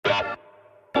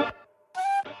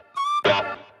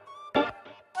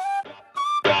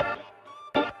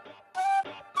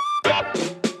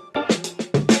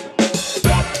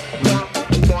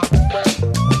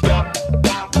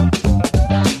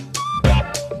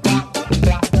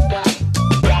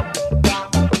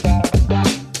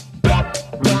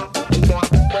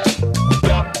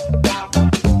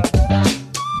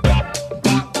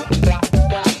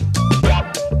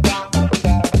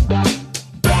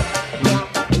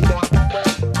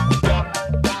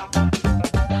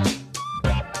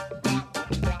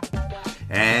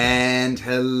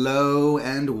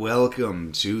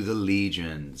welcome to the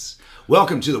Legions.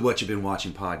 Welcome to the What You've Been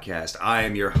Watching podcast. I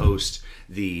am your host,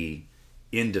 the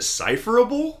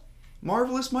indecipherable,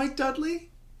 marvelous Mike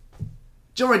Dudley.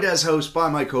 Joined as host by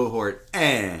my cohort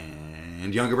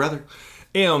and younger brother,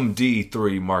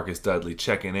 MD3 Marcus Dudley,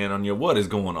 checking in on you. What is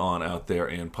going on out there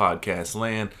in podcast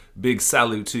land? Big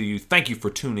salute to you. Thank you for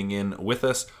tuning in with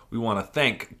us. We want to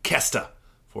thank Kesta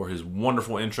for his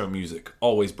wonderful intro music.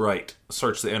 Always bright.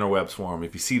 Search the interwebs for him.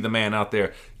 If you see the man out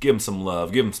there, give him some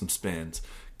love. Give him some spins.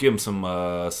 Give him some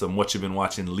What You've Been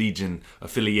Watching Legion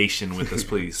affiliation with us,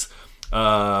 please.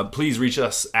 Please reach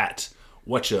us at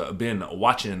What You Been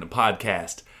Watching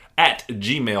Podcast at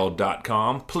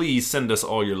gmail.com. Please send us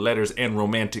all your letters and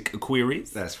romantic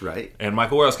queries. That's right. And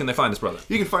Michael, where else can they find us, brother?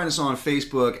 You can find us on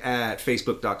Facebook at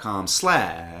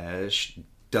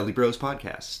facebook.com/Dudley Bros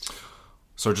Podcast.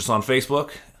 Search us on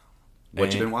Facebook.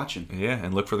 What You've Been Watching. Yeah,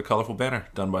 and look for the colorful banner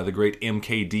done by the great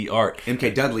MKD Art.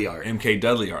 MK Dudley Art. MK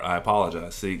Dudley Art. I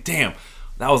apologize. See, damn,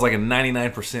 that was like a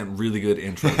 99% really good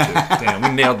intro. Damn, we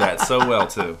nailed that so well,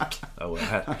 too. Oh,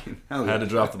 well, I had to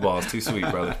drop the ball. It's too sweet,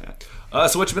 brother.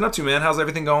 So what you been up to, man? How's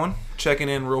everything going? Checking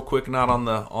in real quick, not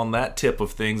on that tip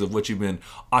of things of what you've been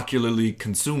ocularly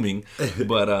consuming,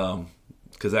 but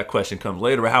because that question comes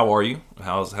later. But how are you?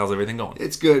 How's everything going?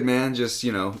 It's good, man. Just,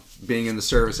 being in the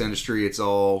service industry, it's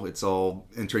all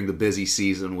entering the busy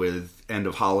season with end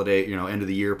of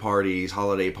the year parties,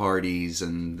 holiday parties,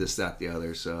 and this, that, the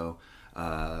other. So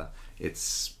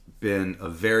it's been a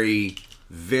very,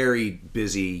 very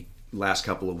busy last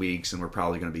couple of weeks, and we're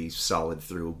probably going to be solid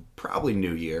through probably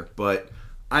New Year. But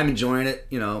I'm enjoying it.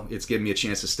 It's giving me a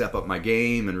chance to step up my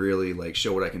game and really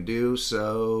show what I can do.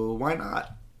 So why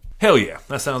not? Hell yeah,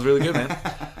 that sounds really good, man.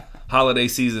 Holiday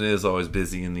season is always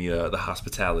busy in the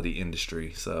hospitality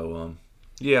industry, so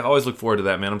yeah, I always look forward to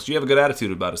that, man. You have a good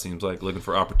attitude about it, seems like, looking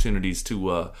for opportunities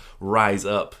to rise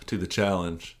up to the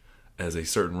challenge, as a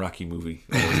certain Rocky movie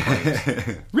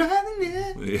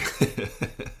Running.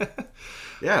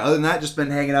 Yeah, other than that, just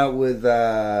been hanging out with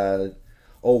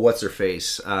what's her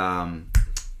face?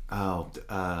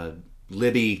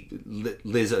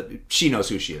 Liz. She knows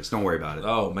who she is. Don't worry about it.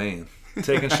 Oh man.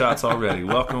 Taking shots already.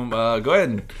 Welcome. Go ahead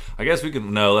and I guess we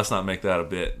can. No, let's not make that a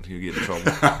bit. You'll get in trouble.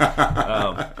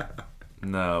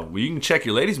 No, well, you can check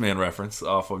your ladies' man reference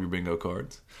off of your bingo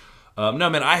cards. No,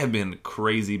 man, I have been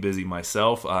crazy busy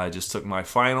myself. I just took my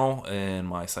final in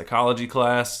my psychology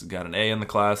class. Got an A in the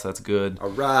class. That's good.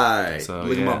 All right. So,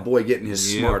 look at my boy getting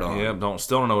his smart on. Yeah,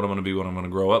 still don't know what I'm going to be when I'm going to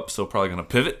grow up. So probably going to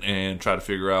pivot and try to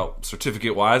figure out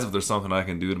certificate-wise if there's something I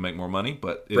can do to make more money.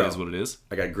 But it is what it is.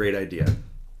 I got a great idea.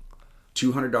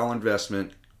 $200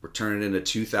 investment. We're turning it into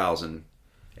 $2,000.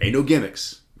 Ain't no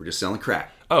gimmicks. We're just selling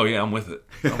crack. Oh yeah, I'm with it.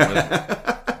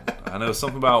 I know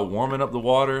something about warming up the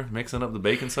water, mixing up the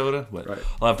baking soda, but right.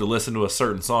 I'll have to listen to a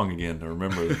certain song again to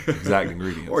remember the exact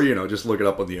ingredients. Or, just look it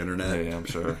up on the internet. Yeah, I'm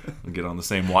sure. I'll get on the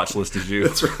same watch list as you.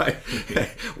 That's right.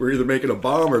 We're either making a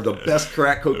bomb or the best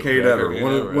crack cocaine ever.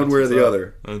 One way or the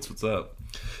other. That's what's up.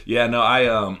 Yeah, no,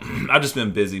 I've just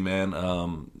been busy,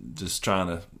 man. Just trying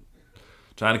to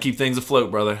keep things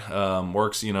afloat, brother.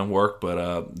 Work's, work,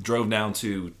 but drove down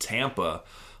to Tampa.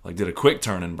 Did a quick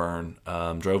turn and burn.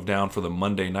 Drove down for the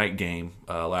Monday night game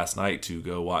last night to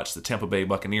go watch the Tampa Bay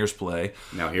Buccaneers play.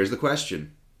 Now, here's the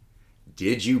question.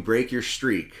 Did you break your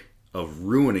streak of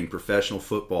ruining professional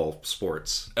football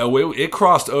sports? Oh, it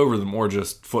crossed over the more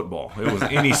just football. It was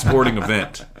any sporting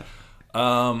event.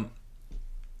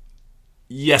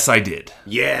 Yes, I did.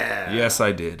 Yeah. Yes,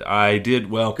 I did. I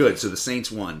did, well. Good, so the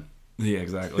Saints won. Yeah,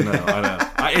 exactly. No, I know.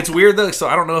 It's weird, though, so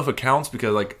I don't know if it counts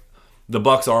because, the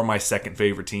Bucs are my second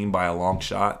favorite team by a long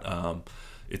shot.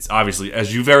 It's obviously,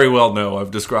 as you very well know,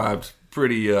 I've described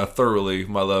pretty thoroughly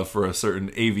my love for a certain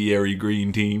aviary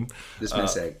green team. This man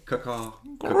said, caw-caw.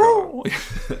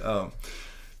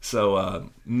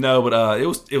 No, but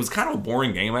it was kind of a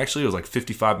boring game, actually. It was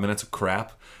 55 minutes of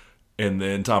crap. And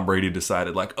then Tom Brady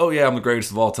decided, oh yeah, I'm the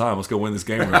greatest of all time. Let's go win this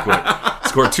game real quick.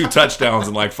 Scored 2 touchdowns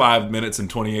in 5 minutes and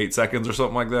 28 seconds or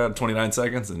something like that, 29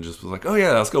 seconds, and just was oh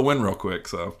yeah, let's go win real quick.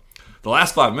 So the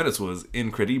last 5 minutes was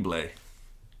incredible.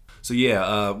 So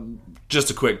yeah, just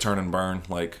a quick turn and burn.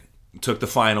 Took the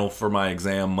final for my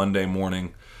exam Monday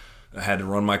morning. I had to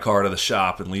run my car to the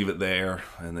shop and leave it there,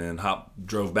 and then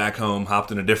drove back home,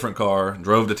 hopped in a different car,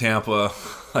 drove to Tampa,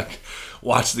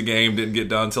 watched the game, didn't get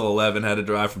done until 11, had to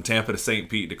drive from Tampa to St.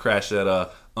 Pete to crash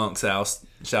at Unc's house.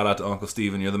 Shout out to Uncle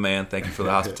Steven, you're the man. Thank you for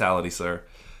the hospitality, sir.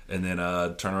 And then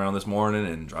turn around this morning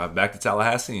and drive back to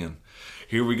Tallahassee, and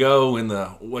here we go in the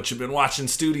What You've Been Watching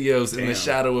studios in the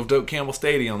shadow of Doak Campbell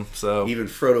Stadium. So even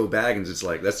Frodo Baggins is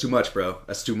like, that's too much, bro.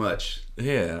 That's too much.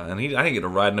 Yeah, and I didn't get to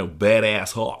ride no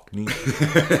badass hawk.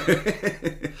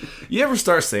 You ever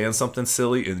start saying something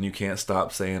silly and you can't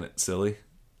stop saying it silly?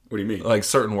 What do you mean? Like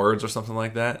certain words or something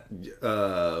like that?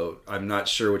 I'm not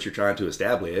sure what you're trying to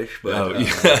establish, but...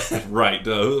 yeah. Right.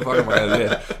 Who the fuck am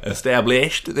I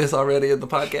established this already in the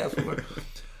podcast?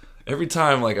 Every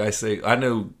time, like I say, I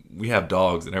know we have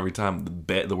dogs, and every time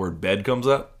the word bed comes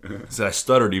up, so I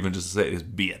stuttered even just to say it is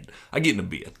bed. I get in a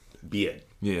bed. Bed.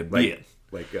 Yeah, bed.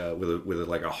 Like with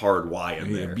like a hard Y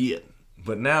in there. Bed.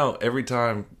 But now, every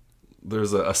time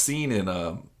there's a scene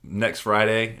in... Next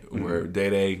Friday, where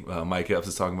Day Mike Epps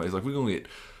is talking about, he's like, we're gonna get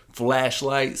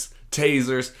flashlights,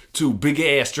 tasers, 2 big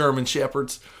ass German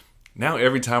shepherds. Now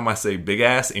every time I say big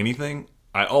ass anything,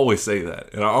 I always say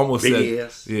that, and I almost big said,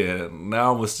 ass. Yeah.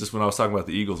 Now was just when I was talking about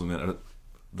the Eagles a minute,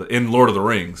 in Lord of the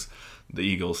Rings, the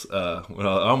Eagles. When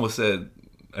I almost said,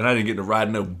 and I didn't get to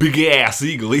ride no big ass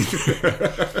eagle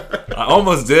either. I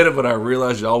almost did it, but I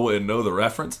realized y'all wouldn't know the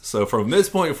reference. So from this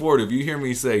point forward, if you hear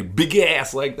me say big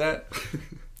ass like that.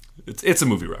 It's a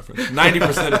movie reference.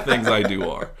 90% of things I do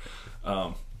are.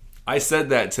 I said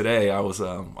that today. I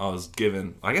was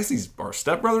given. I guess he's our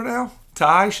stepbrother now.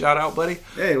 Ty, shout out, buddy.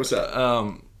 Hey, what's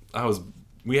up?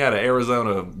 We had an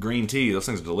Arizona green tea. Those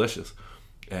things are delicious.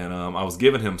 And I was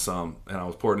giving him some, and I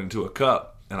was pouring it into a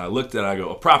cup. And I looked at it, I go,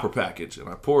 a proper package. And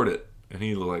I poured it. And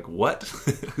he was like, what?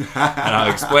 And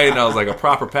I explained, I was like, a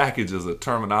proper package is a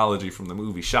terminology from the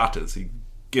movie Shatas. He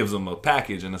gives them a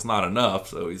package, and it's not enough.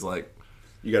 So he's like,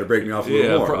 you got to break me off a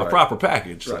little more. A proper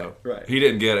package. So right. He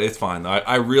didn't get it. It's fine.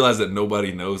 I realize that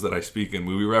nobody knows that I speak in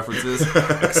movie references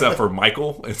except for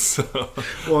Michael. And so,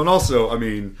 well, and also, I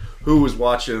mean, who was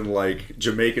watching like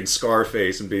Jamaican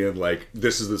Scarface and being like,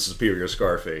 "This is the superior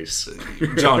Scarface"?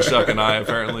 John Shuck and I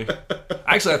apparently.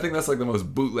 Actually, I think that's like the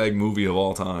most bootleg movie of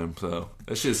all time. So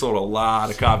that shit sold a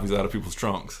lot of copies out of people's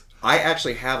trunks. I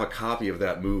actually have a copy of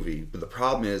that movie, but the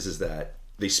problem is that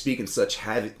they speak in such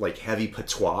heavy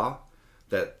patois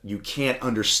that you can't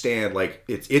understand. Like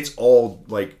it's all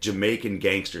like Jamaican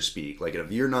gangster speak. Like if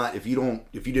you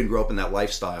didn't grow up in that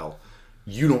lifestyle,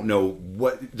 you don't know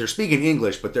what they're speaking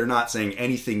English, but they're not saying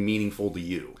anything meaningful to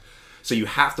you. So you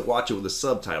have to watch it with the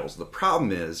subtitles. The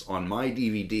problem is on my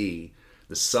DVD,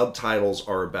 the subtitles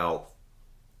are about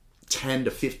 10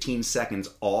 to 15 seconds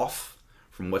off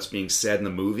from what's being said in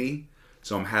the movie.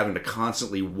 So I'm having to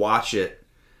constantly watch it,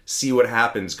 see what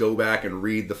happens, go back and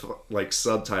read the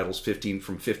subtitles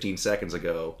 15 seconds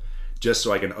ago, just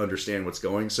so I can understand what's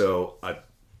going. So a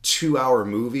 2-hour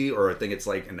movie, or I think it's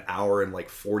like an hour and like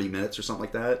 40 minutes or something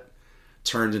like that,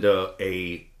 turned into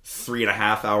a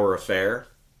 3.5-hour affair.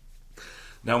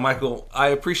 Now, Michael, I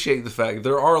appreciate the fact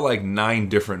there are like 9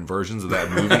 different versions of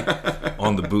that movie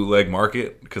on the bootleg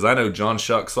market, because I know John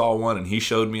Shuck saw one and he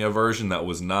showed me a version that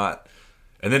was not.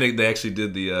 And then they actually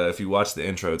did the, if you watch the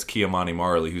intro, it's Kiamani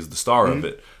Marley, who's the star of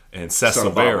it. And Seth Son Silvera.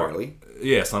 Of Bob Marley.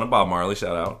 Yeah, son of Bob Marley,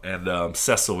 shout out. And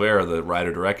Seth Silvera, the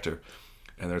writer-director.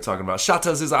 And they're talking about,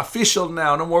 Shatas is official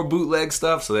now, no more bootleg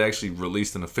stuff. So they actually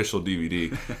released an official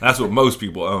DVD. That's what most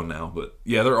people own now. But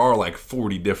yeah, there are like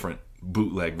 40 different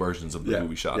bootleg versions of the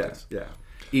movie Shatas. Yeah.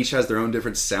 Each has their own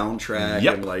different soundtrack.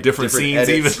 Yep. And like different scenes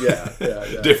edits. even.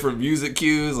 Yeah. Different music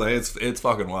cues. Like it's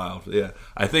fucking wild. Yeah.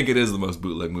 I think it is the most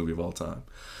bootleg movie of all time.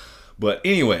 But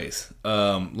anyways,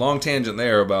 long tangent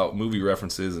there about movie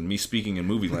references and me speaking in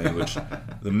movie language.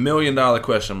 The $1 million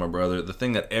question, my brother, the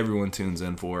thing that everyone tunes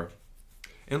in for.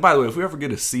 And by the way, if we ever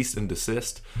get a cease and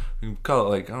desist, we can call it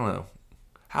like, I don't know,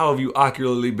 how have you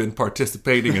ocularly been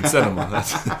participating in cinema?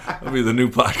 That'll be the new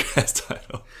podcast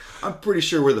title. I'm pretty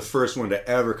sure we're the first one to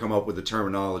ever come up with the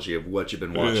terminology of what you've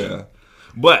been watching. Yeah.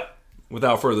 But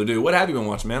without further ado, what have you been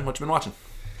watching, man? What you been watching?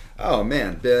 Oh,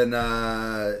 man. Been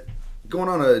going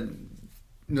on a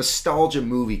nostalgia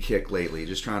movie kick lately.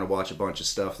 Just trying to watch a bunch of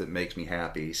stuff that makes me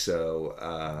happy.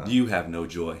 So you have no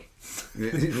joy.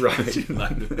 Right. Why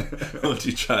don't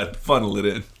you try to funnel it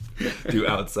in through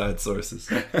outside sources?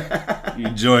 You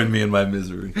join me in my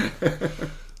misery.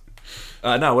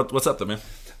 Now, what's up, though, man?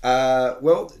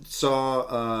 Well,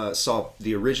 saw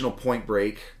the original Point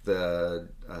Break, the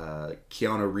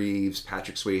Keanu Reeves,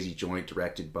 Patrick Swayze joint,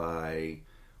 directed by,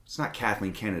 it's not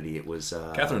Kathleen Kennedy, it was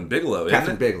Catherine Bigelow.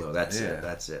 Catherine Bigelow. That's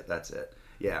it.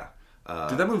 Yeah.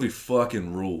 Dude, that movie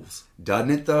fucking rules.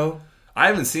 Doesn't it though? I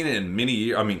haven't seen it in many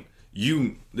years. I mean,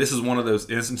 this is one of those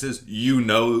instances you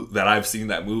know that I've seen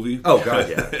that movie. Oh god,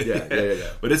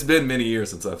 yeah. But it's been many years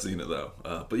since I've seen it though.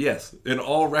 But yes, in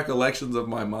all recollections of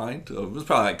my mind, it was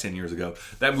probably like 10 years ago.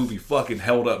 That movie fucking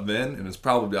held up then, and it's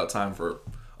probably about time for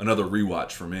another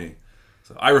rewatch for me.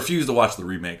 So I refused to watch the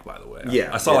remake, by the way.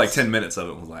 I saw like 10 minutes of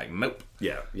it and was like, nope.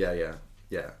 Yeah.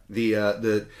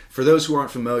 The for those who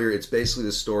aren't familiar, it's basically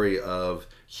the story of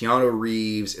Keanu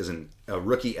Reeves is a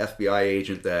rookie FBI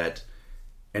agent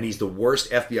and he's the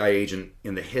worst FBI agent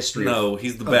in the history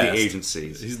he's the of best. the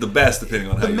agencies. He's the best, depending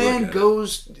on how you look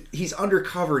at it. He's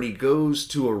undercover and he goes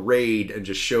to a raid and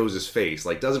just shows his face.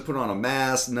 Like, doesn't put on a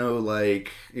mask, I'm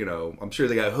sure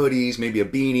they got hoodies, maybe a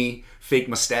beanie, fake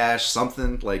mustache,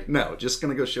 something. Like, no, just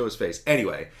gonna go show his face.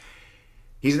 Anyway,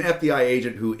 he's an FBI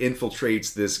agent who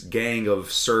infiltrates this gang of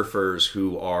surfers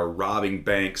who are robbing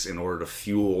banks in order to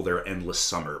fuel their endless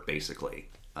summer, basically.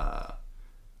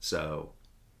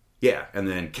 Yeah, and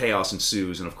then chaos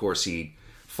ensues, and of course he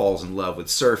falls in love with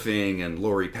surfing and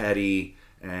Lori Petty,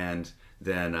 and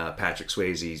then Patrick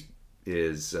Swayze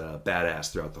is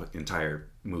badass throughout the entire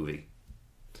movie.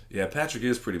 Yeah, Patrick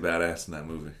is pretty badass in that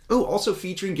movie. Oh, also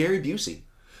featuring Gary Busey.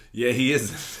 Yeah, he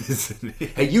is.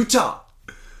 Hey, Utah!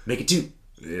 Make it 2.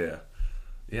 Yeah.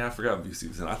 Yeah, I forgot Busey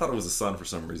was in it. I thought it was his son for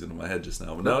some reason in my head just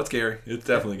now. But no, it's Gary. It's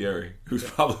definitely Gary, who's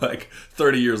probably like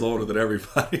 30 years older than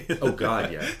everybody. Oh,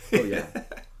 God, yeah. Oh, yeah.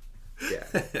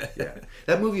 Yeah.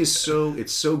 That movie is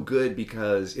so good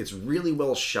because it's really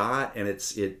well shot and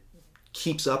it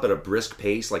keeps up at a brisk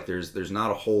pace. Like there's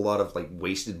not a whole lot of like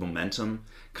wasted momentum.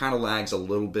 Kind of lags a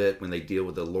little bit when they deal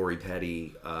with the Lori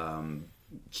Petty,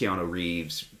 Keanu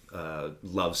Reeves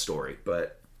love story.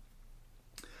 But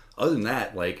other than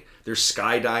that, like there's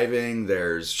skydiving,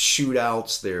 there's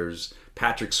shootouts, there's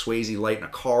Patrick Swayze lighting a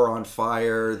car on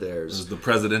fire. There's the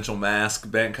presidential mask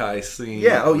bank heist scene.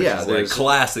 Yeah, oh yeah. There's like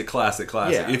classic.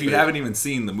 Yeah, if you haven't even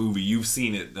seen the movie, you've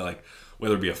seen it. Like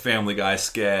whether it be a Family Guy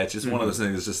sketch, it's one of those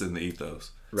things that's just in the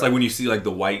ethos. It's like when you see like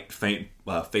the white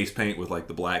face paint with like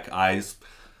the black eyes.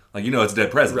 Like, it's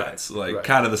Dead Presidents.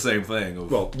 Kind of the same thing.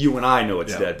 Well, you and I know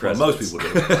it's Dead Presidents. Well,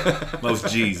 most people do. Most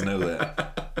G's know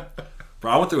that.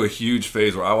 Bro, I went through a huge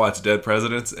phase where I watched Dead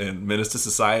Presidents and Menace to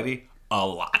Society a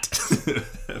lot.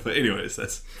 But anyways,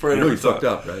 that's for another time. Fucked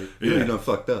up, right? You done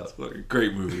fucked up.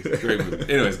 Great movie.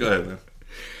 Anyways, go ahead, man.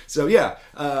 So yeah.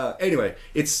 Anyway,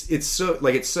 it's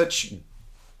such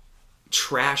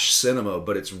trash cinema,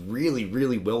 but it's really,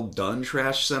 really well done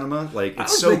trash cinema. Like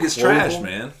it's I don't think it's trash,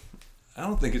 man. I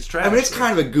don't think it's trash. I mean, it's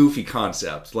kind of a goofy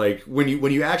concept. Like when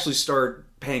you actually start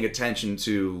paying attention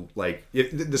to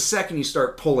the second you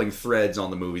start pulling threads on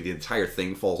the movie, the entire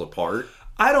thing falls apart.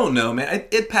 I don't know, man.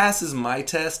 It passes my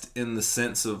test in the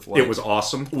sense of it was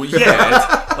awesome. Well,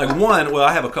 yeah. It's like one. Well,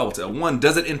 I have a couple to. One,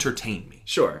 does it entertain me?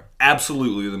 Sure,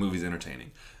 absolutely. The movie's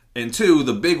entertaining. And two,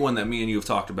 the big one that me and you have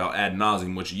talked about ad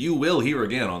nauseum, which you will hear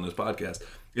again on this podcast,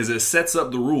 is it sets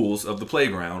up the rules of the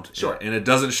playground. Sure. And it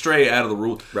doesn't stray out of the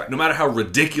rules. Right. No matter how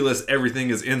ridiculous everything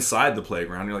is inside the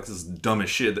playground, you're like, this is dumb as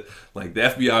shit. Like, the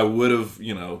FBI would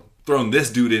have, thrown this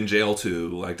dude in jail too.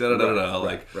 Like, da-da-da-da-da.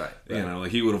 Like,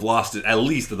 like he would have lost it, at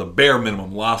least at the bare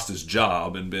minimum, lost his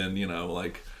job and been,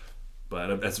 but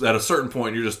at a certain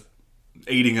point, you're just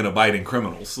aiding and abetting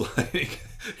criminals. Like,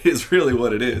 is really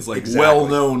what it is. Like, exactly.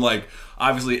 Well-known, like,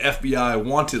 obviously FBI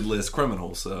wanted list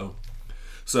criminals.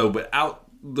 So, but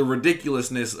the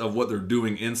ridiculousness of what they're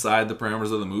doing inside the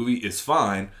parameters of the movie is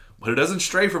fine, but it doesn't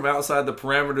stray from outside the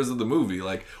parameters of the movie.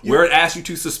 Like, where it asks you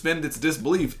to suspend its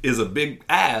disbelief is a big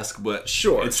ask, but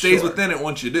it stays within it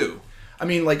once you do. I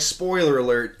mean, like, spoiler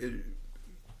alert,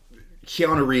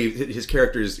 Keanu Reeves, his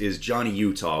character is Johnny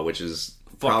Utah, which is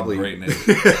probably... Great name.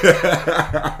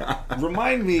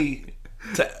 Remind me...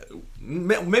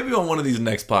 maybe on one of these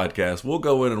next podcasts, we'll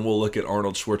go in and we'll look at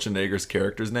Arnold Schwarzenegger's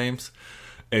characters' names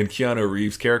and Keanu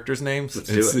Reeves' characters' names. Let's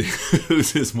do it. See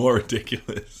who's is more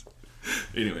ridiculous.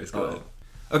 Anyways, go ahead.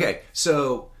 Okay,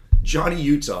 so Johnny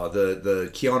Utah,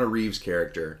 the Keanu Reeves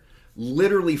character,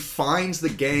 literally finds the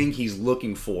gang he's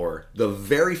looking for the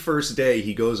very first day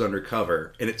he goes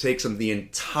undercover, and it takes him the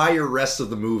entire rest of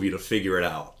the movie to figure it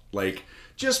out. Like,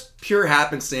 just pure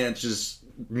happenstance, just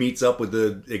meets up with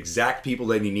the exact people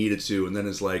that he needed to, and then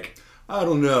is like, I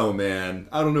don't know, man.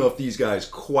 I don't know if these guys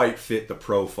quite fit the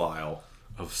profile.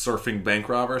 Of surfing bank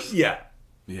robbers? Yeah.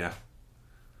 Yeah.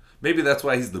 Maybe that's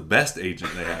why he's the best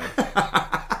agent they have.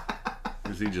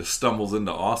 Because he just stumbles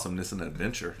into awesomeness and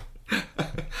adventure.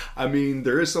 I mean,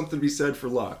 there is something to be said for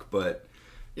luck, but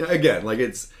again, like,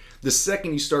 it's the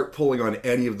second you start pulling on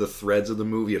any of the threads of the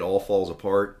movie, it all falls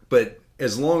apart. But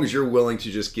as long as you're willing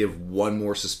to just give one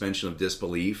more suspension of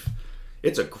disbelief,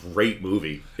 It's a great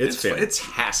movie. It's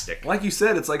fantastic. Like you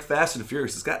said, it's like Fast and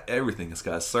Furious. It's got everything. It's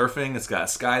got surfing. It's got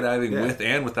skydiving with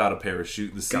and without a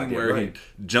parachute. The scene where he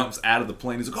jumps out of the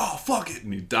plane, he's like, "Oh fuck it,"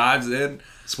 and he dives in.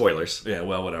 Spoilers. Yeah,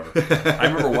 well, whatever. I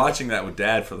remember watching that with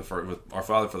Dad with our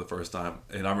father for the first time,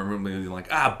 and I remember being like,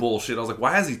 bullshit. I was like,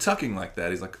 why is he tucking like that?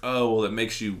 He's like, oh, well, it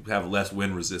makes you have less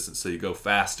wind resistance, so you go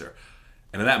faster.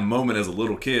 And in that moment, as a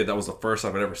little kid, that was the first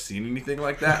time I'd ever seen anything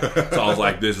like that. So I was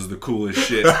like, this is the coolest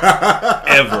shit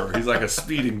ever. He's like a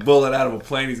speeding bullet out of a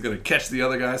plane. He's going to catch the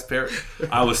other guy's parrot.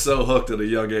 I was so hooked at a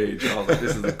young age. I was like,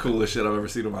 this is the coolest shit I've ever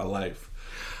seen in my life.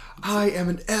 I am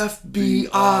an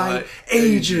FBI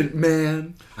agent,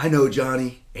 man. I know,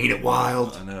 Johnny. Ain't it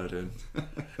wild? I know, dude.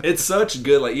 It's such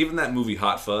good. Like, even that movie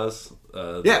Hot Fuzz,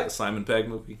 the Simon Pegg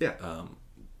movie. Yeah.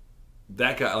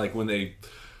 That guy, like, when they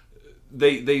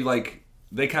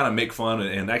kind of make fun,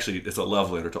 and actually it's a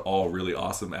love letter to all really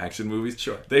awesome action movies.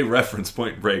 Sure. They reference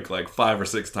Point Break like 5 or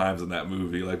 6 times in that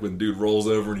movie. Like when dude rolls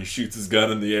over and he shoots his gun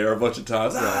in the air a bunch of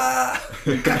times.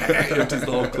 Empties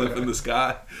the whole clip in the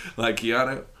sky. Like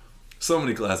Keanu. So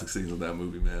many classic scenes in that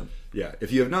movie, man. Yeah.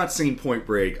 If you have not seen Point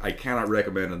Break, I cannot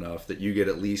recommend enough that you get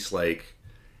at least like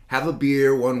have a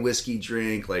beer, 1 whiskey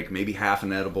drink, like maybe half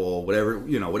an edible,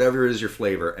 whatever is your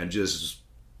flavor, and just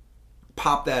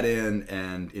pop that in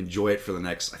and enjoy it for the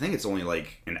next, I think it's only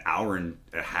like an hour and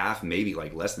a half, maybe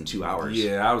like less than 2 hours.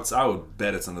 Yeah, I would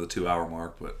bet it's under the 2-hour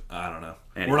mark, but I don't know.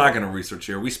 Anyway. We're not going to research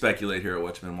here. We speculate here at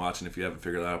what you've been watching if you haven't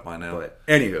figured that out by now. But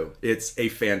anywho, it's a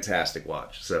fantastic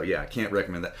watch. So yeah, I can't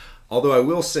recommend that. Although I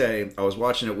will say, I was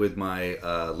watching it with my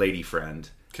lady friend,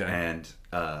 and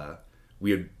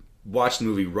we had watched the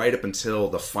movie right up until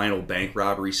the final bank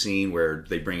robbery scene where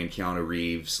they bring in Keanu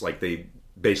Reeves. Like they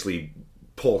basically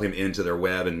pull him into their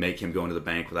web and make him go into the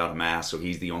bank without a mask, so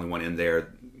he's the only one in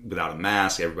there without a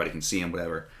mask. Everybody can see him,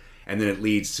 whatever. And then it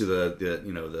leads to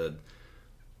the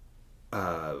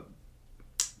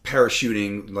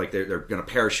parachuting, like they're going to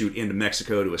parachute into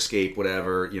Mexico to escape,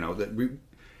 whatever.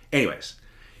 Anyways,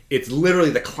 it's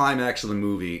literally the climax of the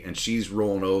movie, and she's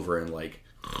rolling over and like,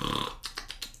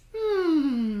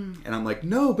 and I'm like,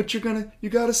 no, but you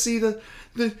gotta see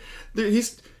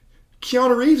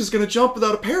Keanu Reeves is going to jump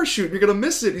without a parachute. You're going to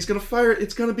miss it. He's going to fire.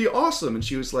 It's going to be awesome. And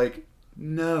she was like,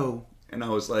 no. And I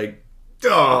was like,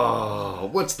 oh,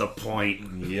 what's the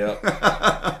point? Yep.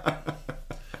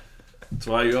 That's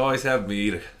why you always have me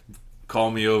to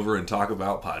call me over and talk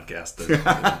about podcasting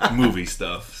and movie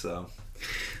stuff. So,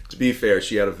 to be fair,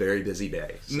 she had a very busy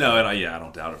day. So. No, and I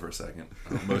don't doubt it for a second.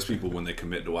 Most people, when they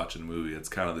commit to watching a movie, it's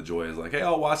kind of the joy is like, hey,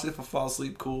 I'll watch it if I fall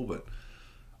asleep. Cool, but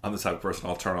I'm the type of person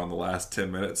I'll turn on the last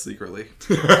 10 minutes secretly.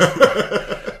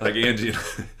 Like Angie,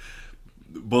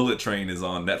 Bullet Train is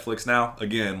on Netflix now.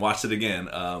 Again, watched it again.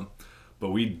 But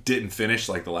we didn't finish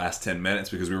like the last 10 minutes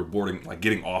because we were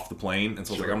getting off the plane. And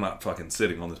so I was like, I'm not fucking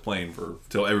sitting on this plane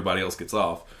till everybody else gets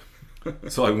off.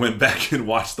 So I went back and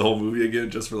watched the whole movie again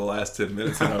just for the last 10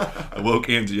 minutes. And I woke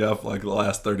Angie up like the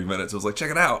last 30 minutes. I was like, check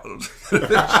it out.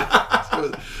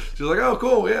 She was like, oh,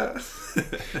 cool, yeah.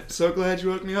 So glad you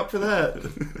woke me up for that.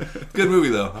 Good movie,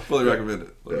 though. I fully recommend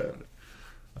it.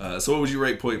 So what would you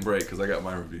rate Point Break? Because I got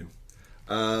my review.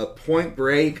 Point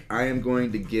Break, I am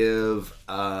going to give,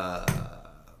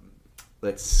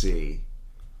 let's see.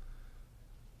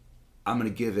 I'm going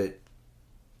to give it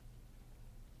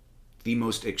the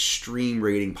most extreme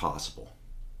rating possible.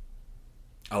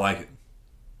 I like it.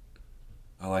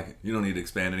 You don't need to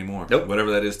expand anymore. Nope.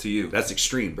 Whatever that is to you. That's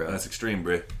extreme, bro. That's extreme,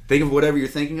 bro. Think of whatever you're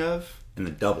thinking of, and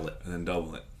then double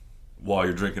it. While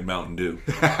you're drinking Mountain Dew.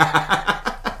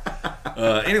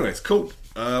 Anyways, cool.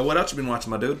 What else you been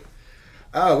watching, my dude?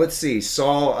 Let's see.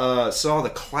 Saw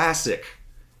the classic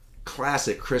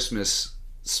Christmas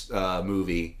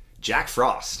movie, Jack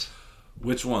Frost.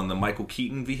 Which one? The Michael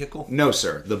Keaton vehicle? No,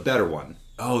 sir. The better one.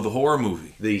 Oh, the horror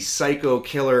movie. The psycho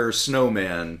killer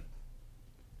Snowmen,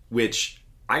 which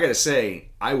I gotta say,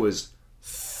 I was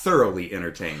thoroughly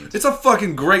entertained. It's a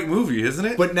fucking great movie, isn't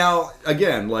it? But now,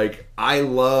 again, like, I'm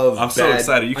so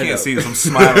excited. You can't see this. I'm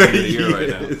smiling in the ear right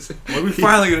now. Well, we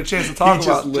finally get a chance to talk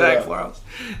about Jack Frost.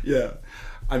 Yeah.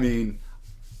 I mean,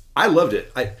 I loved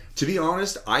it. To be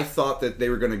honest, I thought that they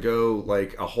were going to go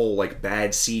like a whole like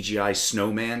bad CGI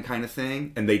snowman kind of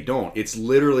thing, and they don't. It's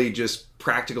literally just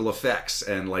practical effects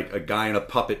and like a guy in a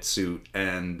puppet suit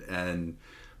and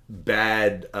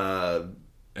bad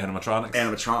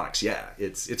animatronics. Yeah,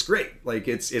 it's great. Like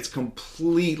it's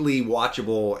completely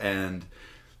watchable, and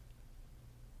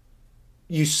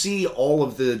you see all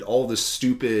the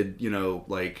stupid,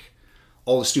 like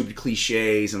all the stupid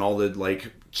cliches and all the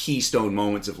like keystone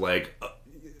moments of like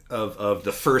of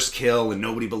the first kill, and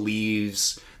nobody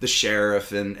believes the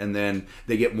sheriff, and then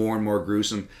they get more and more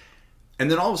gruesome, and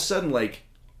then all of a sudden, like,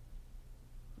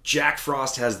 Jack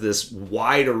Frost has this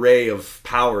wide array of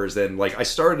powers, and like I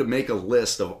started to make a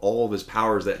list of all of his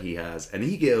powers that he has, and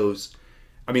he goes,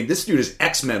 I mean, this dude is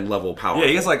X-Men level power. Yeah,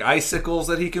 he has like icicles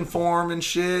that he can form and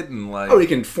shit, and like he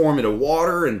can form into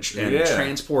water and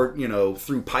transport,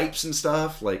 through pipes and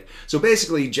stuff. Like, so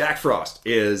basically, Jack Frost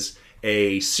is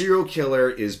a serial killer,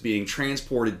 is being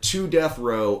transported to death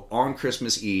row on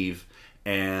Christmas Eve,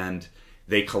 and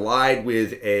they collide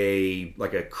with a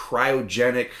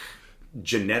cryogenic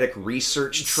genetic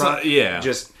research truck.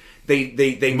 Just they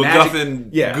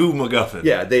MacGuffin, goo MacGuffin.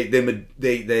 Yeah,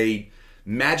 they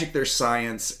magic their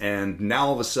science, and now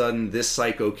all of a sudden this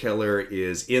psycho killer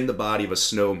is in the body of a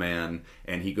snowman,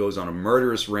 and he goes on a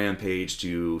murderous rampage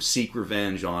to seek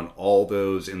revenge on all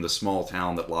those in the small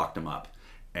town that locked him up.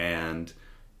 And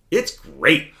it's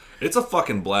great. It's a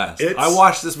fucking blast. I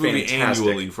watched this movie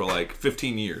annually for like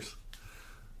 15 years.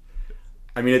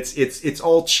 I mean, it's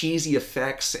all cheesy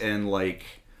effects and like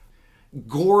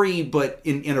gory, but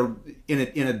in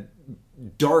a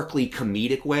darkly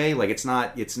comedic way. Like it's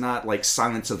not like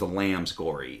Silence of the Lambs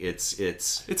gory.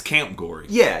 It's camp gory.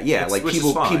 Yeah, like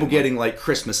people getting like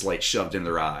Christmas lights shoved in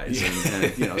their eyes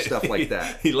and stuff like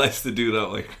that. He likes to do that,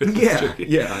 like Christmas tree.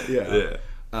 Yeah.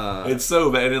 It's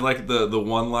so bad, and like the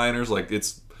one-liners, like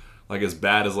it's like as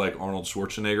bad as like Arnold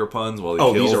Schwarzenegger puns while he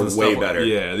kills. These are way better.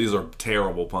 Yeah, these are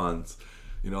terrible puns.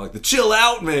 Like the chill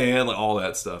out, man, like all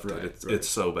that stuff. Right, it's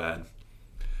so bad.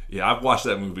 Yeah, I've watched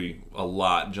that movie a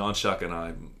lot. John Shuck and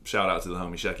I, shout out to the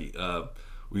homie Shucky,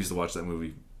 we used to watch that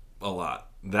movie a lot.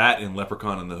 That and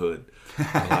Leprechaun in the Hood.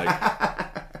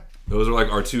 Those are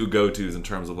like our two go-tos in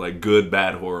terms of like good,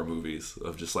 bad horror movies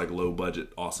of just like low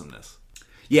budget awesomeness.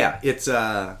 Yeah, it's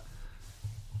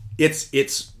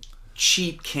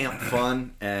cheap camp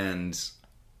fun, and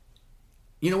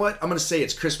you know what? I'm going to say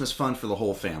it's Christmas fun for the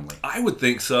whole family. I would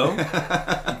think so,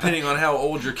 depending on how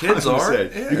old your kids are. You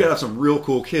got to have some real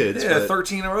cool kids. Yeah,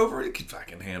 13 or over, you can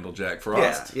fucking handle Jack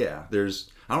Frost. Yeah.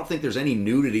 I don't think there's any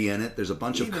nudity in it. There's a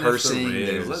bunch of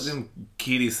cursing. Let them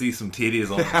kitties see some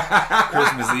titties on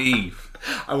Christmas Eve.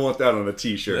 I want that on a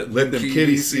t-shirt. Let them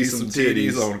kitties see some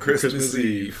titties on Christmas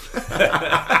Eve.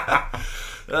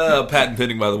 Patent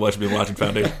pending by the What You Been Watching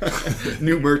Foundation.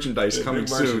 New merchandise coming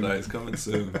soon. Let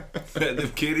them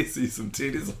kitties see some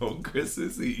titties on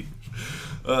Christmas Eve.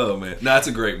 Oh, man. No, that's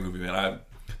a great movie, man.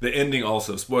 The ending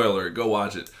also, spoiler, go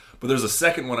watch it. But there's a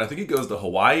second one. I think he goes to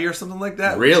Hawaii or something like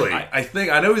that. Really?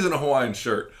 I know he's in a Hawaiian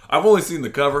shirt. I've only seen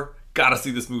the cover. Gotta see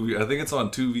this movie. I think it's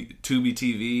on Tubi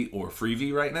TV or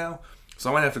Freevee right now. So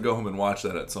I might have to go home and watch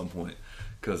that at some point.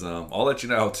 Because I'll let you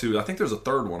know, too. I think there's a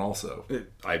third one also.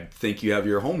 I think you have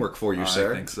your homework for you,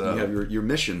 sir. I think so. You have your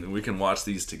mission. We can watch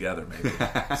these together, maybe.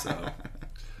 So,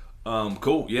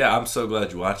 cool. Yeah, I'm so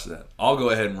glad you watched that. I'll go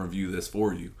ahead and review this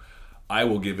for you. I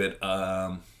will give it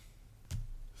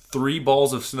 3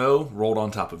 balls of snow rolled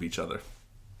on top of each other.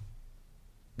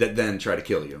 That then try to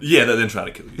kill you. Yeah, that then try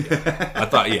to kill you. Yeah. I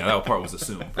thought, that part was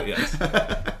assumed, but yes.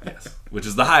 Which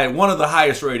is one of the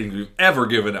highest ratings we've ever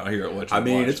given out here at What You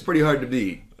Watch. It's pretty hard to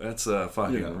beat. That's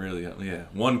fucking really, yeah.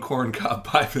 1 corncob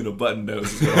pipe and a button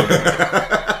nose.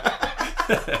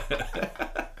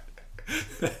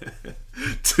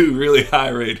 Two really high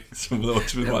ratings from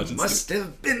What You've Been Watching. Must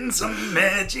have been some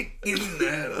magic in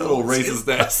that little racist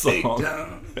ass song.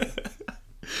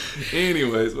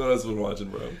 Anyways, what else have you been watching,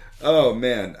 bro? Oh,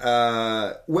 man.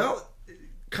 Well,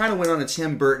 kind of went on a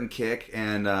Tim Burton kick,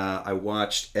 and I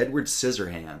watched Edward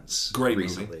Scissorhands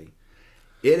recently. Movie.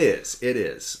 It is.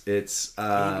 It's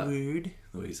Edward.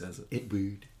 The way he says it.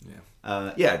 Edward.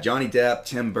 Yeah. Johnny Depp,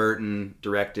 Tim Burton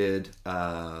directed,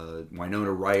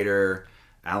 Winona Ryder,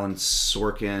 Alan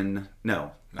Arkin.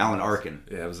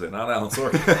 Yeah, I was saying, not Alan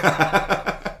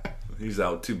Sorkin. He's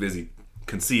out too busy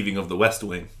conceiving of the West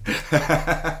Wing.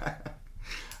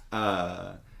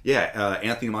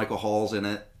 Anthony Michael Hall's in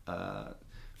it.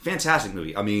 Fantastic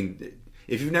movie. I mean,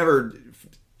 if you're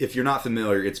not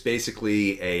familiar, it's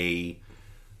basically a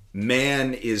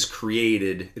man is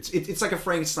created. It's like a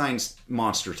Frankenstein's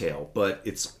monster tale, but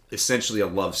it's essentially a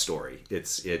love story.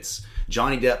 It's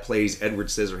Johnny Depp plays Edward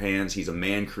Scissorhands. He's a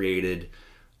man created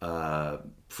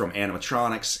from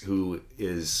animatronics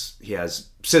he has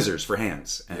scissors for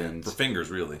hands and for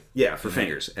fingers, really. Yeah, for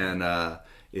fingers, and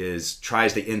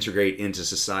tries to integrate into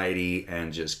society,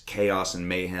 and just chaos and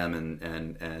mayhem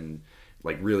and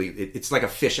like really it's like a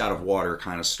fish out of water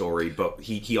kind of story. But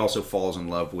he also falls in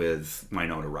love with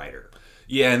Winona Ryder.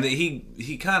 Yeah, and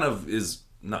he kind of is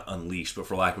not unleashed, but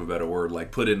for lack of a better word,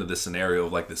 like put into this scenario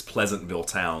of like this Pleasantville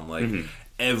town, like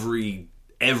every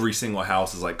every single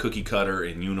house is like cookie cutter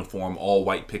in uniform, all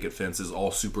white picket fences,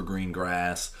 all super green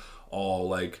grass, all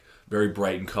like very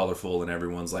bright and colorful, and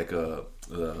everyone's like what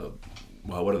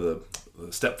are the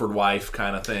Stepford wife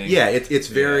kind of thing. Yeah, it's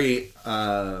very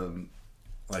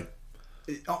like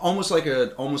almost like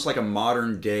a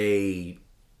modern day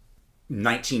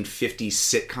 1950s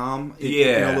sitcom.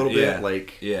 In a little bit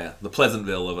like the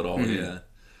Pleasantville of it all.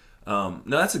 No,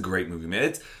 that's a great movie,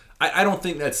 man. I don't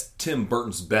think that's Tim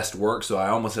Burton's best work, so I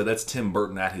almost said that's Tim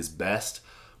Burton at his best.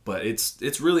 But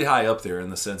it's really high up there in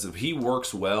the sense of he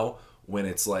works well when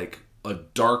it's like a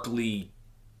darkly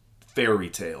fairy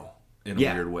tale in a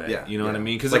weird way. You know what I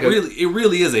mean? Because like it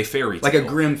really is a fairy tale. Like a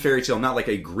grim fairy tale, not like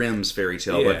a Grimm's fairy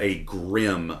tale, but a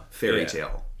grim fairy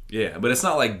tale. Yeah, but it's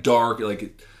not like dark.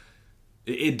 Like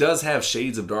it does have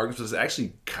shades of darkness, but it's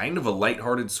actually kind of a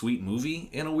lighthearted, sweet movie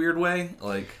in a weird way.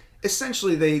 Like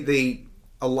essentially, they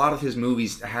a lot of his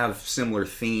movies have similar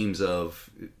themes of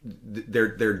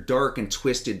they're dark and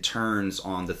twisted turns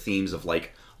on the themes of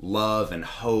like love and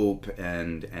hope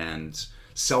and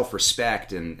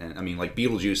self-respect and I mean like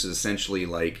Beetlejuice is essentially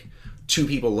like two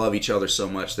people love each other so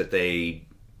much that they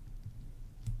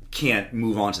can't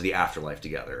move on to the afterlife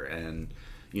together, and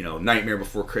you know Nightmare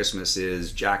Before Christmas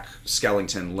is Jack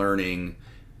Skellington learning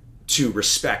to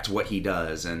respect what he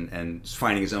does and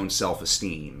finding his own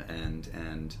self-esteem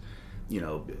and you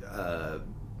know,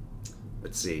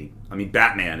 let's see. I mean,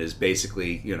 Batman is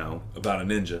basically, you know... About a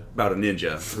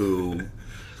ninja who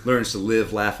learns to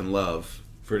live, laugh, and love.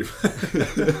 Pretty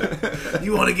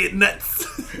You want to get nuts.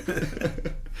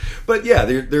 But yeah,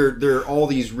 there are all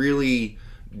these really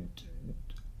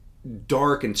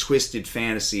dark and twisted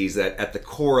fantasies that at the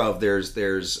core of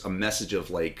there's a message of,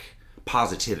 like,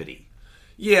 positivity.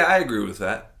 Yeah, I agree with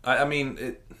that. I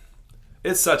mean...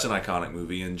 It's such an iconic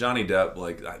movie, and Johnny Depp,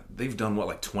 like, they've done, what,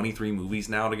 like 23 movies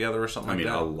now together or something like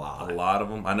that? I mean, a lot. A lot of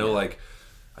them. I know, like,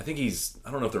 I think I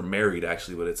don't know if they're married,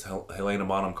 actually, but it's Helena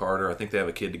Bonham Carter. I think they have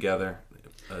a kid together.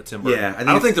 Tim Burton. Yeah, I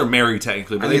don't think they're married,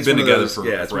 technically, but they've been together for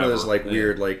forever. Yeah, it's one of those, like,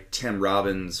 weird, like, Tim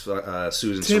Robbins,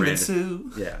 Susan Tim Sarandon. and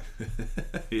Sue. Yeah.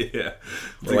 Yeah.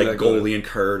 Or like Goldie and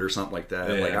Kurt or something like that.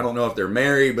 Yeah. Like, I don't know if they're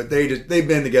married, but they've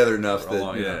been together enough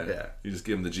that, you know, you just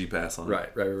give them the G-Pass on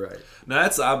it. Right. Now,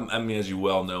 I mean, as you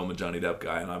well know, I'm a Johnny Depp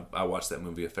guy, and I watched that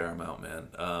movie a fair amount,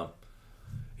 man.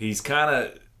 He's kind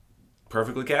of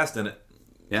perfectly cast in it.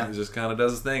 Yeah. He just kind of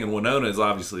does his thing, and Winona is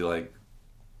obviously, like,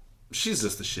 she's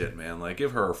just the shit, man. Like,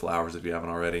 give her flowers if you haven't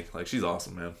already. Like, she's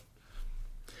awesome, man.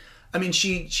 I mean,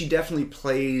 she definitely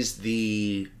plays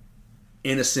the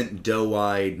innocent,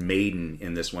 doe-eyed maiden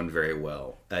in this one very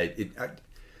well.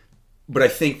 But I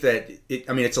think that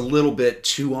it's a little bit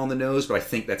too on the nose, but I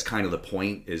think that's kind of the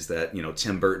point, is that, you know,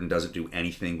 Tim Burton doesn't do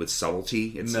anything with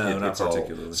subtlety. Not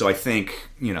particularly. So I think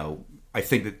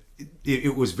that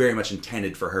it was very much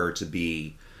intended for her to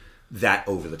be that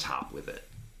over the top with it.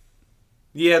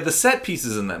 Yeah, the set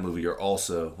pieces in that movie are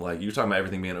also, like, you're talking about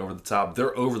everything being over the top.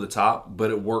 They're over the top, but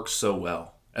it works so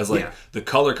well. As, like, the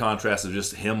color contrast of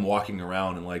just him walking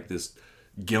around in, like, this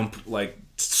gimp, like,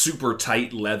 super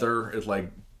tight leather, like,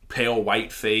 pale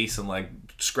white face and, like,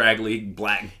 scraggly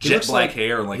jet black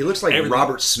hair. And, like, he looks like everything.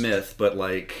 Robert Smith, but,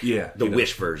 like, the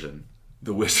Wish version.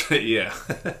 The Wish, yeah.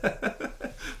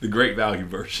 The Great Value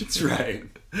version. That's right.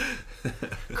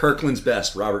 Kirkland's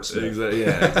best, Robert Smith. Exactly.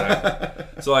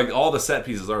 So, like, all the set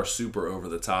pieces are super over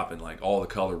the top, and, like, all the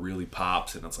color really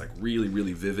pops, and it's, like, really,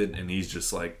 really vivid, and he's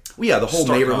just, like, well, yeah, the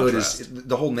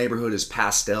whole neighborhood is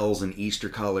pastels and Easter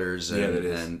colors,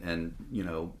 and you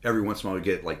know, every once in a while we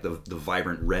get, like, the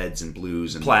vibrant reds and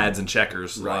blues and plaids and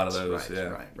checkers, a lot of those.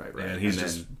 Right. And he's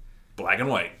just black and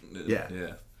white. Yeah.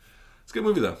 It's a good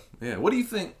movie, though. Yeah. What do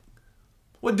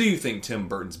you think Tim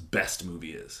Burton's best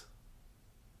movie is?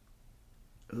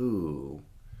 Ooh,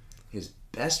 his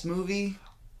best movie?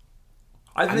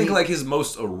 I think like his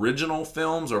most original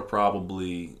films are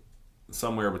probably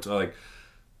somewhere between, like,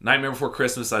 Nightmare Before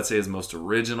Christmas. I'd say his most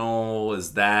original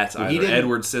is that. Well, either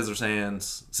Edward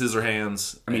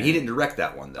Scissorhands. I mean, he didn't direct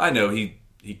that one, though. I know he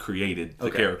created the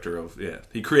character of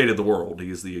he created the world. He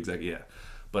is the exact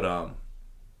but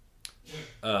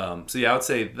so yeah, I would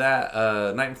say that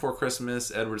Night Before Christmas,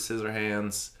 Edward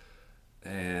Scissorhands,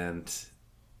 and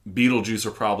Beetlejuice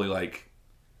are probably like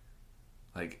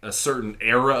a certain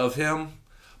era of him.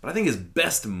 But I think his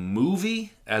best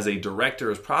movie as a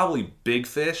director is probably Big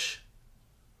Fish.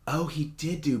 Oh, he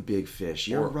did do Big Fish.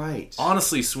 You're right.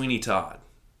 Honestly, Sweeney Todd.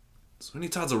 Sweeney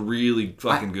Todd's a really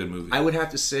fucking good movie. I would have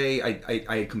to say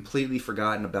I had completely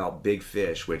forgotten about Big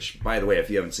Fish, which, by the way, if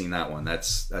you haven't seen that one,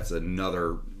 that's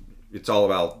another... It's all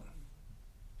about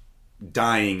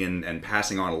dying and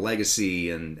passing on a legacy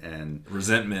and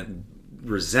resentment.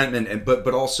 resentment, and but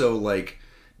also like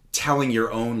telling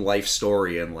your own life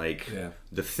story, and like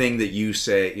the thing that you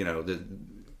say,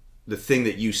 the thing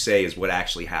that you say is what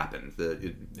actually happened.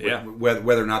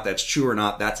 Whether or not that's true or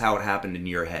not, that's how it happened in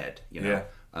your head.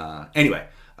 Anyway,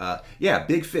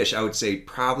 Big Fish, I would say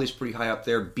probably is pretty high up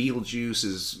there. Beetlejuice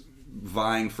is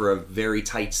vying for a very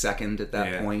tight second at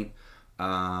that point.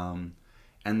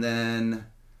 And then,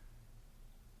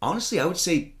 honestly, I would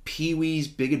say Pee-wee's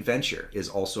Big Adventure is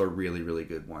also a really, really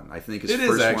good one. I think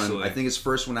his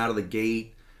first one out of the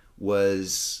gate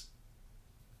was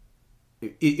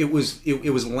it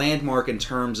was landmark in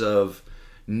terms of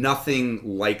nothing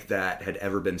like that had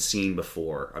ever been seen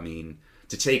before. I mean,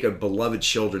 to take a beloved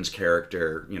children's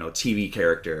character, TV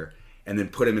character, and then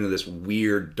put him into this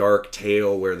weird dark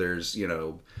tale where there's,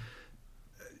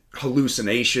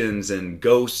 hallucinations and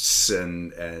ghosts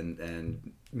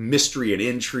and mystery and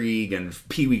intrigue, and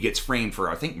Pee-wee gets framed for,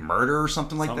 I think, murder or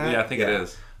something like that. Yeah, I think it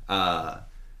is.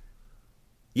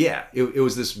 It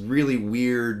was this really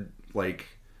weird, like,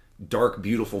 dark,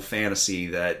 beautiful fantasy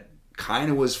that kind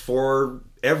of was for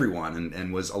everyone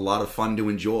and was a lot of fun to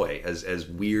enjoy, as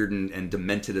weird and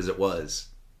demented as it was.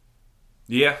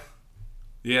 Yeah,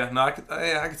 no, I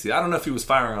could see. I don't know if he was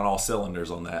firing on all cylinders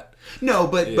on that. No,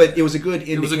 but it was a good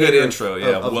indicator. It was a good intro,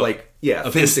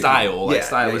 of his style,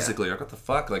 stylistically. Like, what the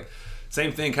fuck? Like,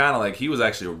 same thing, kind of like he was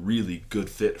actually a really good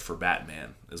fit for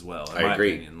Batman as well. In my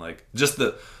agree. Opinion. Like, just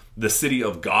the city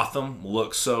of Gotham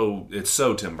looks so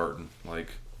Tim Burton, like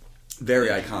very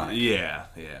iconic. Yeah.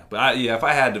 But if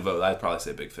I had to vote, I'd probably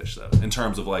say Big Fish though, in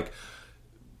terms of like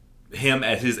him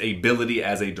at his ability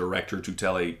as a director to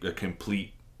tell a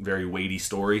complete, very weighty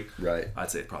story. Right. I'd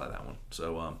say probably that one.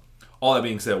 So, all that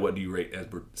being said, what do you rate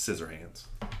Edward Scissorhands?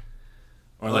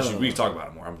 Or unless we talk about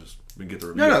it more, we can get the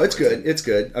review. No, it's good. It's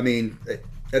good. I mean,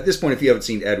 at this point, if you haven't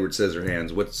seen Edward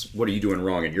Scissorhands, what are you doing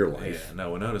wrong in your life? Yeah,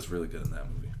 no, Winona's really good in that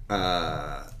movie.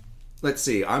 Let's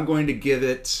see. I'm going to give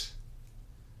it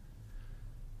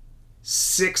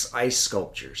 6 ice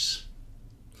sculptures.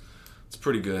 It's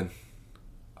pretty good.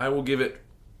 I will give it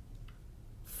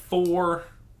 4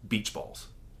 beach balls.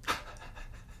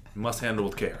 Must handle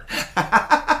with care.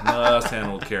 Must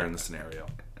handle with care in this scenario.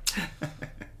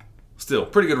 Still,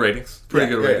 pretty good ratings. Pretty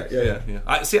good ratings. Yeah.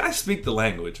 I speak the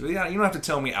language. Yeah, you don't have to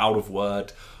tell me out of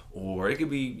what, or it could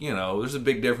be, there's a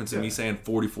big difference in me saying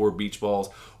 44 beach balls,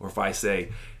 or if I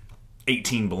say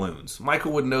 18 balloons.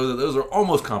 Michael would know that those are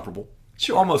almost comparable.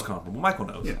 Sure. Almost comparable. Michael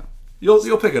knows. Yeah.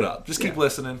 You'll pick it up. Just keep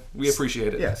listening. We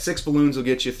appreciate it. Yeah, 6 balloons will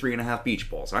get you 3.5 beach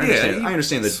balls. I understand. I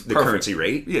understand the currency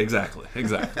rate. Yeah, exactly.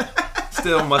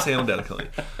 Still must handle delicately.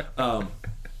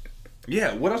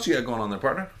 What else you got going on there,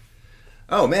 partner?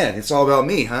 Oh man, it's all about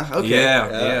me, huh?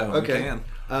 Okay. Okay.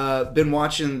 Been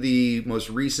watching the most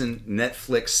recent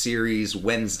Netflix series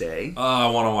Wednesday. Oh,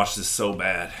 I want to watch this so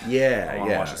bad. Yeah, I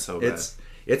want to watch it so bad.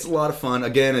 It's a lot of fun.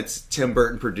 Again, it's Tim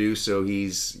Burton produced, so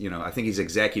he's, I think he's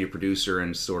executive producer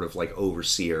and sort of like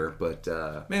overseer. But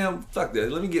man, fuck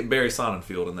that. Let me get Barry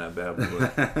Sonnenfeld in that bad boy.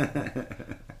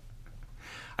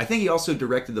 I think he also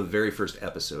directed the very first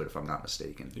episode, if I'm not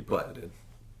mistaken. He probably did.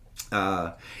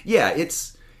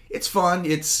 It's fun.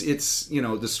 It's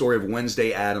the story of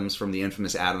Wednesday Addams from the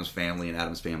infamous Addams Family and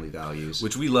Addams Family Values,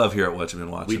 which we love here at Watch 'Em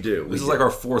and Watch 'Em. We do. This is like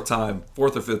our fourth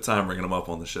or fifth time bringing them up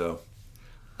on the show.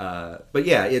 But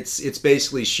yeah, it's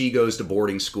basically she goes to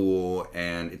boarding school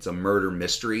and it's a murder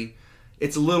mystery.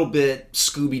 It's a little bit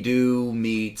Scooby-Doo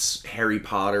meets Harry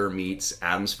Potter meets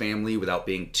Addams Family without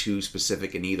being too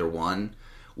specific in either one,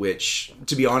 which,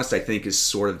 to be honest, I think is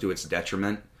sort of to its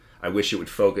detriment. I wish it would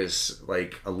focus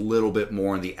like a little bit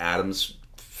more on the Addams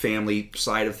Family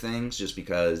side of things, just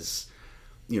because,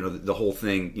 the whole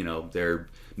thing, they're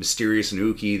mysterious and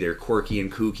ooky, they're quirky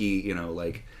and kooky,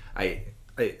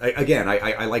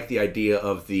 I like the idea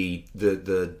of the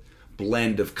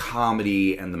blend of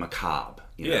comedy and the macabre.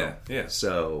 Yeah.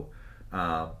 So,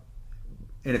 and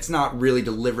it's not really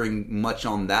delivering much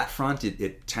on that front.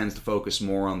 It tends to focus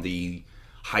more on the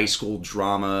high school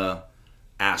drama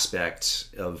aspect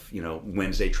of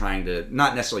Wednesday trying to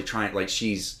not necessarily trying, like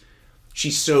she's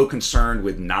so concerned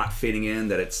with not fitting in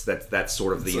that's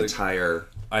sort of the entire.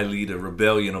 I lead a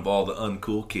rebellion of all the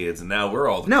uncool kids, and now we're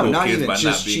all the cool kids not even, by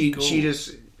just, not being cool.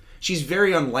 She's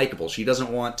very unlikable. She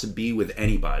doesn't want to be with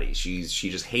anybody. She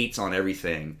just hates on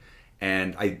everything,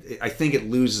 and I think it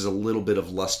loses a little bit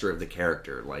of luster of the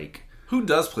character. Like, who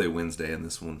does play Wednesday in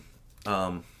this one?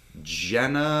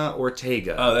 Jenna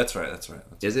Ortega. Oh, that's right.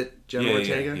 Is it Jenna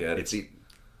Ortega? Yeah. It's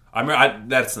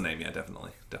that's the name. Yeah,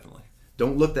 definitely.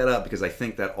 Don't look that up because I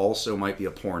think that also might be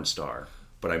a porn star.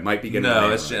 But I might be getting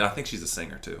I think she's a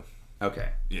singer too. Okay.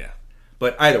 Yeah.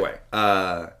 But either way,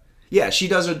 Yeah, she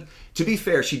does to be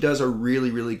fair, she does a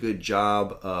really, really good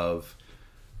job of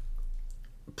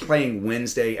playing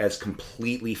Wednesday as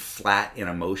completely flat and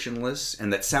emotionless.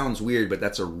 And that sounds weird, but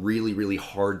that's a really, really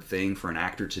hard thing for an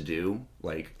actor to do.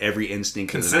 Like, every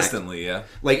instinct... Consistently, yeah.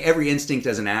 Like, every instinct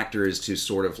as an actor is to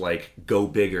sort of, like, go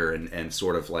bigger and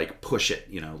sort of, like, push it,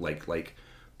 you know, like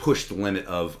push the limit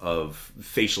of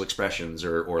facial expressions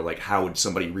or like, how would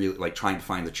somebody really, like, trying to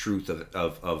find the truth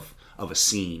of a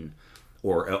scene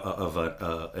or of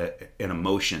an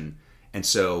emotion. And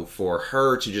so for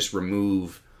her to just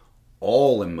remove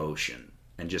all emotion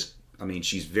and just, I mean,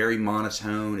 she's very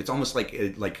monotone. It's almost like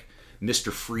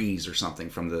Mr. Freeze or something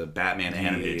from the Batman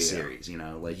animated series, you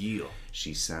know, like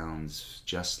she sounds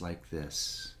just like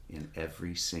this in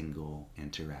every single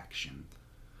interaction.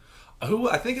 Who,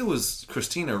 I think it was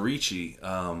Christina Ricci.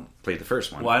 Played the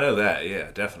first one. Well, I know that,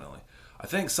 yeah, definitely. I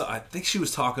think so. I think she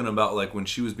was talking about like when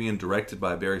she was being directed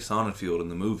by Barry Sonnenfeld in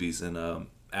the movies and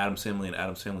Addams Family and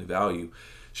Addams Family Value.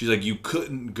 She's like, you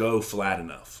couldn't go flat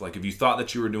enough. Like, if you thought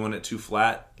that you were doing it too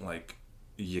flat, like,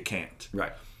 you can't.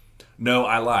 Right. No,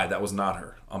 I lied. That was not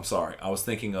her. I'm sorry. I was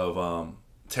thinking of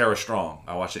Tara Strong.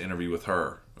 I watched an interview with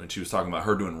her when she was talking about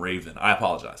her doing Raven. I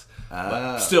apologize.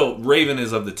 But still, Raven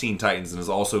is of the Teen Titans and is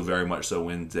also very much so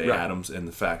Wednesday Addams, and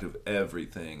the fact of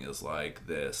everything is like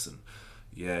this. And,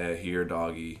 yeah, here,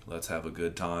 doggy, let's have a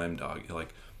good time, doggy.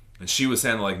 Like, and she was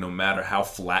saying, like, no matter how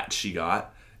flat she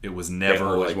got, it was never they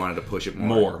always like wanted to push it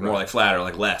more like flatter,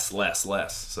 like less.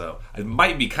 So it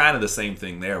might be kind of the same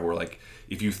thing there, where like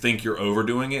if you think you're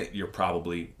overdoing it, you're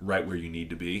probably right where you need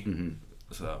to be. Mm-hmm.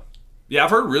 So yeah, I've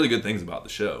heard really good things about the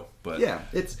show, but yeah,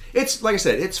 it's like I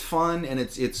said, it's fun and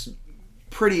it's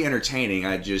pretty entertaining.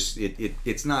 I just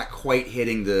it's not quite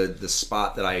hitting the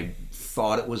spot that I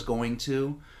thought it was going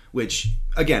to, which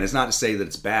again is not to say that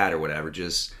it's bad or whatever.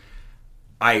 Just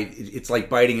it's like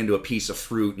biting into a piece of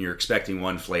fruit and you're expecting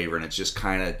one flavor and it's just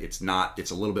kind of, it's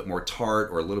a little bit more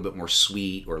tart or a little bit more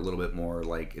sweet or a little bit more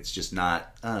like, it's just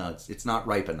not, it's not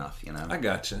ripe enough, you know? I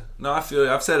gotcha. No, I feel,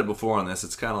 I've said it before on this,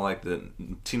 it's kind of like the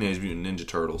Teenage Mutant Ninja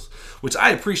Turtles, which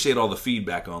I appreciate all the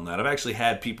feedback on that. I've actually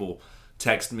had people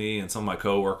text me and some of my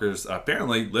coworkers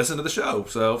apparently listen to the show,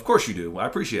 so of course you do. I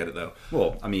appreciate it though.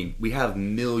 Well, I mean, we have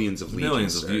millions of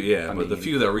views, but the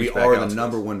few that reach back out, we are the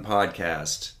number one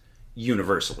podcast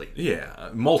universally.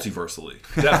 Yeah, multiversally.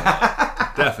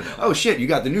 Definitely. Oh shit, you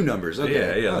got the new numbers.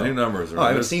 Okay. Yeah, the new numbers. I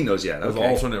haven't seen those yet. There's an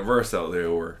alternate verse out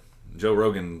there where Joe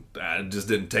Rogan just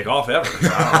didn't take off ever. So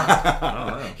I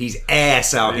don't know. He's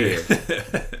ass out here.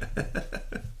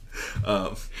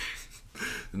 God,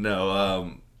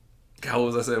 what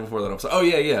was I saying before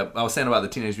that? I was saying about the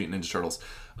Teenage Mutant Ninja Turtles.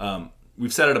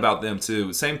 We've said it about them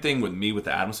too. Same thing with me with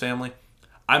the Addams Family.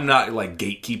 I'm not like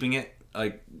gatekeeping it.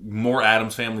 Like, more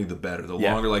Addams Family, the better. The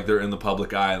longer, like, they're in the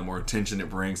public eye, the more attention it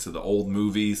brings to the old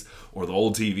movies or the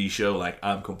old TV show. Like,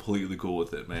 I'm completely cool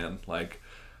with it, man. Like,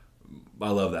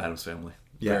 I love the Addams Family.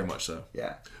 Very much so.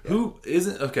 Yeah. Who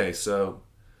isn't... Okay, so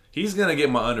he's going to get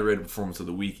my underrated performance of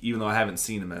the week, even though I haven't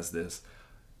seen him as this.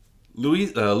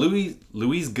 Luis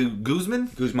Guzman?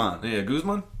 Guzman. Yeah,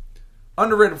 Guzman.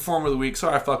 Underrated performer of the week.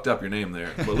 Sorry I fucked up your name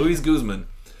there. But Luis Guzman.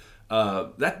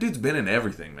 That dude's been in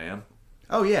everything, man.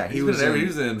 Oh yeah, he was in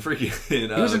freaking he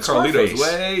was in Carlito's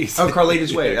Way.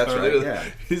 Carlito's Way. That's right. Yeah,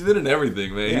 he's been in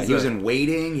everything, man. Yeah, he was in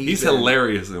Waiting. He's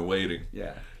hilarious in Waiting.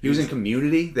 Yeah, he was in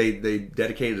Community. They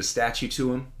dedicated a statue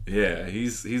to him. Yeah,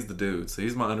 he's the dude. So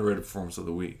he's my underrated performance of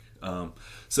the week.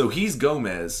 So he's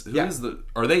Gomez.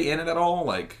 Are they in it at all?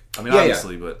 Like, I mean,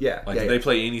 obviously, but did they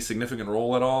play any significant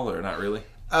role at all, or not really?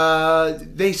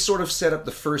 They sort of set up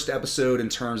the first episode in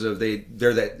terms of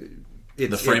they're that.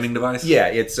 The framing device? Yeah,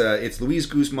 it's Luis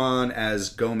Guzman as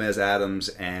Gomez Addams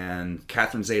and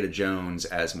Catherine Zeta-Jones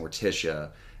as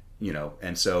Morticia, you know,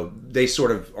 and so they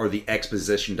sort of are the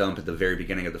exposition dump at the very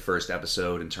beginning of the first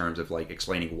episode in terms of like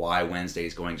explaining why Wednesday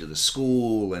is going to the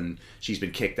school and she's been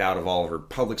kicked out of all of her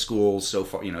public schools so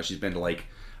far. You know, she's been to like,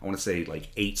 I want to say like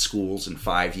 8 schools in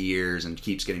 5 years and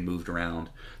keeps getting moved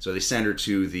around. So they send her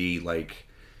to the like,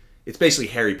 it's basically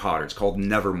Harry Potter. It's called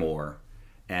Nevermore.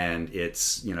 And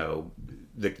it's, you know,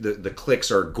 the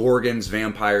cliques are Gorgons,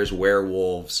 vampires,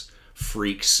 werewolves,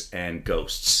 freaks, and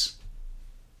ghosts.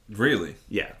 Really?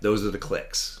 Yeah, those are the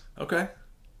cliques. Okay.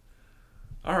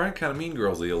 All right, kind of Mean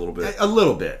Girls-y a little bit. A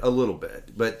little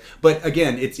bit. But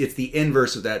again, it's the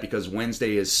inverse of that because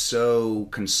Wednesday is so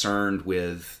concerned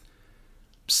with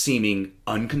seeming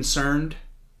unconcerned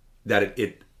that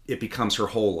it becomes her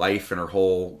whole life and her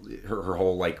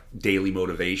whole like daily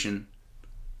motivation.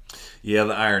 Yeah,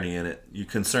 the irony in it. You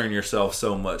concern yourself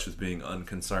so much with being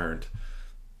unconcerned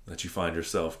that you find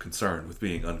yourself concerned with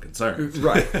being unconcerned.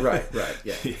 Right.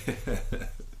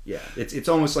 Yeah. Yeah, it's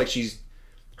almost like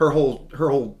her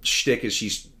whole shtick is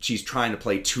she's trying to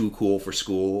play too cool for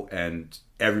school, and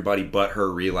everybody but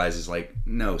her realizes like,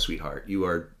 no, sweetheart, you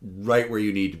are right where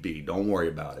you need to be. Don't worry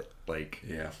about it. Like,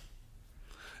 yeah.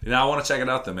 I want to check it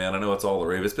out though, man. I know it's all the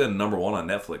rave. It's been #1 on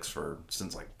Netflix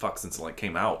since it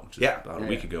came out, which is about a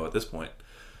week ago at this point.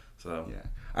 So yeah,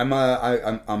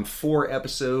 I'm 4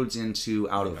 episodes into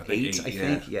out of 8, I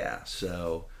think. Yeah,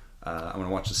 so I'm gonna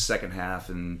watch the second half,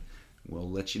 and we'll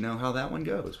let you know how that one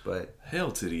goes. But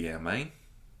hell to the yeah, man.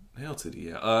 Hell to the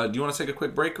yeah. Do you want to take a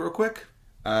quick break, real quick?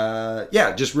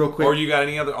 Yeah, just real quick. Or you got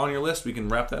any other on your list? We can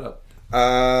wrap that up.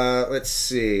 Let's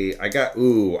see. I got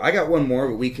one more,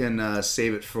 but we can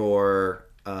save it for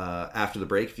after the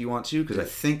break if you want to, because I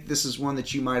think this is one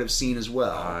that you might have seen as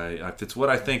well. If it's what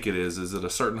I think it is it a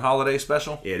certain holiday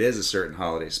special? It is a certain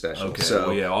holiday special. Okay. So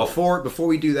well, yeah, before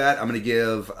we do that, I'm going to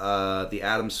give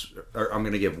I'm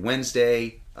going to give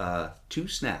Wednesday 2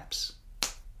 snaps.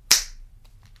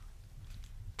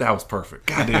 That was perfect.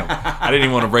 Goddamn. I didn't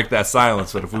even want to break that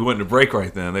silence, but if we went to break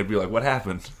right then, they'd be like, what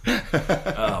happened?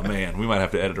 Oh, man. We might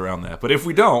have to edit around that. But if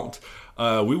we don't,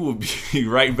 we will be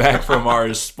right back from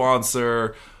our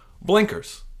sponsor,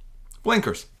 Blinkers.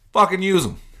 Blinkers. Fucking use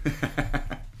them.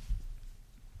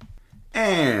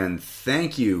 And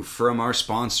thank you from our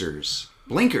sponsors.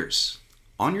 Blinkers.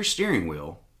 On your steering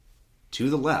wheel, to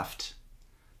the left,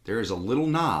 there is a little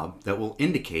knob that will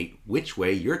indicate which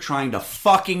way you're trying to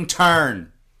fucking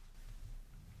turn.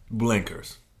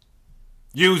 Blinkers.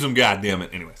 Use them,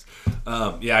 goddammit. Anyways.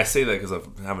 Yeah, I say that because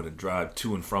I'm having to drive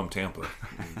to and from Tampa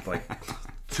like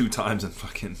 2 times in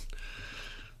fucking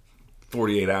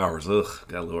 48 hours. Ugh,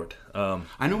 God Lord.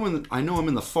 I know I'm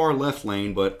in the far left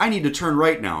lane, but I need to turn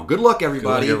right now. Good luck,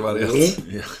 everybody. Good luck, everybody else.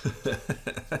 Yeah.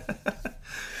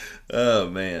 Oh,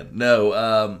 man.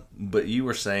 No, but you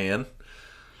were saying...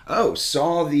 Oh,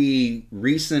 saw the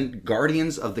recent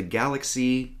Guardians of the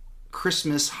Galaxy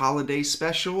Christmas Holiday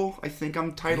Special. I think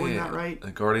I'm titling that right.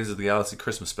 The Guardians of the Galaxy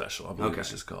Christmas Special, I believe it's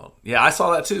just called. Yeah, I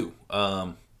saw that too.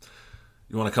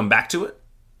 You want to come back to it?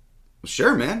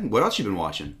 Sure, man. What else you been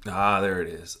watching? There it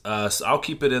is. So I'll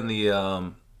keep it in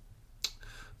the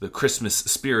Christmas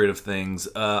spirit of things.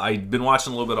 I've been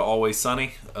watching a little bit of Always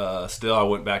Sunny. Still, I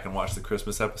went back and watched the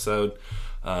Christmas episode.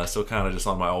 So kind of just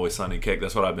on my Always Sunny kick.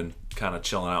 That's what I've been kind of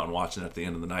chilling out and watching at the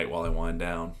end of the night while I wind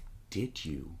down. Did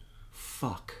you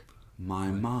fuck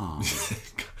my mom?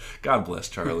 God bless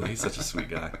Charlie. He's such a sweet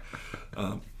guy.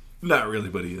 Not really,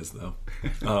 but he is though.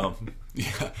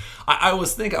 Yeah, I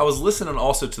was listening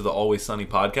also to the Always Sunny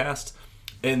podcast,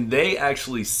 and they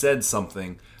actually said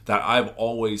something that I've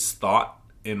always thought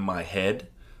in my head.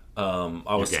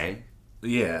 Okay.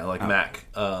 Yeah, like Mac.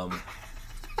 Yeah,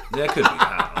 it could be.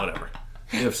 I don't know, whatever.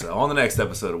 If so, on the next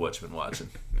episode of What You've Been Watching.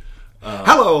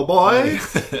 Hello, boy.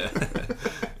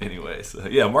 Anyways,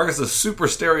 yeah, Marcus is super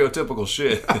stereotypical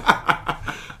shit.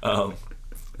 On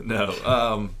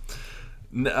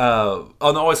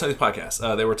the Always Sunny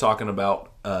podcast, they were talking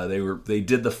about they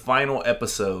did the final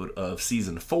episode of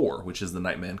season 4, which is The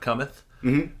Nightman Cometh,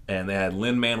 and they had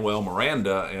Lin-Manuel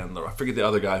Miranda and I forget the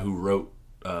other guy who wrote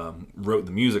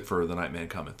the music for The Nightman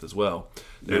Cometh as well.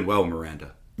 Manuel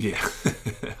Miranda. Yeah,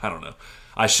 I don't know.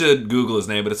 I should Google his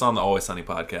name, but it's on the Always Sunny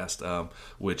podcast,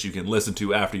 which you can listen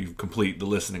to after you complete the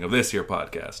listening of this here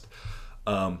podcast.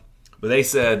 But they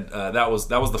said that was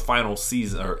the final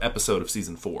season or episode of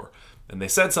season 4, and they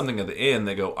said something at the end.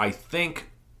 They go, "I think,"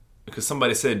 because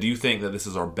somebody said, "Do you think that this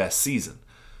is our best season?"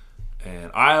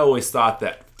 And I always thought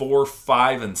that 4,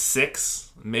 5, and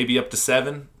 6, maybe up to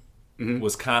 7,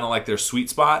 was kind of like their sweet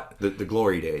spot, the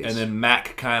glory days. And then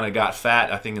Mac kind of got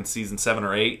fat, I think, in season 7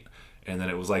 or 8. And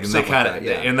then it was like, and they kind of,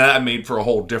 and that made for a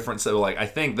whole different. So like, I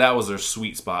think that was their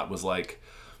sweet spot. Was like,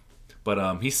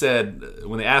 but he said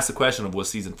when they asked the question of was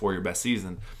season 4 your best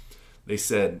season, they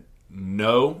said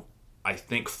no. I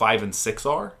think 5 and 6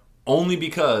 are, only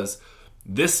because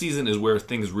this season is where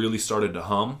things really started to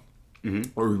hum,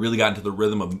 where we really got into the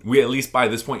rhythm of. We at least by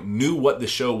this point knew what the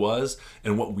show was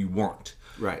and what we weren't.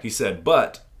 Right. He said,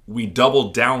 but we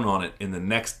doubled down on it in the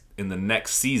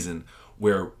next season.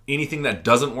 Where anything that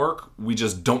doesn't work, we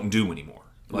just don't do anymore.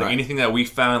 Like anything that we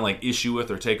found like issue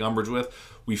with or take umbrage with,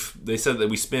 they said that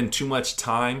we spend too much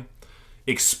time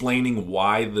explaining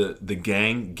why the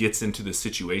gang gets into the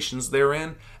situations they're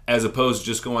in, as opposed to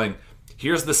just going,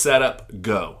 here's the setup,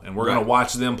 go. And we're going to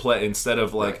watch them play instead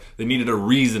of like they needed a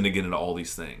reason to get into all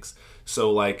these things.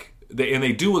 So like,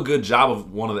 they do a good job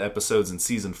of one of the episodes in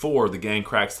season 4, the gang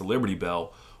cracks the Liberty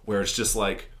Bell, where it's just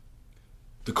like,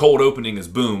 the cold opening is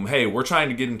boom. Hey, we're trying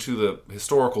to get into the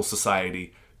historical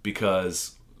society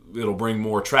because it'll bring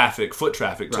more foot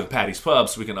traffic to Patty's Pub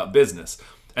so we can up business.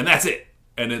 And that's it.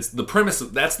 And it's the premise.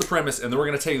 That's the premise, and then we're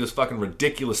going to tell you this fucking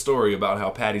ridiculous story about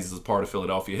how Patty's is part of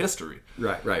Philadelphia history.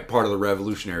 Right. Part of the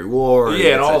Revolutionary War.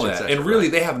 Yeah, and all that. And really,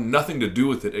 they have nothing to do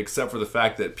with it except for the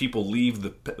fact that people leave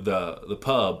the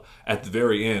pub at the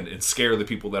very end and scare the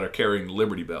people that are carrying the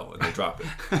Liberty Bell, and they drop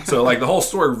it. So, like, the whole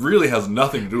story really has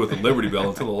nothing to do with the Liberty Bell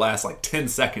until the last, 10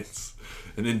 seconds.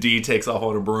 And then Dee takes off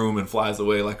on a broom and flies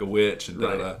away like a witch. And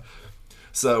da-da-da.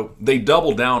 So, they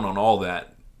double down on all that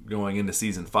going into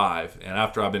season 5,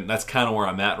 and that's kind of where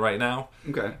I'm at right now.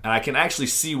 Okay. And I can actually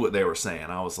see what they were saying.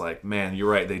 I was like, man, you're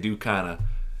right. They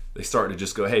start to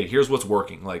just go, hey, here's what's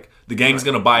working. Like, the gang's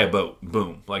going to buy a boat.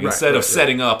 Boom. Like, instead of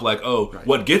setting up,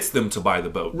 what gets them to buy the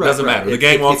boat? Doesn't matter. The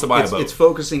gang wants to buy a boat. It's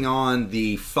focusing on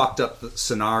the fucked up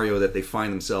scenario that they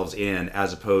find themselves in,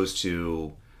 as opposed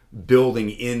to building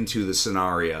into the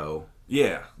scenario.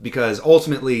 Yeah. Because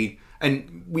ultimately,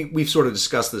 and we've sort of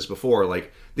discussed this before,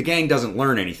 like, the gang doesn't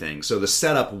learn anything, so the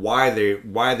setup why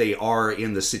they are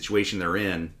in the situation they're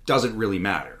in doesn't really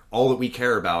matter. All that we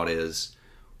care about is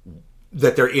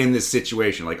that they're in this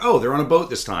situation. Like, oh, they're on a boat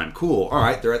this time. Cool. All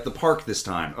right, they're at the park this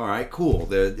time. All right, cool.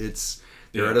 They're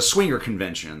at a swinger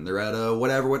convention. They're at a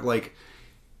whatever.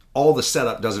 All the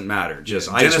setup doesn't matter.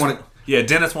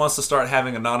 Dennis wants to start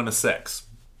having anonymous sex.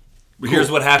 Cool.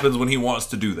 Here's what happens when he wants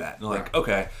to do that. And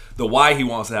okay, the why he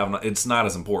wants to have it's not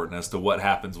as important as to what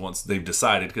happens once they've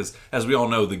decided. Because as we all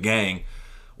know, the gang,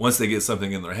 once they get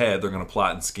something in their head, they're going to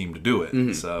plot and scheme to do it.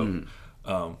 Mm-hmm.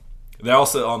 So they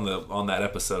also on that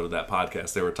episode of that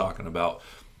podcast, they were talking about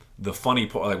the funny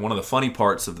part. Like, one of the funny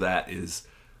parts of that is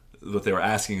what they were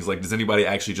asking is, like, does anybody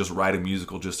actually just write a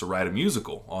musical just to write a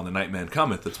musical on The Night Man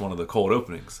Cometh? That's one of the cold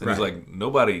openings, and he's like,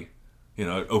 nobody. It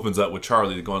opens up with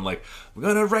Charlie going like, "We're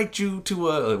gonna write you to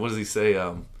a," what does he say?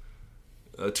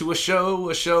 To a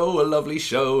show, a lovely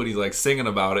show, and he's like singing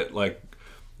about it, like,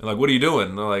 what are you doing?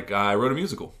 And they're like, I wrote a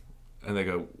musical, and they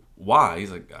go, why?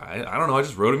 He's like, I don't know, I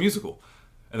just wrote a musical,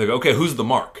 and they go, okay, who's the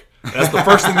mark? That's the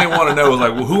first thing they want to know is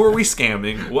like, well, who are we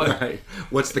scamming? What? Right.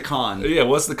 What's the con? Yeah,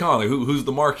 what's the con? Like, who's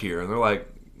the mark here? And they're like,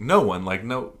 no one. Like,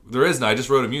 no, there isn't. I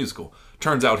just wrote a musical.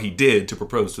 Turns out he did to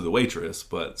propose to the waitress,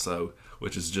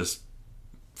 which is just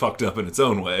fucked up in its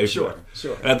own way. Sure.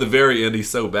 At the very end, he's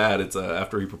so bad. It's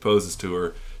after he proposes to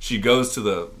her, she goes to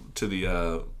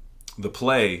the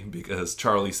play because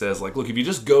Charlie says, like, look, if you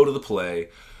just go to the play,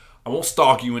 I won't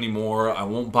stalk you anymore. I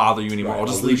won't bother you anymore. Right, I'll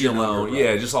just leave you alone.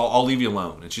 Yeah, I'll leave you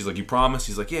alone. And she's like, you promise?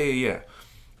 He's like, yeah.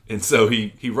 And so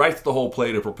he writes the whole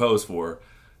play to propose for her.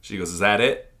 She goes, is that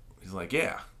it? He's like,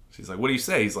 yeah. She's like, what do you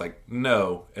say? He's like,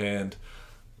 no. And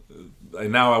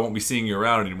now I won't be seeing you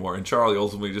around anymore. And Charlie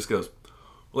ultimately just goes,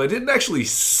 well, I didn't actually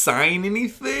sign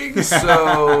anything,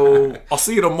 so I'll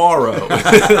see you tomorrow.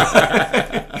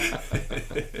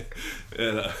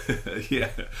 And, yeah.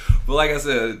 But like I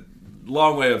said,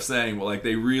 long way of saying, well, like,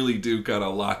 they really do kind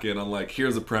of lock in on, like,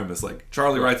 here's a premise. Like,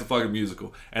 Charlie writes a fucking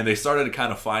musical. And they started to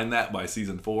kind of find that by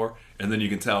season 4. And then you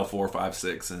can tell 4, 5,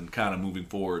 6, and kind of moving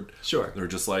forward. Sure. They're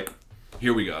just like,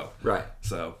 here we go. Right.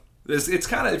 So it's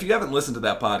kind of, if you haven't listened to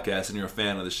that podcast and you're a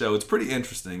fan of the show, it's pretty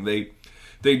interesting.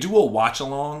 They do a watch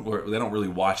along, or they don't really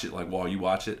watch it like while you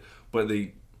watch it, but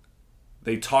they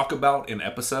talk about an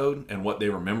episode and what they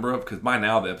remember of, because by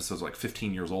now the episode's like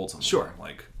 15 years old. Sure.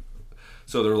 Like,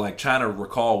 so they're like trying to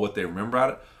recall what they remember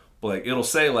about it. But like, it'll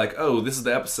say like, oh, this is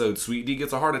the episode Sweet Dee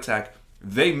gets a heart attack.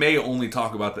 They may only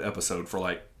talk about the episode for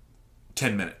like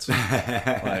 10 minutes,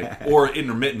 like, or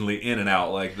intermittently in and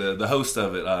out. Like the host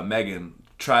of it, Megan,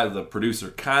 the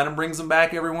producer, kind of brings them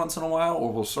back every once in a while,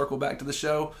 or we'll circle back to the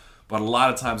show. But a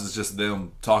lot of times it's just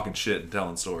them talking shit and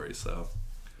telling stories. So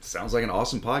sounds like an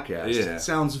awesome podcast. Yeah.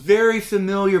 Sounds very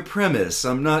familiar premise.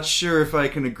 I'm not sure if I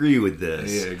can agree with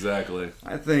this. Yeah, exactly.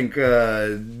 I think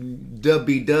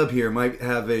Dub here might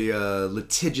have a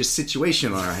litigious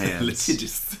situation on our hands.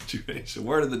 Litigious situation.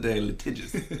 Word of the day,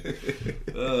 litigious.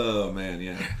 Oh, man,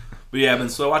 yeah. But yeah, I've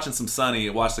been watching some Sunny.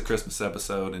 Watched the Christmas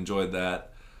episode. Enjoyed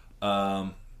that.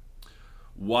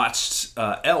 Watched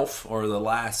Elf, or the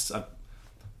last...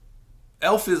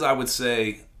 Elf is, I would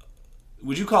say,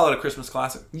 would you call it a Christmas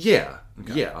classic? Yeah.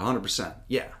 Okay. Yeah, 100%.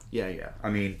 Yeah. I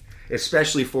mean,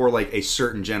 especially for like a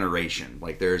certain generation.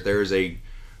 Like there's a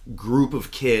group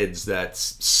of kids that's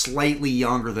slightly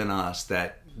younger than us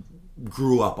that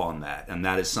grew up on that, and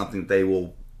that is something they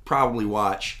will probably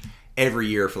watch every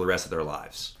year for the rest of their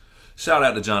lives. Shout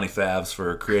out to Johnny Favs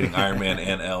for creating Iron Man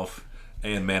and Elf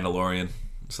and Mandalorian.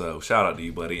 So shout out to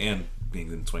you, buddy, and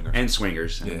being in Swingers. And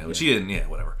Swingers. Yeah, which he didn't,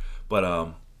 whatever.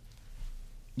 But,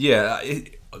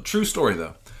 true story,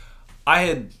 though.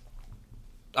 I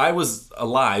was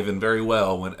alive and very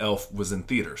well when Elf was in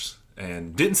theaters.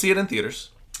 And didn't see it in theaters.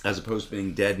 As opposed to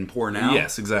being dead and poor now?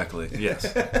 Yes, exactly.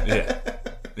 Yes.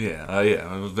 Yeah.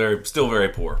 I was still very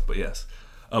poor, but yes.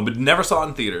 But never saw it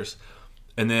in theaters.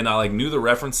 And then I knew the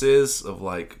references of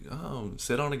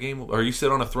sit on a game or you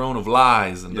sit on a throne of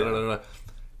lies and da-da-da-da.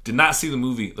 Did not see the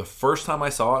movie. The first time I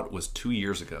saw it was 2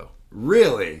 years ago.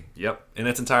 Really? Yep, in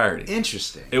its entirety.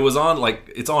 Interesting. It was on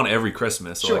it's on every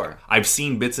Christmas. So, sure. I've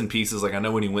seen bits and pieces. I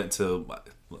know when he went to,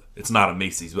 it's not a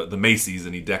Macy's, but the Macy's,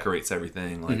 and he decorates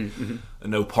everything.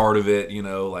 No part of it,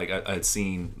 I'd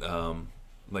seen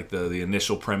the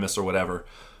initial premise or whatever,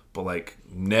 but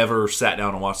never sat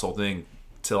down and watched the whole thing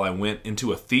till I went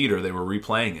into a theater. They were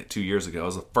replaying it 2 years ago. It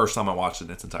was the first time I watched it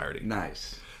in its entirety.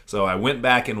 Nice. So I went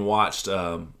back and watched.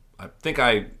 I think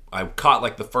I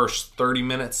caught the first 30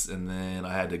 minutes, and then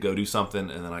I had to go do something,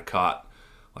 and then I caught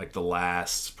the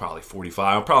last probably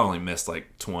 45. I probably only missed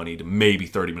 20 to maybe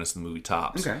 30 minutes of the movie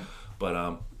tops. Okay.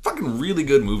 But fucking really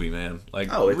good movie, man. It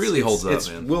really holds up,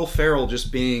 man. Will Ferrell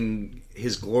just being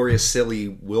his glorious, silly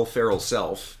Will Ferrell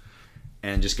self,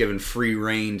 and just given free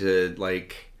reign to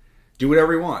do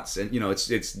whatever he wants. And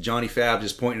it's Johnny Fab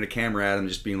just pointing a camera at him,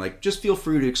 just being just feel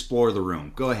free to explore the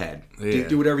room. Go ahead. Yeah.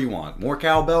 Do whatever you want. More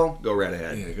cowbell? Go right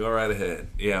ahead. Yeah, go right ahead.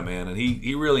 Yeah, man. And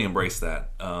he really embraced that.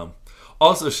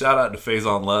 Also, shout out to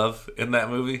Faison Love in that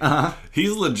movie. Uh-huh.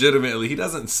 He's legitimately, he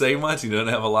doesn't say much. He doesn't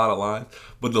have a lot of lines.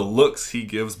 But the looks he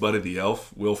gives Buddy the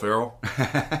Elf, Will Ferrell,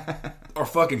 are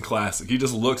fucking classic. He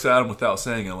just looks at him without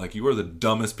saying it. You are the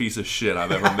dumbest piece of shit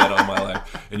I've ever met on my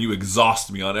life. And you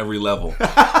exhaust me on every level.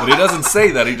 But he doesn't say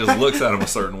that. He just looks at him a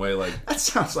certain way. That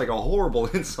sounds like a horrible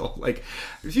insult.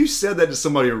 If you said that to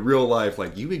somebody in real life,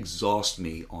 you exhaust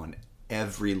me on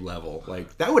every level.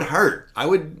 That would hurt. I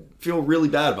would feel really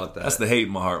bad about that. That's the hate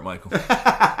in my heart, Michael.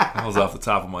 That was off the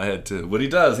top of my head, too. But he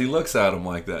does. He looks at him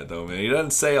like that, though, man. He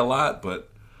doesn't say a lot, but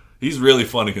he's really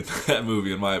funny in that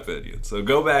movie, in my opinion. So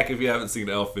go back if you haven't seen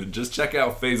Elfin. Just check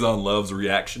out Faison Love's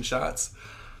reaction shots.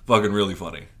 Fucking really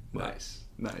funny. Nice.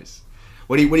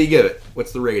 What do you give it?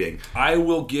 What's the rating? I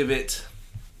will give it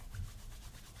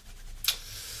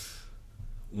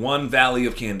 1 valley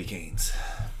of candy canes.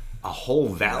 A whole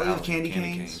valley of candy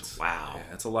canes? Wow. Yeah,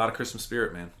 that's a lot of Christmas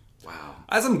spirit, man. Wow.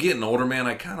 As I'm getting older, man,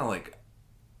 I kind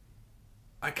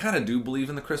of do believe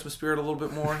in the Christmas spirit a little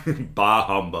bit more. Bah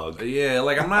humbug. Yeah,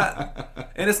 I'm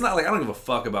not, and it's not I don't give a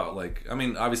fuck about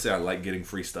obviously I like getting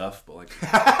free stuff, but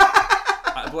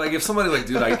if somebody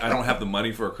dude, I don't have the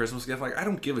money for a Christmas gift, I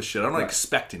don't give a shit. I don't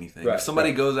expect anything. If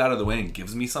somebody goes out of the way and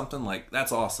gives me something,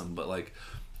 that's awesome. But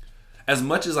as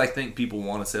much as I think people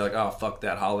want to say oh, fuck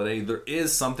that holiday, there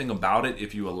is something about it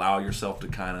if you allow yourself to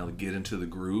kind of get into the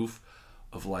groove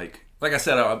of like I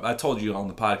said, I told you on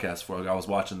the podcast before, I was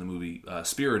watching the movie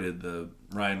Spirited, the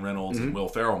Ryan Reynolds and Will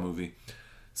Ferrell movie.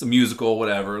 It's a musical,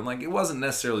 whatever, and it wasn't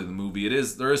necessarily the movie.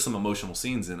 There is some emotional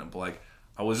scenes in it, but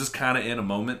I was just kind of in a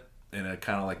moment, and it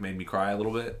kind of made me cry a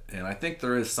little bit. And I think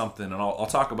there is something, and I'll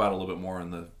talk about it a little bit more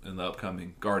in the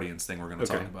upcoming Guardians thing we're going to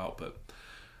talk about, but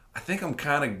I think I'm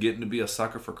kind of getting to be a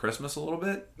sucker for Christmas a little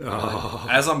bit.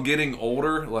 As I'm getting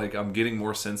older, I'm getting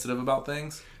more sensitive about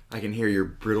things. I can hear your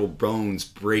brittle bones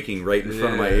breaking right in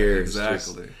front of my ears.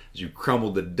 Exactly. As you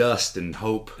crumble to dust in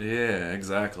hope. Yeah,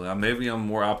 exactly. Maybe I'm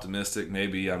more optimistic.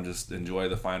 Maybe I'm just enjoy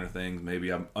the finer things. Maybe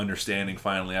I'm understanding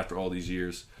finally after all these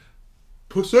years.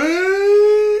 Pussy!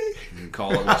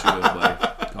 Call it what you will,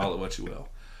 buddy. Call it what you will.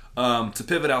 To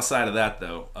pivot outside of that,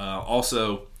 though,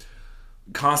 also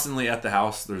constantly at the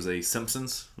house, there's a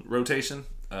Simpsons rotation.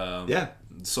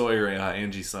 Sawyer,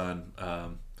 Angie's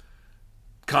son,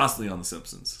 constantly on The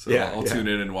Simpsons. So I'll tune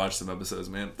in and watch some episodes,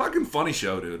 man. Fucking funny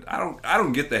show, dude. I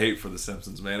don't get the hate for The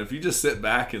Simpsons, man. If you just sit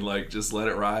back and just let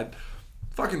it ride,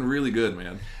 fucking really good,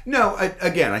 man. No, I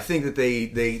think that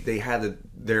they had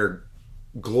their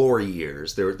glory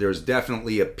years. There's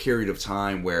definitely a period of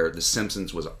time where The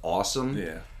Simpsons was awesome.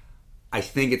 Yeah. I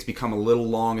think it's become a little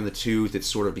long in the tooth. It's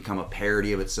sort of become a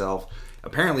parody of itself.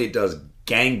 Apparently it does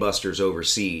gangbusters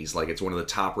overseas. It's one of the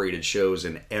top rated shows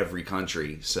in every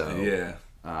country. So yeah.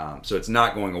 So it's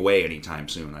not going away anytime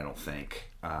soon, I don't think.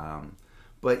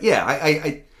 But yeah,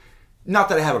 I not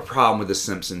that I have a problem with The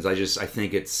Simpsons. I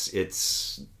think it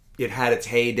had its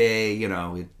heyday.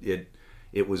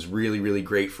 It was really, really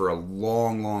great for a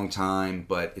long, long time.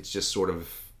 But it's just sort of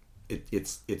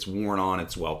it's worn on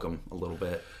its welcome a little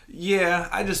bit. Yeah,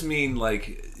 I just mean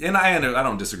and I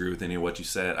don't disagree with any of what you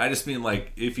said. I just mean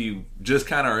if you just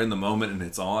kind of are in the moment and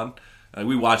it's on.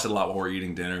 We watch it a lot while we're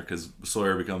eating dinner because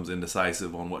Sawyer becomes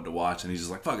indecisive on what to watch, and he's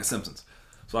just fuck it, Simpsons.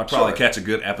 So I probably catch a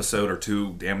good episode or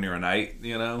two damn near a night,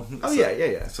 Oh, so,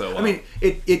 yeah. So I mean,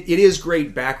 it is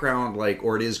great background,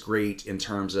 or it is great in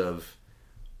terms of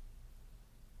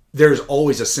there's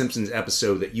always a Simpsons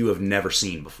episode that you have never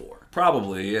seen before.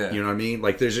 Probably, yeah. You know what I mean?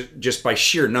 Like, there's just by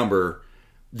sheer number,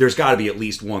 there's got to be at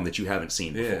least one that you haven't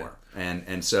seen before. Yeah.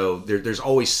 And so there's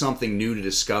always something new to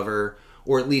discover,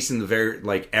 or at least in the very,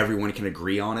 like, everyone can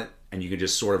agree on it, and you can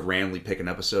just sort of randomly pick an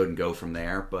episode and go from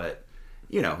there. But,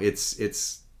 you know, it's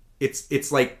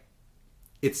like,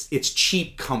 it's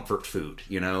cheap comfort food,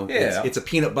 you know? Yeah. It's a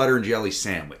peanut butter and jelly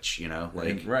sandwich, you know?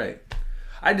 Like, right.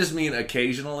 I just mean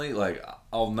occasionally, like,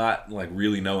 I'll not, like,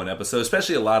 really know an episode,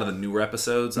 especially a lot of the newer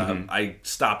episodes. I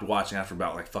stopped watching after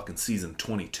about, like, fucking season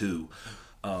 22.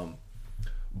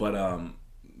 But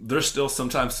there's still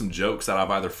sometimes some jokes that I've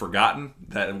either forgotten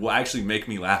that will actually make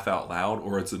me laugh out loud,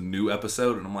 or it's a new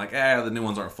episode, and I'm like, the new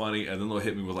ones aren't funny, and then they'll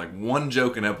hit me with, like, one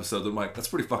joke an episode that I'm like, that's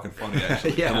pretty fucking funny,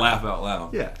 actually, and laugh out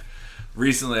loud. Yeah.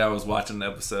 Recently, I was watching an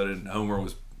episode, and Homer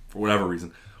was, for whatever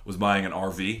reason, was buying an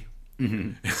RV.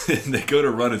 Mm-hmm. And they go to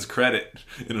run his credit,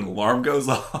 and an alarm goes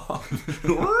off,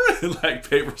 and, like,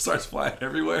 paper starts flying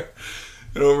everywhere.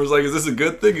 And Homer's like, is this a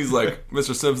good thing? He's like,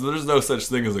 Mr. Simpson, there's no such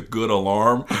thing as a good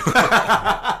alarm.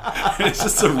 It's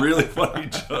just a really funny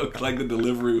joke. Like, the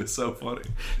delivery was so funny.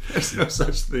 There's no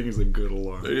such thing as a good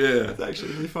alarm. Yeah. It's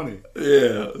actually really funny.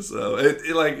 Yeah. So,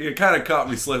 it kind of caught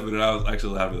me slipping, and I was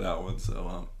actually laughing at that one.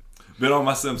 So, been on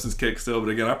my Simpsons kick still, but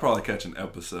again, I probably catch an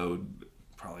episode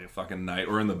probably a fucking night,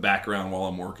 or in the background while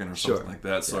I'm working or something like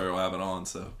that. So I'll have it on.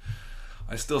 So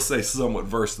I still say somewhat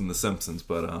versed in the Simpsons,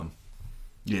 but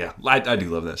yeah, I do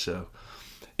love that show.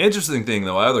 Interesting thing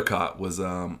though, I other caught was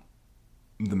the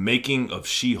making of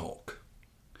She-Hulk.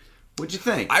 What'd you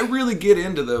think? I really get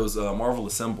into those Marvel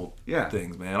Assembled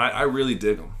things, man. I really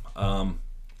dig them.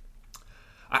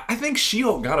 I think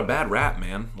She-Hulk got a bad rap,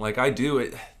 man. Like, I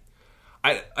do.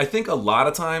 I think a lot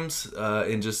of times,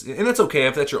 and it's okay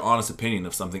if that's your honest opinion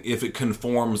of something, if it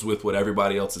conforms with what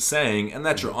everybody else is saying, and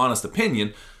that's your honest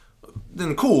opinion,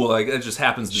 then cool, like, it just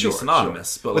happens to be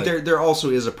synonymous. Sure. But like, there also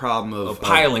is a problem of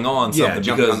piling on something,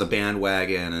 jumping on the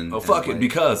bandwagon and fuck it,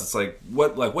 because it's like,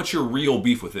 what's your real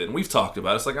beef with it? And we've talked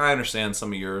about it. It's like, I understand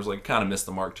some of yours, like, kind of missed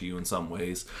the mark to you in some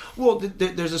ways. Well,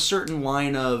 there's a certain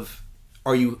line of,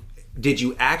 did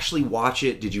you actually watch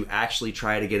it? Did you actually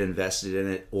try to get invested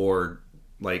in it? Or,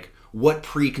 like, what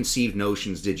preconceived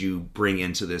notions did you bring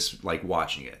into this, like,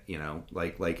 watching it, you know?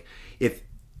 Like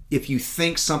if you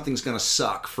think something's going to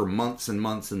suck for months and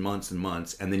months and months and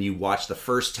months, and then you watch the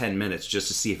first 10 minutes just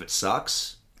to see if it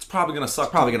sucks, it's probably going to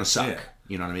suck. Yeah.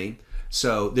 You know what I mean?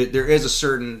 So there is a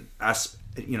certain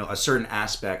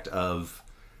aspect of,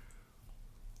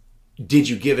 did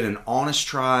you give it an honest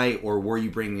try, or were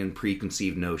you bringing in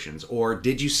preconceived notions, or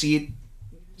did you see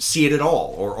it at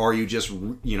all, or are you just,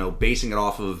 you know, basing it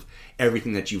off of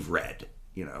everything that you've read,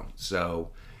 you know?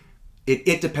 So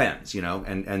it depends, you know,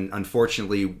 and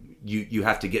unfortunately you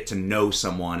have to get to know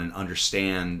someone and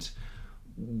understand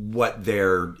what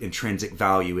their intrinsic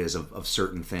value is of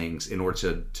certain things in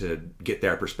order to get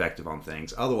their perspective on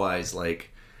things. Otherwise,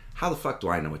 like, how the fuck do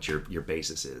I know what your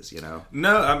basis is, you know?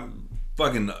 No, I'm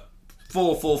fucking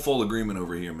full agreement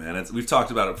over here, man. We've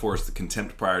talked about it before. It's the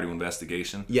contempt prior to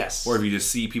investigation. Yes. Or if you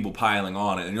just see people piling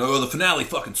on it and you're like, oh, the finale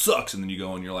fucking sucks, and then you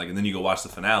go and you're like, and then you go watch the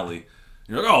finale.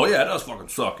 You're like, oh yeah, it does fucking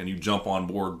suck, and you jump on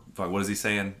board. Fuck, what is he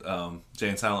saying? Jay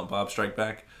and Silent Bob Strike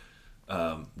Back.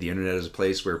 The internet is a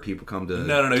place where people come to.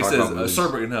 No. He says not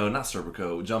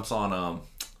Serpico. Jumps on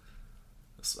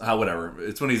whatever.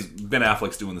 It's when Ben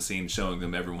Affleck's doing the scene, showing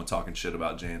them everyone talking shit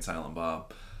about Jay and Silent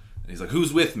Bob. And he's like,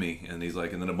 who's with me? And he's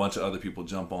like, and then a bunch of other people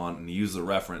jump on and he uses a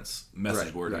reference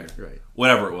message board here. Right.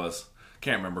 Whatever it was.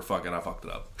 Can't remember. Fuck it. I fucked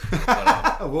it up.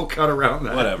 But, we'll cut around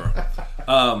that. Whatever.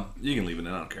 You can leave it in.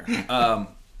 I don't care.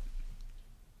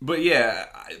 But yeah,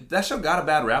 that show got a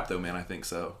bad rap though, man. I think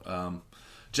so.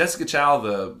 Jessica Chow,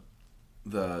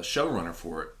 the showrunner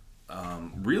for it,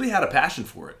 really had a passion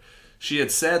for it. She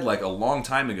had said, like, a long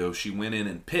time ago, she went in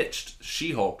and pitched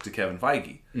She-Hulk to Kevin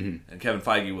Feige. Mm-hmm. And Kevin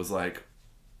Feige was like,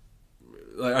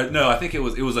 no, I think it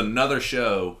was another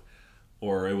show,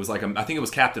 or it was like, I think it was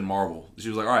Captain Marvel. She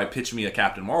was like, all right, pitch me a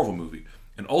Captain Marvel movie.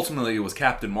 And ultimately it was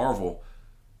Captain Marvel,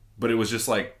 but it was just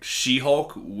like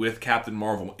She-Hulk with Captain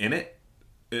Marvel in it.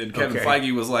 And Kevin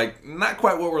Feige was like, not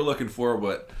quite what we're looking for,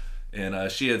 but...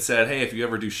 And she had said, hey, if you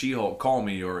ever do She-Hulk, call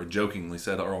me, or jokingly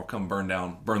said, or I'll come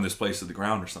burn this place to the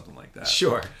ground or something like that.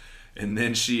 Sure. And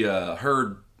then she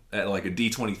heard at like a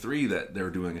D23 that they were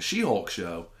doing a She-Hulk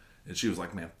show, and she was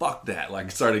like, man, fuck that.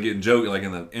 Like, started getting joking. Like,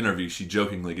 in the interview, she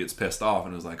jokingly gets pissed off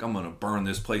and was like, I'm going to burn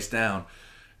this place down.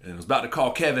 And I was about to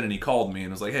call Kevin, and he called me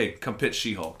and was like, hey, come pitch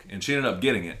She-Hulk. And she ended up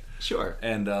getting it. Sure.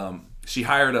 And she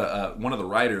hired one of the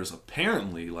writers,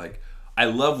 apparently. Like, I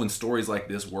love when stories like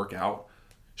this work out.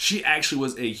 She actually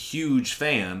was a huge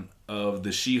fan of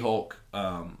the She-Hulk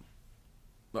run.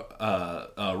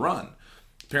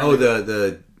 Oh,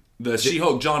 the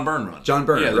She-Hulk John Byrne run. John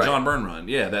Byrne, yeah, the right. John Byrne run.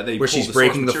 Yeah, that they where pulled she's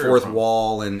breaking the fourth from.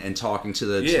 wall and talking to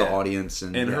the audience,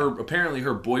 and apparently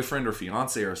her boyfriend or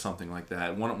fiance or something like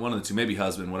that, one of the two, maybe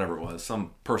husband, whatever it was,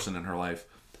 some person in her life,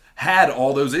 had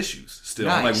all those issues still.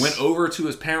 Nice. Like went over to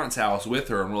his parents' house with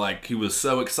her, and like he was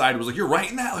so excited. Was like, "You're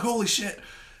writing that? Like, holy shit!"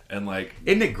 And like,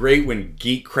 isn't it great when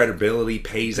geek credibility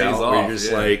pays out? off, where you're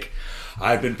just like,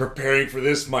 I've been preparing for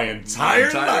this my entire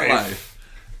life.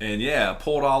 And yeah,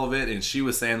 pulled all of it. And she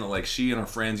was saying that like she and her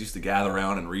friends used to gather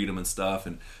around and read them and stuff.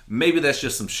 And maybe that's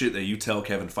just some shit that you tell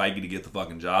Kevin Feige to get the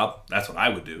fucking job. That's what I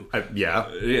would do.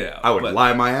 I would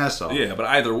lie my ass off. Yeah, but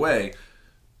either way,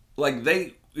 like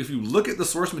if you look at the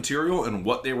source material and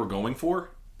what they were going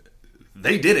for,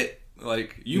 they did it.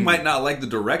 Like, you might not like the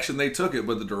direction they took it,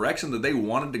 but the direction that they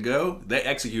wanted to go, they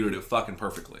executed it fucking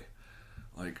perfectly.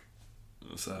 Like,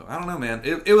 so, I don't know, man.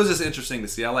 It was just interesting to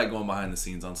see. I like going behind the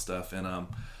scenes on stuff. And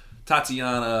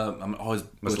Tatiana, I'm always...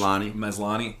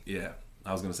 Maslany. Yeah.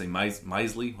 I was going to say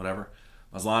Maisley, whatever.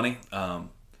 Maslany.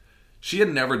 She had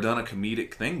never done a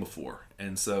comedic thing before.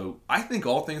 And so, I think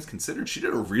all things considered, she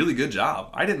did a really good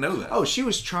job. I didn't know that. Oh, she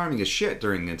was charming as shit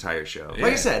during the entire show. Yeah.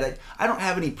 Like I said, I don't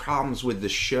have any problems with the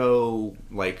show,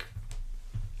 like,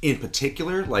 in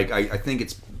particular. Like, I think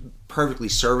it's perfectly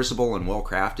serviceable and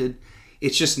well-crafted.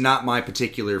 It's just not my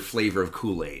particular flavor of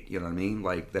Kool-Aid. You know what I mean?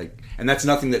 Like, and that's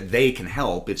nothing that they can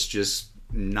help. It's just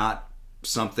not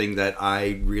something that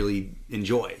I really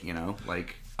enjoy, you know?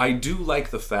 Like, I do like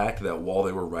the fact that while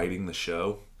they were writing the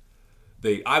show,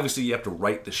 they obviously you have to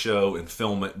write the show and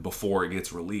film it before it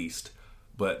gets released,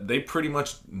 but they pretty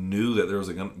much knew that there was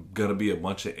going to be a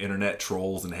bunch of internet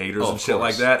trolls and haters and shit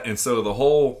like that, and so the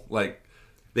whole like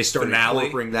they started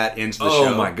incorporating that into the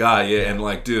show. Oh my god, yeah, and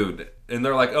like, dude, and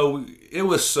they're like, oh, it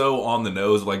was so on the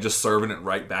nose, like just serving it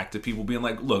right back to people, being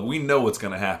like, look, we know what's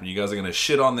going to happen. You guys are going to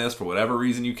shit on this for whatever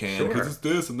reason you can, because it's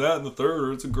this and that and the third,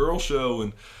 or it's a girl show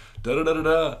and da da da da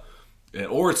da.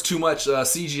 Or it's too much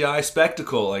CGI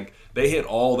spectacle. Like, they hit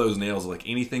all those nails. Like,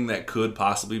 anything that could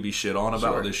possibly be shit on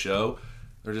about this show,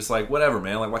 they're just like, whatever,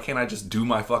 man. Like, why can't I just do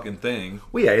my fucking thing?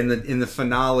 Well, yeah, in the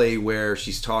finale where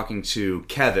she's talking to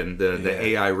Kevin, the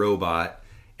AI robot,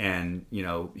 and, you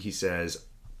know, he says,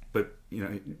 but, you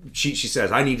know, she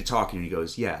says, I need to talk to you. And he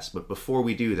goes, yes, but before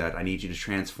we do that, I need you to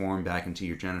transform back into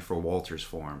your Jennifer Walters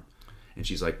form. And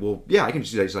she's like, well, yeah, I can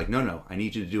do that. He's like, no, I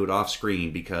need you to do it off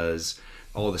screen because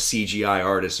all the CGI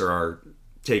artists are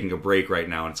taking a break right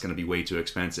now and it's going to be way too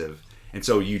expensive. And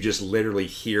so you just literally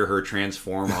hear her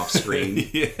transform off screen.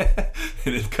 Yeah.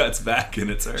 And it cuts back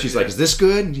and it's her. She's like, is this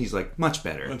good? And he's like, much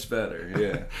better. Much better,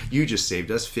 yeah. You just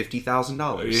saved us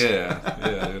 $50,000.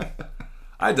 Yeah.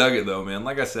 I dug it though, man.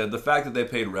 Like I said, the fact that they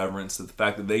paid reverence, the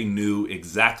fact that they knew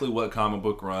exactly what comic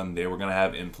book run they were going to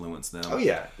have influence them. Oh,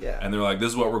 yeah. And they're like,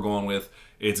 this is what we're going with.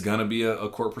 It's going to be a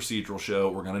court procedural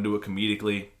show. We're going to do it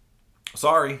comedically.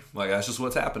 Sorry, like that's just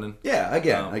what's happening. Yeah,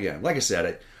 again, like I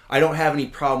said, I don't have any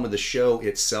problem with the show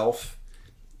itself.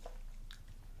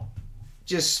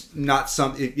 Just not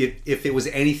some. If it was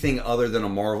anything other than a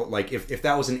Marvel, like if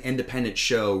that was an independent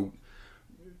show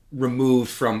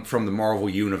removed from the Marvel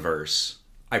universe,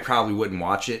 I probably wouldn't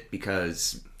watch it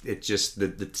because it just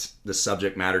the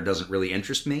subject matter doesn't really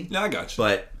interest me. Yeah, I got you.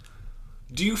 But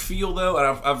do you feel though,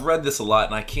 and I've read this a lot,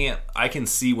 and I can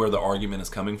see where the argument is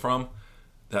coming from,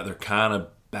 that they're kind of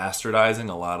bastardizing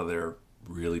a lot of their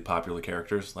really popular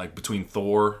characters. Like between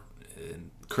Thor and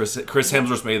Chris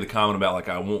Hemsworth made the comment about like,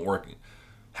 I won't work,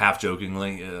 half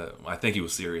jokingly. I think he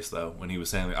was serious though when he was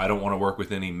saying, I don't want to work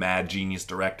with any mad genius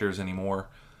directors anymore.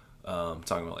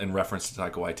 Talking about in reference to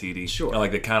Taika Waititi. Sure. And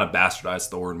like they kind of bastardized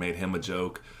Thor and made him a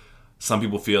joke. Some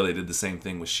people feel they did the same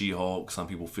thing with She-Hulk. Some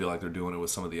people feel like they're doing it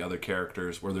with some of the other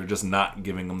characters where they're just not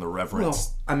giving them the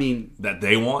reverence that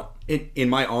they want. In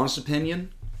my honest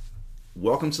opinion,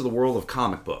 welcome to the world of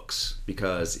comic books,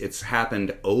 because it's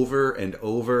happened over and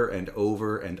over and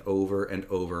over and over and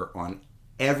over on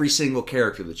every single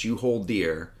character that you hold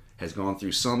dear has gone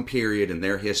through some period in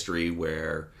their history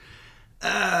where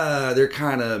they're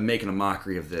kind of making a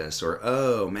mockery of this, or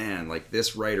oh man, like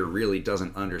this writer really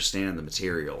doesn't understand the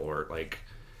material, or like,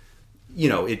 you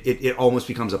know, it almost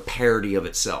becomes a parody of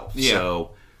itself. Yeah.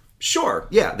 So sure,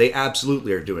 yeah, they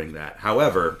absolutely are doing that.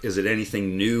 However, is it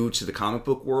anything new to the comic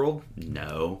book world?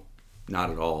 No, not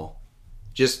at all.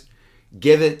 Just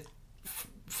give it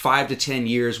 5 to 10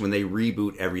 years when they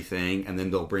reboot everything, and then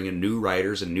they'll bring in new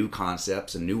writers and new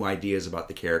concepts and new ideas about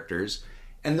the characters,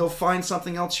 and they'll find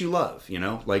something else you love, you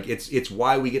know? Like, it's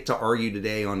why we get to argue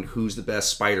today on who's the best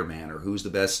Spider-Man or who's the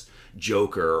best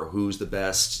Joker or who's the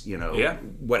best, you know,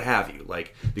 what have you.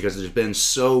 Like, because there's been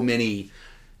so many,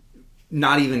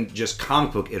 not even just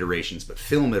comic book iterations, but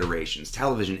film iterations,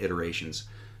 television iterations,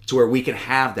 to where we can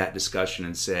have that discussion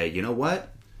and say, you know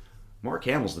what? Mark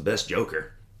Hamill's the best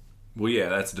Joker. Well, yeah,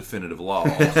 that's definitive law.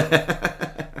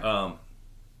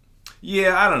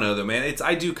 Yeah, I don't know though, man.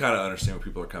 I do kind of understand where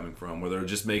people are coming from, where they're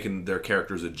just making their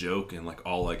characters a joke and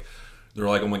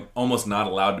they're almost not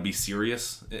allowed to be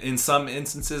serious. In some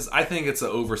instances, I think it's an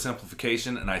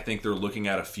oversimplification, and I think they're looking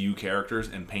at a few characters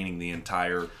and painting the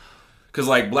entire. Because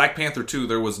like Black Panther 2,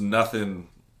 there was no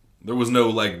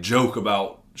like joke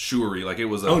about Shuri. Like it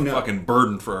was a fucking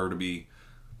burden for her to be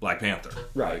Black Panther.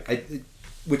 Right. Like,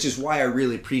 which is why I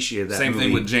really appreciated that Same movie.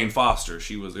 thing with Jane Foster.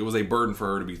 It was a burden for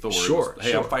her to be Thor. Sure.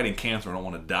 I'm fighting cancer. I don't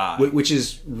want to die. Which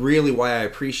is really why I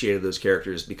appreciated those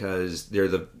characters, because they're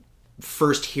the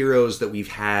first heroes that we've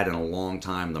had in a long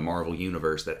time in the Marvel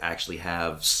Universe that actually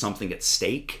have something at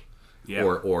stake. Yeah.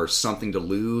 Or something to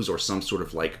lose, or some sort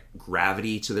of like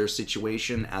gravity to their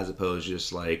situation, as opposed to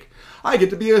just like, I get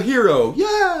to be a hero.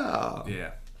 Yeah.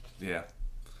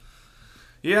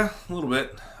 Yeah, a little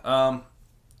bit.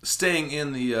 Staying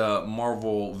in the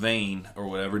Marvel vein or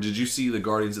whatever, did you see the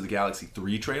Guardians of the Galaxy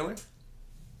 3 trailer?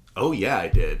 Oh, yeah, I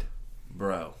did.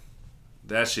 Bro,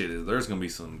 that shit is... There's going to be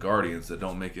some Guardians that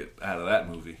don't make it out of that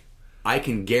movie. I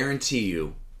can guarantee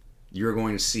you're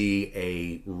going to see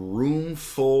a room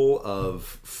full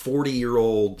of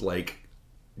 40-year-old, like,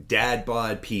 dad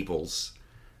bod peoples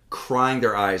crying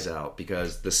their eyes out,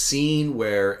 because the scene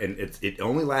where... And it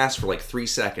only lasts for, like, 3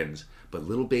 seconds, but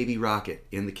little baby Rocket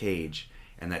in the cage...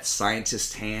 and that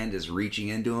scientist's hand is reaching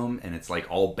into him, and it's like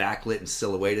all backlit and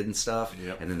silhouetted and stuff.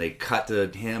 Yep. And then they cut to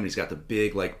him, and he's got the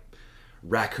big like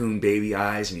raccoon baby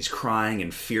eyes, and he's crying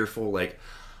and fearful. Like,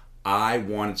 I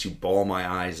wanted to bawl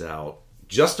my eyes out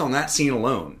just on that scene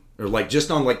alone, or like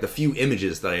just on like the few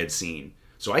images that I had seen.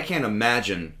 So I can't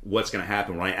imagine what's going to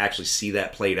happen when I actually see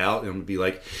that played out, and it'll be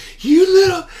like, you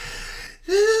little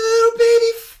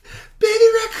baby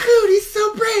raccoon, he's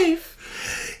so brave.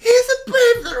 He's a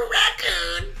brave little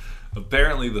raccoon.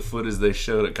 Apparently, the footage they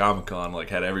showed at Comic-Con like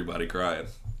had everybody crying.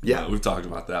 Yeah, we've talked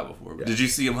about that before. Yeah. Did you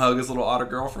see him hug his little otter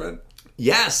girlfriend?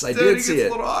 Yes, I did see it.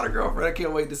 His little otter girlfriend. I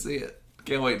can't wait to see it.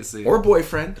 Or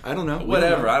boyfriend. I don't know.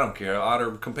 Whatever. I don't care. Otter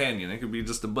companion. It could be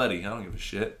just a buddy. I don't give a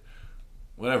shit.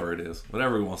 Whatever it is.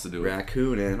 Whatever he wants to do.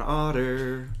 Raccoon and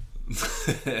otter.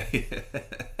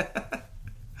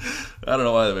 I don't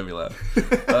know why that made me laugh.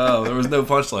 There was no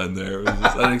punchline there.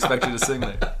 I didn't expect you to sing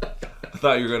that. I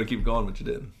thought you were going to keep going, but you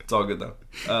didn't. It's all good,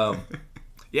 though.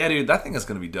 Yeah, dude, that thing is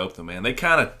going to be dope, though, man. They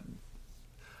kind of...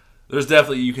 There's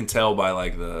definitely... You can tell by,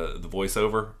 like, the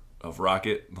voiceover of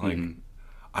Rocket. Like,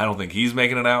 I don't think he's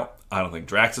making it out. I don't think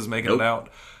Drax is making it out.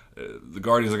 The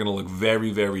Guardians are going to look very,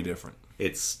 very different.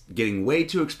 It's getting way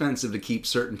too expensive to keep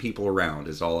certain people around,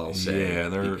 is all I'll say. Yeah,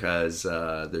 because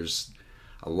there's...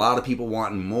 a lot of people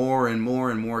wanting more and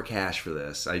more and more cash for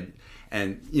this.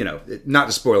 And, you know, not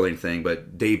to spoil anything,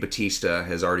 but Dave Bautista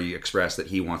has already expressed that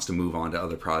he wants to move on to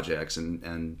other projects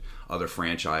and other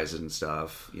franchises and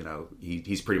stuff. You know,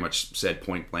 he's pretty much said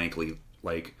point blankly,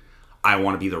 like, I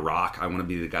want to be The Rock. I want to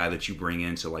be the guy that you bring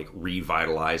in to, like,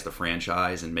 revitalize the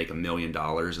franchise and make $1 million,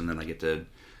 and then I get to,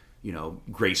 you know,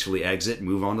 gracefully exit and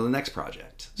move on to the next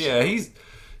project. So, yeah,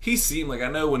 he seemed like,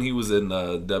 I know when he was in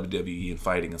WWE and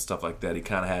fighting and stuff like that, he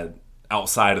kind of had,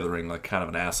 outside of the ring, like kind of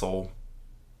an asshole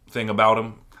thing about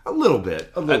him. A little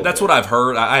bit. That's what I've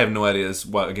heard. I have no idea. It's,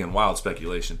 again, wild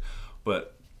speculation.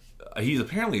 But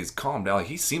he's calmed down. Like,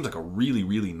 he seems like a really,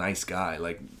 really nice guy,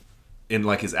 like, in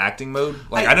like his acting mode.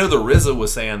 Like, I know the RZA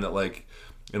was saying that, like,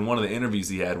 in one of the interviews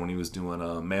he had when he was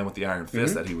doing Man with the Iron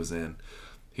Fist that he was in,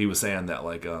 he was saying that,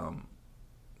 like,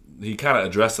 he kind of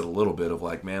addressed it a little bit of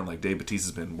like, man, like Dave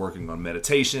Bautista's been working on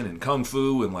meditation and kung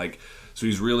fu, and like, so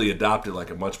he's really adopted like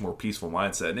a much more peaceful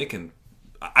mindset. And it can,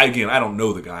 I don't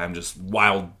know the guy. I'm just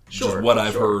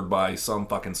I've heard by some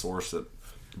fucking source that,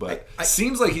 but it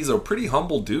seems like he's a pretty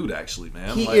humble dude, actually,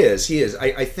 man. He is.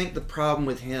 I think the problem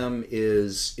with him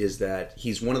is that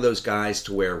he's one of those guys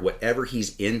to where whatever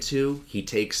he's into, he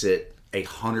takes it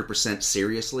 100%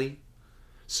 seriously.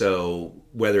 So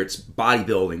whether it's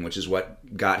bodybuilding, which is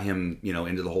what got him, you know,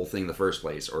 into the whole thing in the first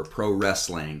place, or pro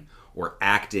wrestling, or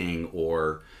acting,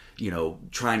 or, you know,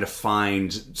 trying to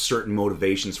find certain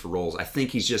motivations for roles, I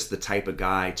think he's just the type of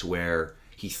guy to where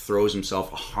he throws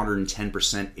himself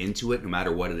 110% into it, no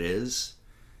matter what it is.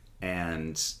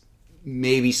 And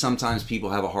maybe sometimes people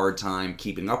have a hard time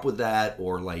keeping up with that,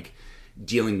 or like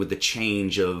dealing with the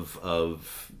change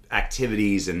of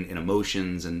activities and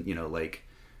emotions, and like,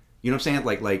 you know what I'm saying?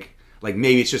 Like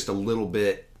maybe it's just a little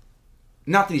bit.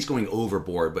 Not that he's going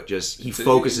overboard, but just he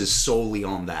focuses solely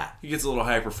on that. He gets a little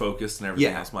hyper focused, and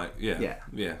everything else might. Yeah.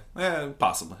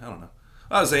 Possibly. I don't know.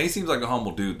 I was saying he seems like a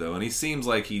humble dude though, and he seems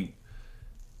like he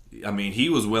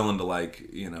was willing to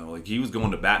like he was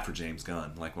going to bat for James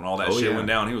Gunn. Like when all that shit went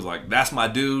down, he was like, "That's my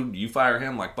dude. You fire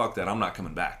him, like fuck that. I'm not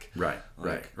coming back." Right.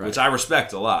 Which I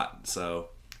respect a lot. So,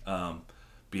 but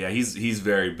yeah, he's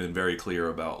been very clear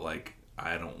about like,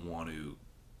 I don't want to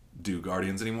do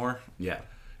Guardians anymore. Yeah.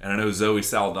 And I know Zoe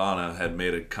Saldana had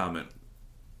made a comment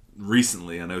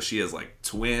recently. I know she has like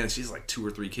twins. She's like 2 or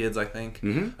 3 kids, I think.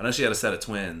 Mm-hmm. I know she had a set of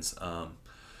twins.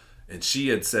 And she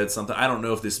had said something. I don't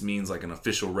know if this means like an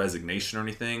official resignation or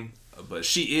anything, but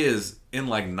she is in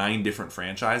like 9 different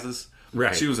franchises.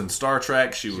 Right. She was in Star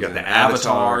Trek. She was in the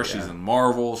Avatar. Yeah. She's in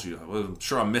Marvel. I'm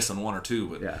sure I'm missing 1 or 2,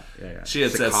 but yeah. She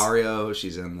had Sicario.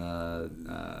 She's in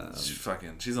the.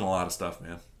 She's in a lot of stuff,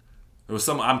 man. There was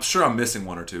some. I'm sure I'm missing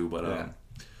 1 or 2, but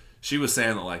she was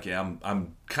saying that like,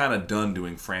 I'm kind of done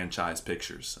doing franchise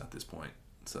pictures at this point.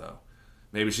 So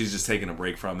maybe she's just taking a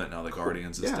break from it now that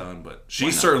Guardians is done. But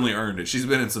she's certainly earned it. She's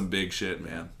been in some big shit,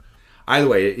 man. Either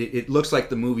way, it looks like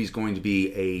the movie's going to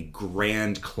be a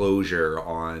grand closure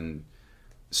on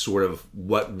sort of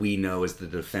what we know as the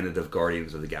definitive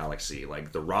Guardians of the Galaxy.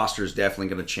 Like, the roster's definitely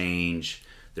going to change.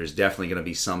 There's definitely going to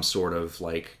be some sort of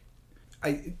like,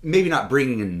 maybe not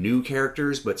bringing in new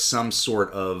characters, but some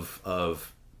sort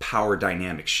of power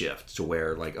dynamic shift to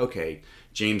where like, okay,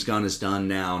 James Gunn is done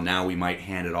now. Now we might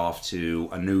hand it off to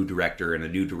a new director in a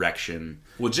new direction.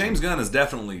 Well, James Gunn is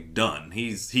definitely done.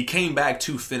 He came back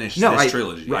to finish this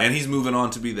trilogy, right. And he's moving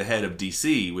on to be the head of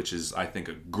DC, which is, I think,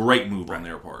 a great move on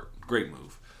their part. Great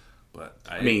move. But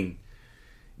I mean,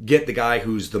 get the guy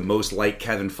who's the most like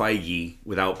Kevin Feige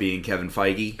without being Kevin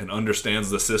Feige and understands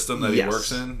the system that he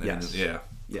works in. And yes.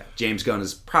 Yeah. James Gunn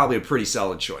is probably a pretty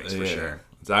solid choice for sure.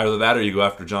 It's either that or you go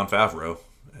after Jon Favreau.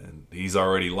 He's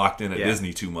already locked in at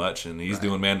Disney too much, and he's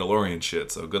doing Mandalorian shit,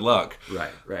 so good luck.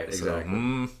 Right, exactly.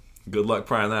 So, good luck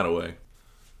prying that away.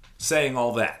 Saying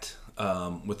all that,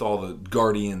 with all the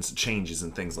Guardians changes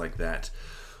and things like that,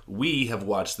 we have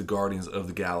watched the Guardians of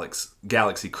the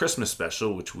Galaxy Christmas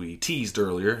Special, which we teased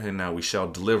earlier, and now we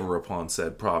shall deliver upon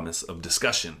said promise of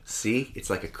discussion. See?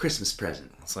 It's like a Christmas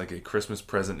present. It's like a Christmas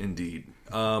present indeed.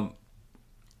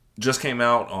 Just came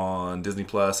out on Disney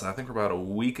Plus. I think we're about a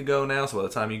week ago now. So by the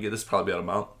time you get this, probably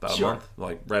about a month,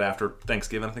 like right after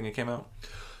Thanksgiving. I think it came out.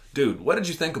 Dude, what did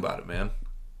you think about it, man?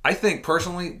 I think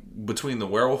personally, between the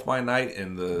Werewolf by Night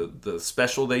and the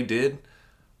special they did,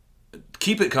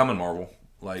 keep it coming, Marvel.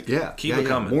 Like, keep it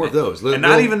coming. More of those, and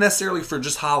not even necessarily for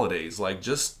just holidays. Like,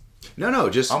 just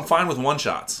just I'm fine with one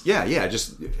shots.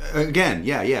 Just again,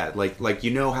 like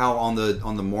how on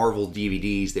the Marvel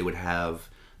DVDs they would have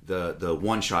the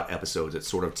one-shot episodes that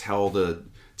sort of tell the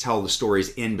stories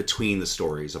in between the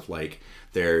stories of like,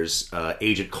 there's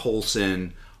Agent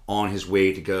Coulson on his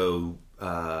way to go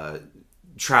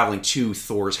traveling to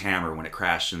Thor's hammer when it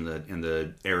crashed in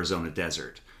the Arizona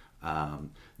desert.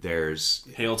 There's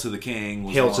Hail to the King.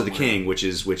 Which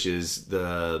is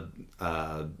the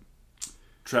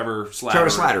Trevor Slattery. Trevor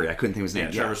Slattery. I couldn't think of his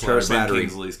name. Trevor Slattery. Ben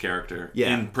Kingsley's character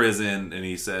in prison, and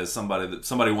he says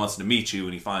somebody wants to meet you,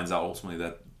 and he finds out ultimately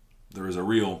that there is a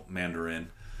real Mandarin,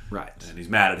 right? And he's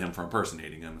mad at him for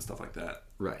impersonating him and stuff like that.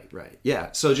 Right.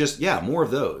 Yeah. So just more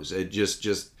of those. It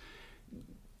just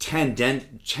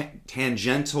tangential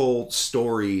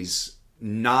stories,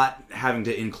 not having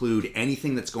to include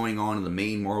anything that's going on in the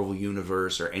main Marvel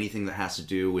universe or anything that has to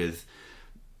do with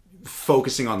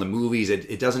focusing on the movies.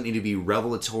 It doesn't need to be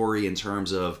revelatory in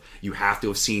terms of you have to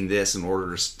have seen this in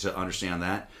order to understand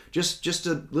that. Just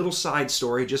a little side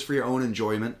story, just for your own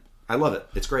enjoyment. I love it.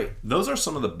 It's great. Those are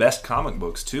some of the best comic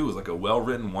books too. It's like a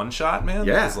well-written one-shot, man.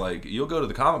 Yeah. It's like you'll go to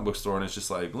the comic book store and it's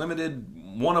just like limited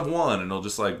 1 of 1, and they'll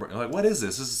just like what is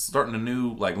this? This is starting a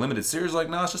new like limited series. Like,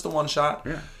 no, it's just a one-shot.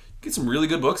 Yeah. Get some really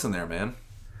good books in there, man.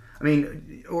 I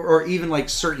mean, or even like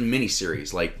certain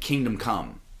miniseries, like Kingdom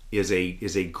Come is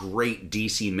a great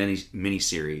DC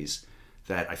miniseries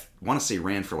that I want to say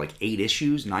ran for like 8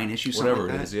 issues, 9 issues, whatever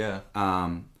something like it is. Yeah.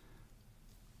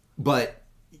 But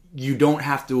you don't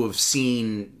have to have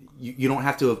seen. You don't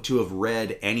have to have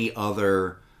read any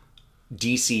other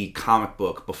DC comic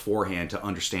book beforehand to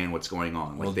understand what's going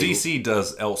on. Like, well, DC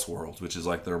does Elseworlds, which is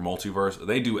like their multiverse.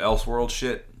 They do Elseworld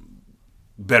shit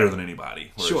better than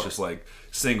anybody. Where it's just like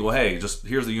single, hey, just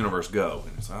here's the universe, go.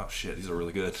 And it's like, oh shit, these are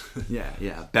really good.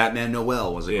 Yeah. Batman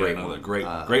Noel was a great one.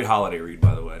 Great holiday read,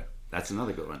 by the way. That's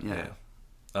another good one. Yeah.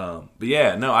 But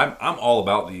yeah, no, I'm all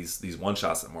about these one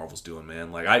shots that Marvel's doing,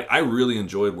 man. Like I really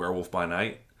enjoyed Werewolf by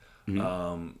Night.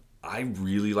 I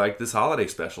really like this holiday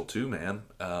special too, man.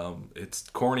 It's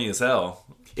corny as hell.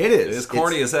 It is. It's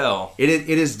corny as hell. It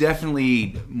is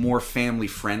definitely more family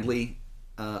friendly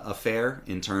affair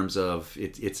in terms of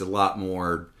it's a lot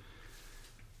more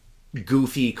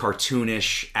goofy,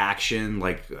 cartoonish action.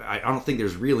 Like I don't think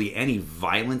there's really any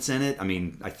violence in it. I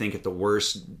mean, I think at the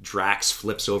worst, Drax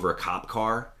flips over a cop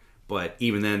car. But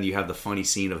even then, you have the funny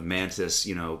scene of Mantis,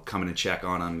 coming to check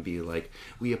on him and be like,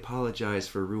 "We apologize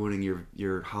for ruining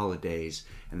your holidays."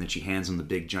 And then she hands him the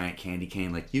big giant candy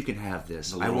cane, like, "You can have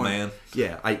this." The little man.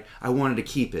 Yeah, I wanted to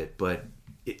keep it, but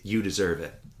you deserve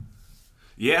it.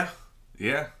 Yeah.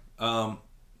 I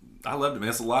loved it, man.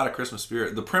 It's a lot of Christmas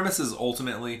spirit. The premise is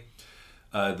ultimately,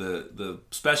 the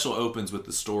special opens with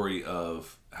the story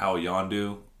of how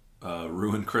Yondu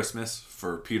ruined Christmas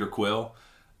for Peter Quill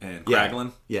and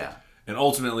Kraglin. Yeah. And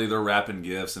ultimately they're wrapping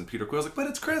gifts and Peter Quill's like, "But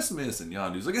it's Christmas." And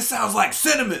Yondu's like, "It sounds like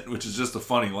cinnamon," which is just a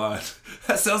funny line.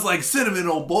 "That sounds like cinnamon,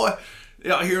 old boy.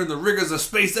 Out here in the rigors of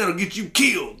space, that'll get you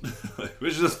killed."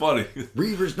 Which is just funny.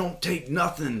 Reavers don't take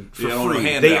nothing for no free.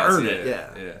 handouts. They earn it.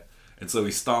 Yeah. And so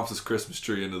he stomps his Christmas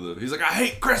tree he's like, "I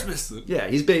hate Christmas." Yeah,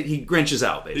 he Grinches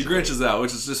out, basically. He Grinches out,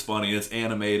 which is just funny. It's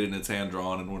animated and it's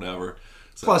hand-drawn and whatever.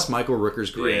 So, plus, Michael Rooker's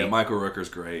great. Yeah, Michael Rooker's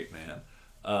great, man.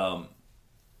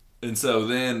 And so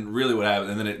then really what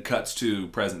happens, and then it cuts to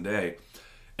present day.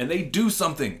 And they do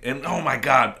something. And oh my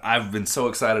God, I've been so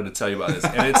excited to tell you about this.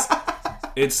 And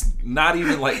it's not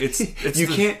even like it's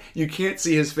you can't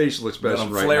see his facial expression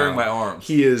right now. I'm flaring my arms.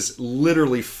 He is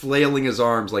literally flailing his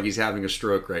arms like he's having a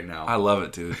stroke right now. I love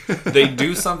it, dude. They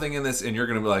do something in this and you're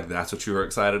going to be like, "That's what you were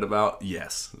excited about?"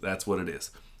 Yes, that's what it is.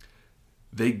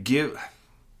 They give...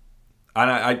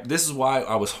 And this is why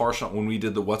I was harsh on when we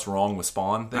did the What's Wrong with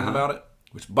Spawn thing about it.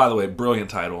 Which, by the way, brilliant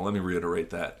title. Let me reiterate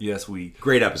that. Yes,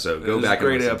 great episode. Go back.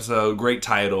 Great episode. Great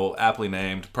title. Aptly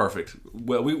named. Perfect.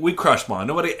 Well, we crushed Spawn.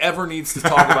 Nobody ever needs to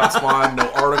talk about Spawn.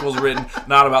 No articles written.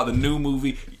 Not about the new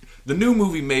movie. The new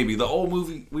movie, maybe. The old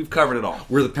movie, we've covered it all.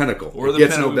 We're the pinnacle. We're the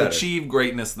pinnacle. We've achieved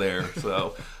greatness there.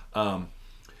 So,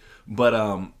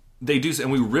 they do, and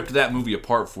we ripped that movie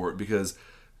apart for it because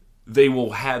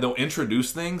they'll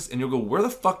introduce things, and you'll go, "Where the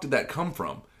fuck did that come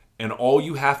from?" And all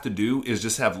you have to do is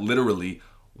just have literally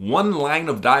one line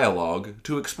of dialogue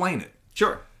to explain it.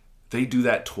 Sure. They do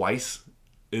that twice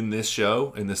in this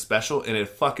show, in this special, and it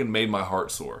fucking made my heart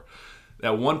sore.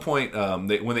 At one point, when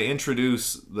they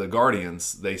introduce the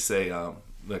Guardians, they say,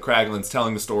 the Kraglin's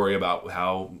telling the story about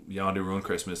how Yondu ruined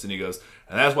Christmas, and he goes,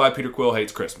 "And that's why Peter Quill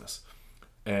hates Christmas."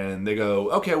 And they go,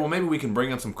 "Okay, well maybe we can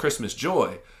bring him some Christmas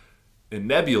joy." And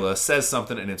Nebula says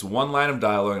something, and it's one line of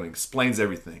dialogue, and it explains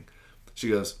everything. She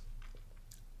goes,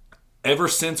 "Ever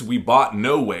since we bought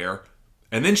Nowhere,"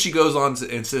 and then she goes on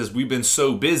and says, "We've been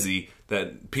so busy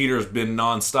that Peter's been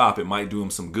nonstop. It might do him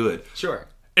some good." Sure.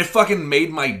 It fucking made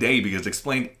my day because it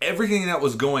explained everything that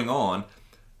was going on,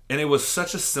 and it was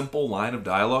such a simple line of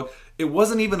dialogue. It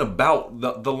wasn't even about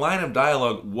the line of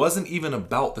dialogue wasn't even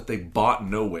about that they bought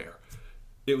Nowhere.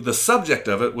 The subject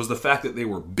of it was the fact that they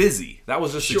were busy. That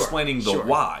was just explaining the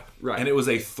why. Right. And it was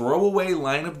a throwaway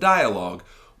line of dialogue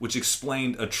which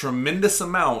explained a tremendous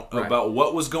amount about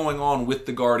what was going on with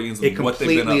the Guardians and what they've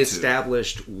been up to. It completely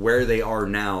established where they are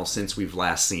now since we've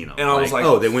last seen them. And I was like,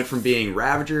 oh, they went from being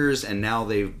Ravagers and now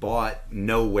they've bought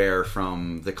Nowhere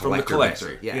from the Collector. From the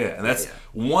Collector. Yeah, and that's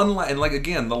one line. And like,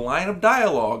 again, the line of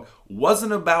dialogue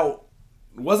wasn't about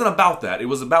that. It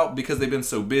was about because they've been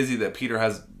so busy that Peter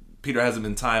hasn't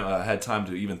been had time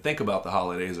to even think about the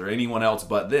holidays or anyone else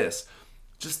but this.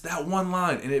 Just that one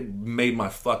line, and it made my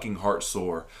fucking heart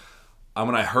sore.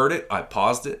 When I heard it, I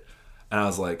paused it, and I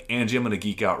was like, "Angie, I'm going to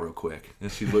geek out real quick."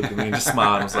 And she looked at me and just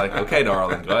smiled and was like, "Okay,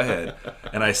 darling, go ahead."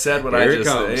 And I said what Here I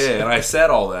just said. Yeah, and I said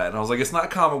all that. And I was like, "It's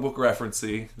not comic book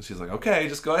referencey." And she's like, "Okay,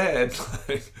 just go ahead."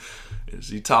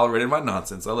 She tolerated my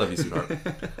nonsense. I love you, sweetheart.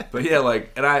 But yeah,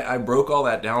 and I broke all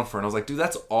that down for her, and I was like, "Dude,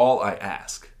 that's all I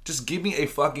ask. Just give me a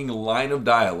fucking line of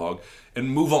dialogue and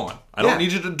move on. I don't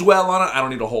need you to dwell on it. I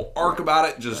don't need a whole arc about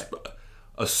it. Just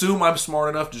assume I'm smart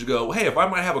enough to just go, hey, if I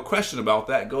might have a question about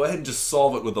that, go ahead and just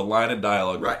solve it with a line of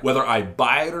dialogue. Right. Whether I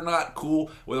buy it or not,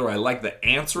 cool. Whether I like the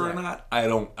answer or not, I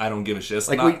don't give a shit.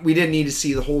 We didn't need to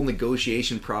see the whole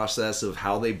negotiation process of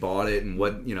how they bought it and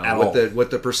what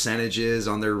the percentage is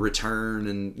on their return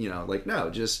and no,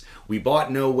 just we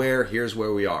bought Nowhere. Here's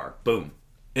where we are. Boom.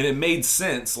 And it made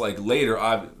sense. Later,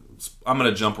 I'm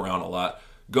gonna jump around a lot.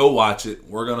 Go watch it.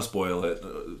 We're gonna spoil it.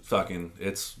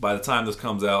 It's by the time this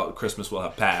comes out, Christmas will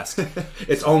have passed.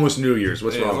 It's almost New Year's.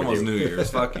 What's wrong with you? It's almost New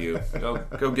Year's. Fuck you.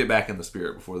 Go get back in the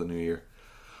spirit before the New Year.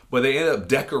 But they end up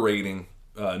decorating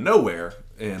Nowhere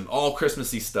and all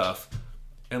Christmassy stuff.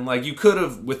 And like you could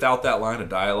have, without that line of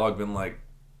dialogue, been like,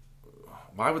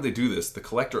 why would they do this? The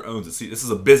collector owns it. See, this is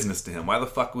a business to him. Why the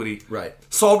fuck would he? Right.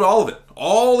 Solved all of it.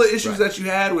 All the issues that you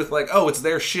had with like, oh, it's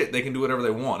their shit. They can do whatever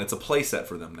they want. It's a playset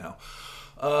for them now.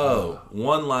 Oh,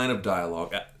 one line of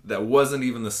dialogue that wasn't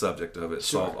even the subject of it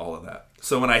solved all of that.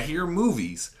 So when I hear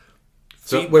movies...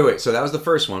 So wait. So that was the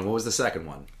first one. What was the second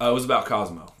one? It was about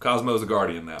Cosmo. Cosmo's a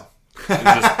guardian now.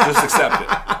 Just accept it.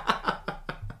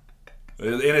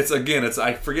 And it's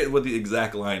I forget what the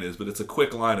exact line is, but it's a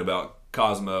quick line about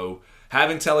Cosmo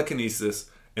having telekinesis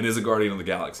and is a guardian of the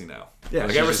galaxy now. Yeah,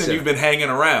 like ever since you've been hanging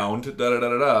around,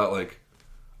 like,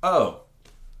 oh,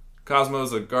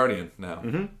 Cosmo's a guardian now.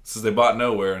 Mm-hmm. Since they bought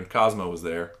Nowhere and Cosmo was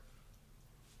there.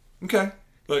 Okay,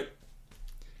 like.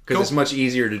 Because it's much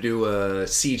easier to do a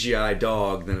CGI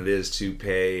dog than it is to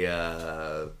pay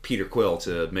Peter Quill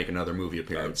to make another movie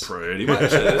appearance. Pretty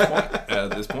much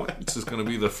at this point. It's just going to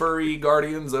be the furry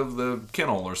guardians of the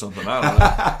kennel or something. I don't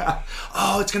know.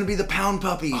 Oh, it's going to be the Pound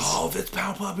Puppies. Oh, if it's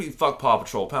Pound Puppies. Fuck Paw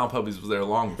Patrol. Pound Puppies was there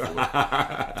long before. Dude,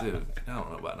 I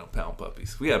don't know about no Pound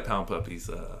Puppies. We had Pound Puppies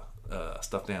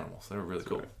stuffed animals. They were really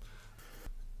cool.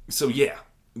 So, yeah.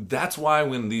 That's why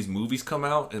when these movies come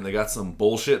out and they got some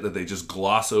bullshit that they just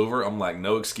gloss over, I'm like,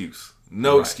 no excuse.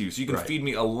 No excuse. You can feed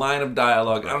me a line of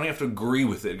dialogue. I don't have to agree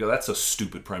with it. Go, that's a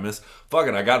stupid premise. Fuck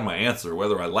it, I got my answer.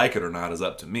 Whether I like it or not is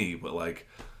up to me. But, like,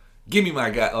 give me my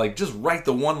guy. Like, just write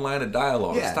the one line of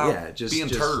dialogue. Stop being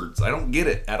turds. I don't get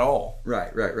it at all.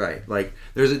 Right. Like,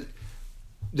 there's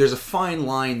a fine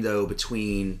line, though,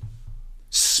 between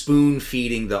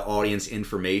spoon-feeding the audience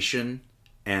information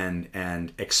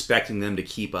and expecting them to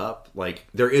keep up. Like,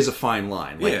 there is a fine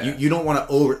line. Like, you don't want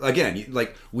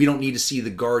to we don't need to see the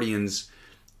Guardians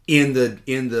in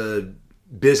the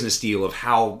business deal of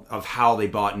how they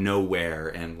bought Nowhere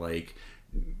and like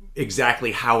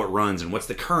exactly how it runs and what's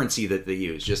the currency that they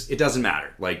use. Just, it doesn't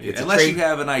matter. Like, it's unless you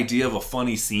have an idea of a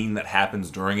funny scene that happens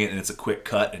during it and it's a quick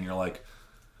cut and you're like,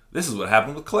 this is what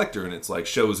happened with Collector, and it's like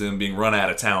shows him being run out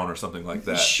of town or something like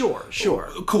that. Sure.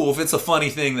 Cool. If it's a funny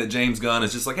thing that James Gunn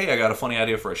is just like, hey, I got a funny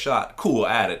idea for a shot. Cool,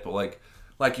 add it. But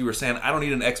like you were saying, I don't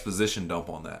need an exposition dump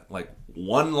on that. Like,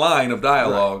 one line of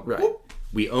dialogue. Right.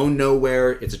 We own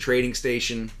Nowhere. It's a trading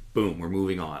station. Boom, we're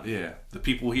moving on. Yeah. The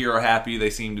people here are happy. They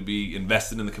seem to be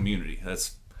invested in the community.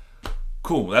 That's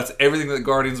cool. That's everything that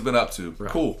Guardian's been up to. Right.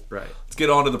 Cool. Right. Let's get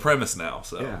on to the premise now.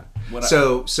 So, yeah.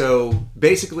 So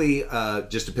basically,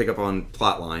 just to pick up on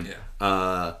plotline,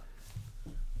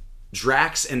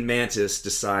 Drax and Mantis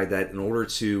decide that in order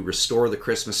to restore the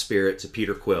Christmas spirit to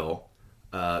Peter Quill,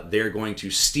 they're going to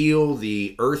steal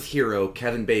the Earth hero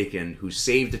Kevin Bacon, who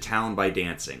saved a town by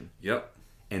dancing. Yep.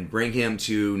 And bring him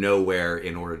to Nowhere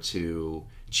in order to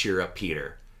cheer up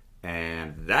Peter.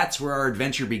 And that's where our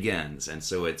adventure begins. And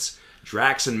so it's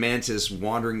Drax and Mantis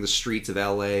wandering the streets of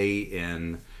LA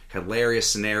in hilarious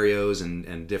scenarios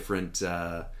and different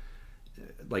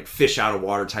like fish out of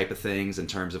water type of things in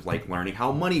terms of like learning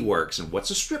how money works and what's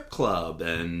a strip club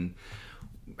and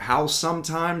how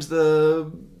sometimes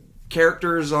the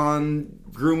characters on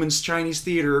Grumman's Chinese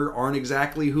Theater aren't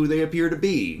exactly who they appear to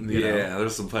be. You know?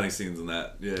 There's some funny scenes in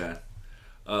that. Yeah.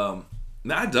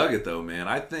 Now I dug it though, man.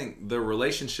 I think the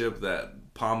relationship that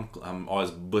I'm always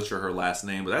butcher her last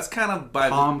name, but that's kind of by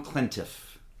Pom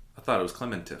Clentiff. I thought it was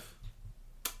Clementif.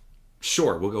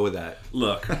 Sure, we'll go with that.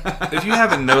 Look, if you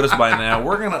haven't noticed by now,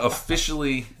 we're going to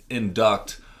officially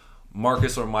induct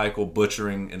Marcus or Michael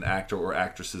butchering an actor or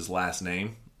actress's last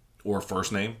name or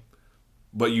first name,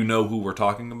 but you know who we're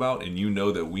talking about, and you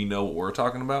know that we know what we're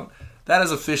talking about. That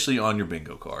is officially on your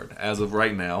bingo card as of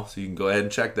right now, so you can go ahead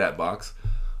and check that box.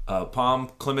 Pom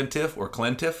Clementif or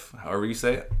Clentif, however you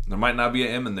say it. There might not be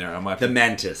an M in there. The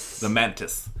Mantis. The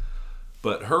Mantis.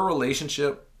 But her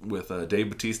relationship with Dave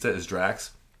Bautista as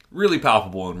Drax, really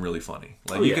palpable and really funny.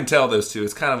 Like, you can tell those two.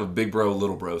 It's kind of a big bro,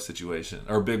 little bro situation.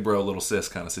 Or big bro, little sis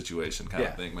kind of situation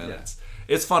of thing, man. Yeah.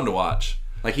 It's fun to watch.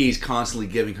 Like, he's constantly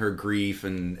giving her grief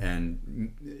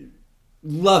and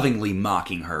lovingly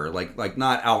mocking her. Like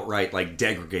not outright, like,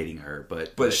 degrading her.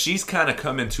 But she's kind of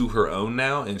come into her own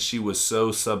now, and she was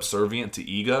so subservient to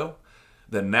ego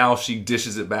that now she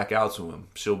dishes it back out to him.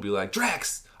 She'll be like,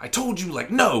 Drax, I told you,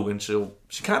 like, no. And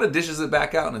she kind of dishes it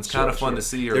back out, and it's kind of fun to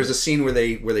see her. There's a scene where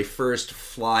they first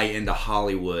fly into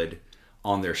Hollywood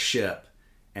on their ship,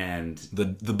 and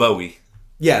the Bowie.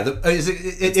 Yeah,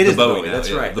 it is the Bowie. Now.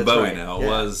 That's right. The Bowie now.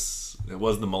 Yeah. It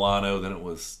was the Milano. Then it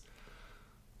was,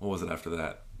 what was it after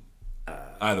that?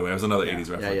 Either way, it was another 80s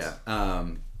reference.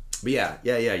 But yeah.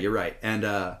 You're right.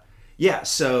 And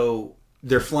so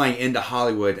they're flying into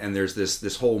Hollywood, and there's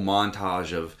this whole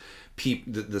montage of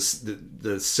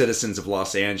the citizens of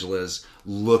Los Angeles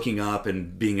looking up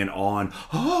and being in awe and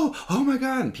oh my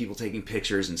god, and people taking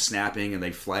pictures and snapping, and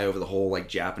they fly over the whole like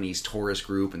Japanese tourist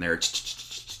group, and they're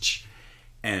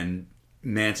and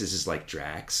Mantis is like,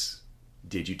 Drax,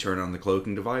 did you turn on the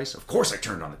cloaking device? Of course I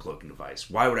turned on the cloaking device.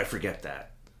 Why would I forget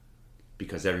that?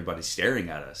 Because everybody's staring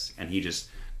at us. And he just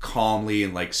calmly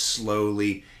and like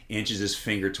slowly inches his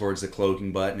finger towards the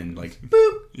cloaking button and like,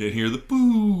 boop. You hear the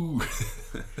boo.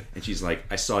 And she's like,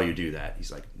 I saw you do that.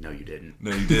 He's like, no, you didn't.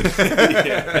 No, you didn't.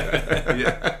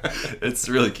 yeah. It's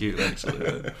really cute,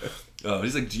 actually.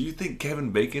 He's like, do you think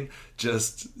Kevin Bacon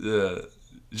just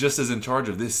is in charge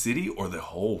of this city or the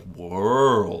whole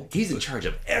world? He's in charge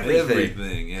of everything.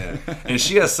 Everything, yeah. And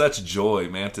she has such joy,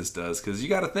 Mantis does, because you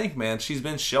got to think, man, she's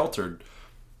been sheltered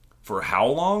for how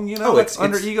long? You know, it's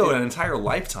under ego an entire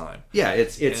lifetime. Yeah,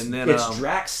 it's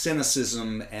Drax's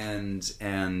cynicism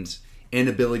and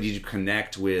inability to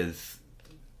connect with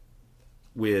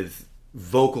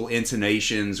vocal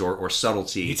intonations or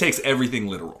subtlety. He takes everything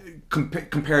literal.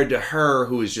 Compared to her,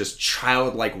 who is just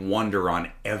childlike wonder on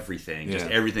everything. Just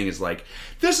everything is like,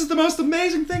 this is the most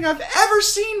amazing thing I've ever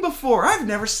seen before. I've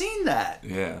never seen that.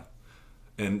 Yeah.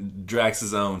 And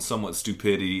Drax's own somewhat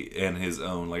stupidity and his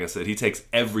own, like I said, he takes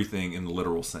everything in the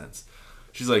literal sense.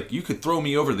 She's like, you could throw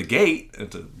me over the gate,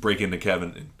 and to break into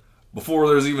Kevin. And before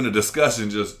there's even a discussion,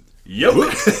 just, yep,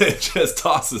 it just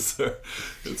tosses her.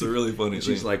 It's a really funny thing.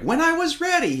 She's like, when I was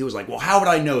ready. He was like, well, how would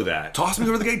I know that? Toss me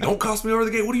over the gate. Don't toss me over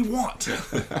the gate. What do you want?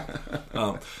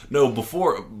 No,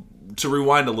 before, to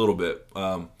rewind a little bit,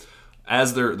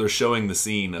 as they're showing the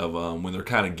scene of when they're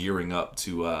kind of gearing up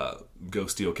to go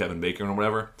steal Kevin Bacon or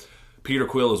whatever, Peter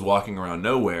Quill is walking around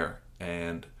nowhere,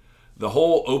 and the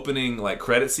whole opening like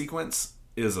credit sequence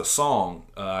is a song.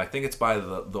 I think it's by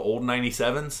the old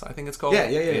 97s. I think it's called.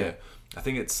 Yeah. I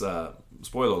think it's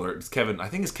spoiler alert. It's Kevin. I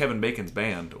think it's Kevin Bacon's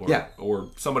band or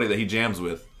somebody that he jams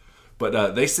with.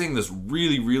 But they sing this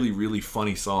really, really, really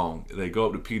funny song. They go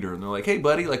up to Peter and they're like, "Hey,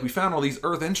 buddy, like we found all these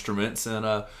Earth instruments and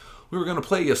we were gonna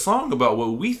play you a song about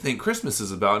what we think Christmas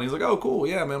is about." And he's like, "Oh, cool,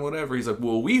 yeah, man, whatever." He's like,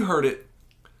 "Well, we heard it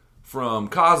from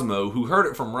Cosmo, who heard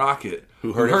it from Rocket,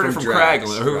 who heard it from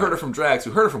Kraglin, who heard it from Drax,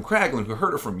 who heard it from Kraglin, who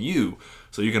heard it from you."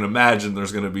 So you can imagine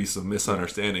there's going to be some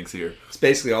misunderstandings here. It's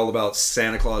basically all about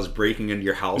Santa Claus breaking into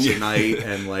your house at night,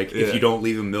 and like if you don't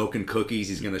leave him milk and cookies,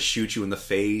 he's going to shoot you in the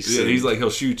face. Yeah, he's like he'll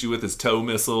shoot you with his tow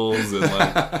missiles, and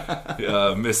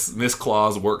like Miss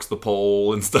Claus works the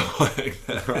pole and stuff like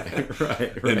that.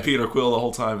 Right. And Peter Quill the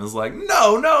whole time is like,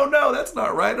 no, that's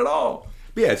not right at all.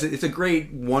 But yeah, it's a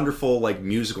great, wonderful like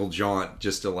musical jaunt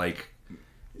just to like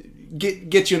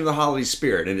get you into the holiday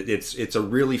spirit, and it's a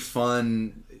really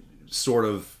fun sort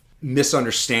of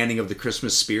misunderstanding of the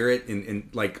Christmas spirit, and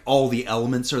like all the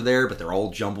elements are there, but they're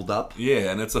all jumbled up.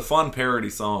 Yeah, and it's a fun parody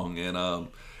song, and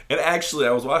actually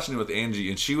I was watching it with Angie,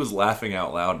 and she was laughing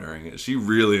out loud during it. She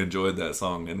really enjoyed that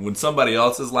song, and when somebody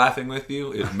else is laughing with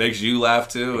you, it makes you laugh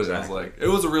too. Exactly. And I was like, it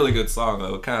was a really good song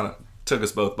though. It kind of took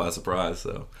us both by surprise.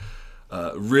 So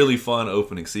really fun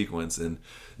opening sequence, and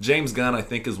James Gunn I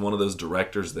think is one of those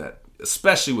directors that,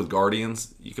 especially with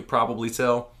Guardians, you could probably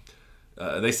tell.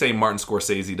 They say Martin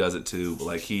Scorsese does it too, but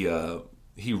like he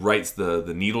writes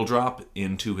the needle drop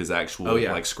into his actual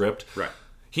like script. Right.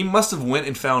 He must have went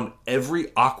and found every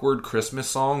awkward Christmas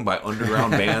song by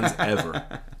underground bands ever.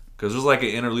 Because there's like an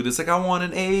interlude. It's like, I want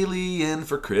an alien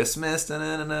for Christmas,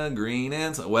 green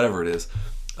and whatever it is.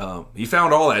 He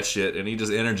found all that shit and he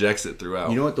just interjects it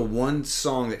throughout. You know what? The one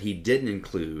song that he didn't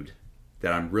include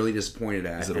that I'm really disappointed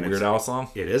at. Is it a Weird Al song?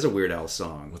 It is a Weird Al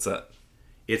song. What's that?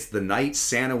 It's The Night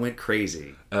Santa Went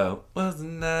Crazy. Oh. Was the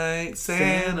night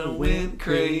Santa went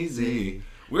crazy.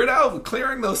 Weird Al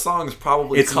clearing those songs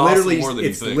probably costs more than you think.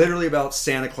 It's literally about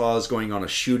Santa Claus going on a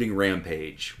shooting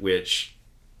rampage, which,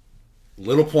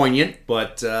 little poignant,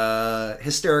 but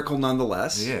hysterical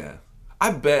nonetheless. Yeah.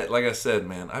 I bet, like I said,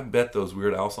 man, I bet those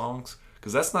Weird Al songs,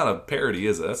 because that's not a parody,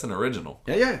 is it? That's an original.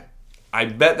 Yeah. I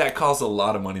bet that costs a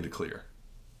lot of money to clear.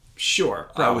 Sure.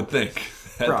 Probably. I would think.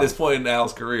 At this point in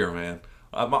Al's career, man.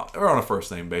 We're on a first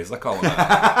name basis. I call him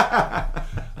out.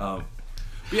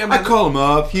 Yeah, man, I call him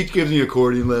up. He gives me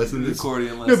accordion lessons.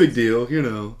 No big deal, you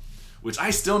know. Which I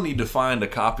still need to find a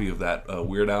copy of that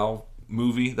Weird Al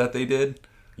movie that they did.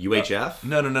 UHF?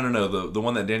 No. The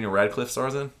one that Daniel Radcliffe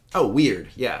stars in. Oh, weird.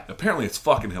 Yeah. Apparently, it's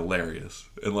fucking hilarious.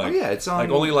 And like, it's on. Like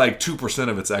only like 2%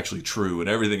 of it's actually true, and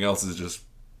everything else is just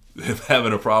him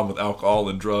having a problem with alcohol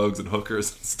and drugs and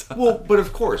hookers and stuff. Well, but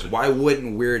of course, why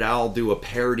wouldn't Weird Al do a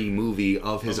parody movie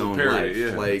of his own life?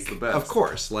 Yeah, like, of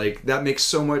course, like that makes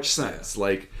so much sense. Yeah.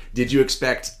 Like, did you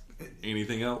expect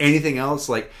anything else? Anything else?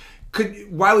 Like,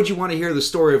 why would you want to hear the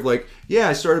story of like, yeah,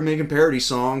 I started making parody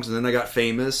songs and then I got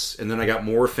famous and then I got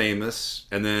more famous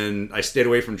and then I stayed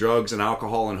away from drugs and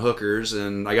alcohol and hookers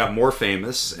and I got more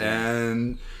famous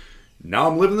and now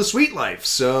I'm living the sweet life.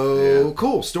 So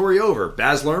cool, story over.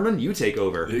 Baz Luhrmann, you take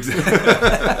over. Exactly.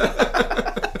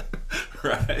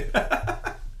 Right.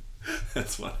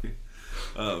 That's funny.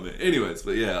 Man. Anyways,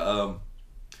 but yeah,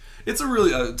 it's a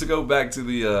really to go back to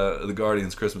the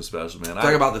Guardians Christmas Special, man.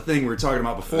 Talk about the thing we were talking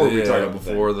about before.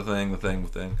 The thing. We're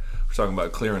talking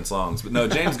about clearing songs, but no,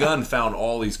 James Gunn found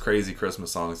all these crazy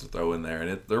Christmas songs to throw in there,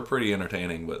 and they're pretty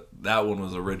entertaining. But that one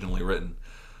was originally written,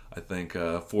 I think,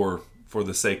 for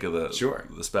the sake of the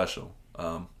special.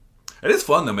 It is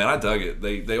fun though, man. I dug it.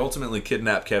 They ultimately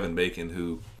kidnap Kevin Bacon,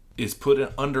 who is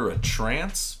put under a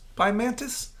trance by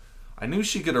Mantis. I knew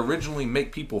she could originally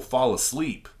make people fall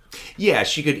asleep. Yeah,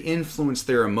 she could influence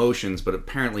their emotions, but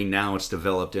apparently now it's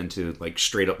developed into like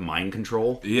straight up mind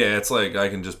control. Yeah, it's like I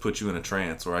can just put you in a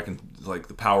trance, or I can like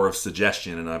the power of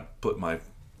suggestion, and I put my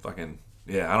fucking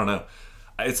I don't know.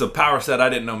 It's a power set I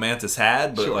didn't know Mantis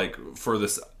had, but like for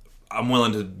this, I'm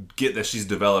willing to get that she's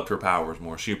developed her powers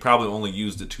more. She probably only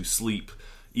used it to sleep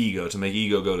Ego, to make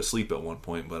Ego go to sleep at one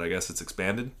point, but I guess it's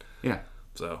expanded. Yeah.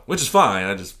 So, which is fine.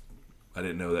 I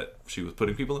didn't know that she was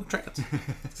putting people in a trance.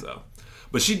 So.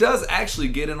 But she does actually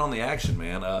get in on the action,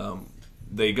 man.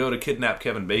 They go to kidnap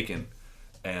Kevin Bacon,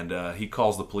 and he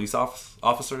calls the police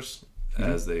officers,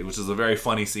 which is a very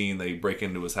funny scene. They break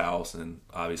into his house, and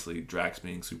obviously Drax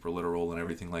being super literal and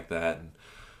everything like that, and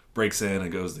breaks in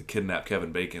and goes to kidnap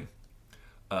Kevin Bacon.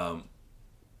 Ultimately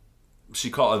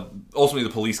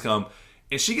the police come,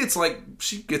 and she gets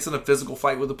in a physical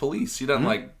fight with the police. She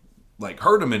doesn't like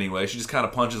hurt him anyway. She just kind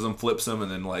of punches him, flips him,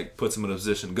 and then like puts him in a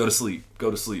position. Go to sleep.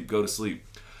 Go to sleep. Go to sleep.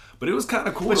 But it was kind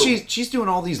of cool. But she's doing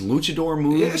all these luchador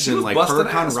moves and like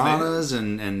hurricanranas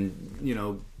and you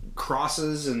know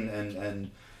crosses and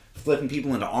flipping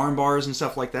people into arm bars and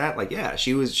stuff like that. Like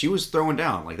she was throwing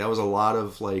down. Like that was a lot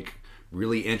of like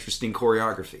really interesting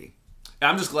choreography.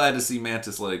 I'm just glad to see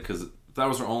Mantis because if that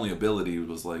was her only ability, it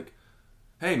was like,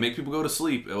 hey, make people go to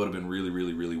sleep. It would have been really,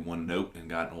 really, really one note and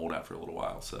gotten old after a little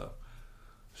while. So.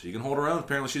 She can hold her own.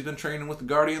 Apparently, she's been training with the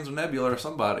Guardians of Nebula or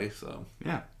somebody. So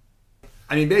yeah,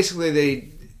 I mean,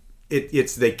 basically,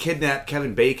 they kidnap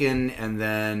Kevin Bacon, and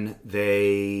then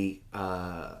there's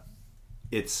a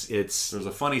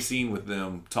funny scene with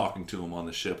them talking to him on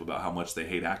the ship about how much they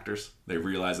hate actors. They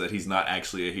realize that he's not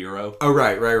actually a hero. Oh,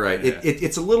 right. Yeah.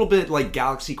 It's a little bit like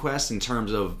Galaxy Quest in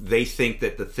terms of they think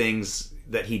that the things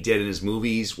that he did in his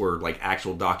movies were like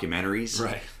actual documentaries,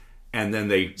 right? And then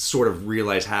they sort of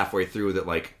realize halfway through that,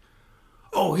 like,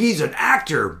 oh, he's an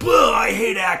actor. Blah, I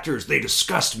hate actors. They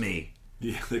disgust me.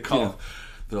 Yeah, they call him.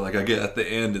 They're like, I get at the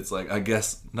end, it's like, I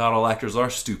guess not all actors are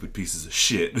stupid pieces of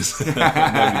shit. Kind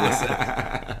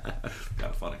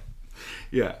of funny.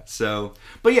 Yeah, so,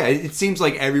 but yeah, it seems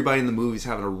like everybody in the movie's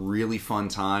having a really fun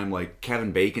time. Like,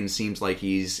 Kevin Bacon seems like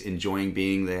he's enjoying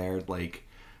being there. Like,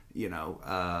 you know,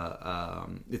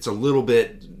 it's a little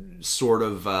bit sort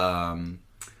of...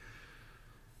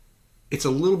 It's a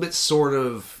little bit sort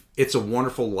of It's a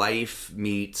Wonderful Life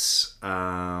meets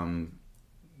The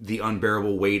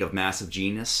Unbearable Weight of Massive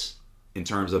Genius in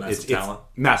terms of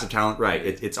massive talent, right?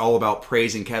 It's all about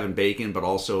praising Kevin Bacon, but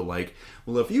also like,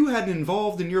 well, if you hadn't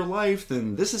involved in your life,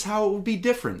 then this is how it would be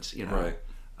different, you know?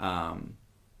 Right.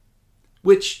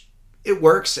 Which it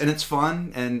works and it's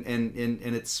fun and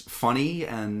it's funny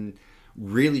and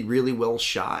really, really well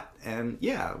shot, and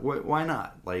yeah, why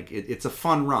not? Like, it's a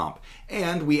fun romp.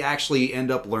 And we actually end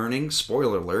up learning,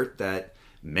 spoiler alert, that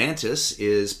Mantis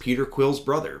is Peter Quill's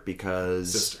brother,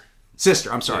 because... Sister,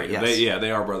 I'm sorry, yes.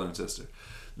 They are brother and sister.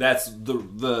 That's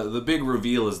the big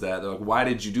reveal is that, they're like, why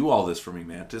did you do all this for me,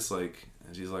 Mantis? Like,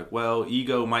 and she's like, well,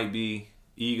 Ego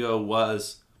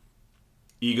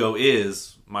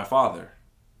is my father.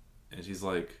 And she's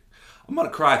like, I'm gonna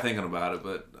cry thinking about it,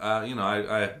 but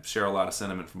I share a lot of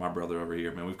sentiment from my brother over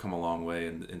here, man. We've come a long way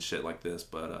and shit like this,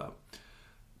 but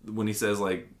when he says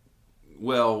like,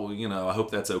 well, I hope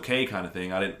that's okay, kind of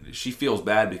thing, she feels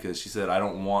bad because she said, I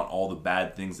don't want all the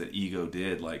bad things that Ego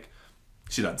did, like,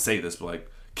 she doesn't say this, but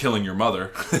like killing your mother,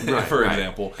 for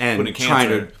example, and trying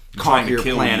to conquer your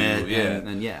planet,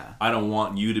 and yeah, I don't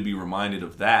want you to be reminded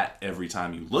of that every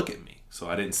time you look at me, so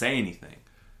I didn't say anything.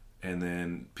 And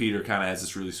then Peter kind of has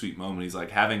this really sweet moment. He's like,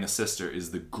 having a sister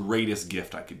is the greatest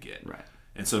gift I could get. Right.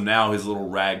 And so now his little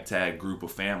ragtag group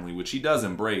of family, which he does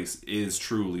embrace, is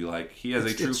truly like, he has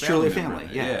it's truly a family.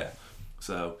 Yeah.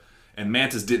 So, and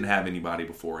Mantis didn't have anybody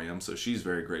before him, so she's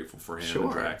very grateful for him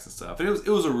and Drax and stuff. And it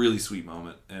was a really sweet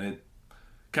moment, and it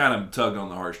kind of tugged on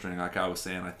the heartstring, like I was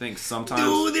saying. I think sometimes...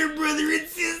 No, they're brother and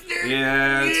sister!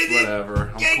 Yeah, it's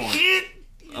whatever.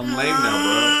 I'm lame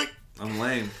now, bro. I'm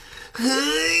lame.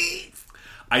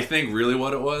 I think really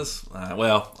what it was.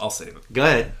 Well, I'll save it. Go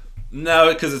ahead.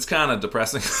 No, because it's kind of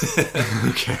depressing.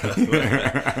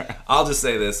 Okay. I'll just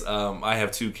say this. I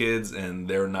have 2 kids, and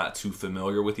they're not too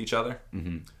familiar with each other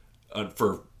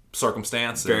for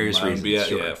circumstance. Various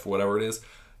reasons. Yeah, for whatever it is.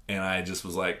 And I just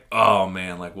was like, oh,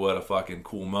 man, like, what a fucking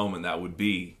cool moment that would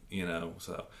be, you know?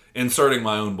 So, inserting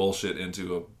my own bullshit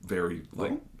into a very,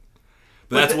 like...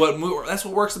 But that's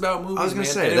what works about movies. I was gonna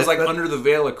say and it was like under the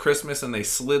veil of Christmas, and they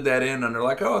slid that in, and they're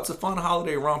like, "Oh, it's a fun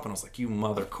holiday romp," and I was like, "You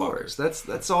motherfucker!" Of course,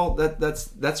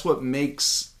 that's what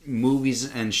makes movies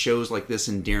and shows like this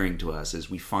endearing to us. Is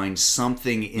we find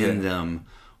something in them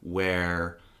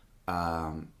where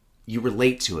you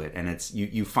relate to it, and it's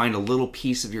you find a little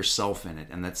piece of yourself in it,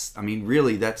 and that's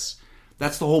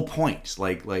the whole point.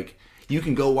 Like. You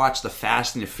can go watch the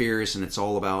Fast and the Furious, and it's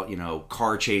all about, you know,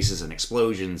 car chases and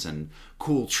explosions and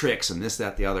cool tricks and this,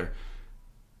 that, the other,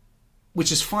 which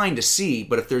is fine to see.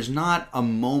 But if there's not a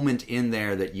moment in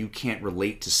there that you can't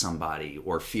relate to somebody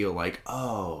or feel like,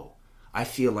 oh, I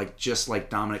feel like just like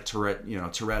Dominic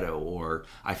Toretto, or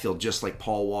I feel just like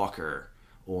Paul Walker,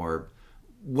 or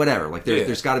whatever. Like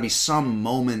there's got to be some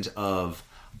moment of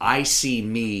I see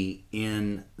me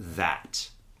in that.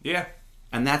 Yeah.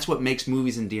 And that's what makes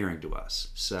movies endearing to us.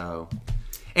 So,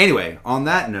 anyway, on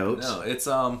that note, no, it's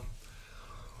and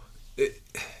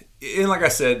like I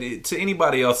said, to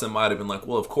anybody else that might have been like,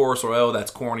 well, of course, or oh,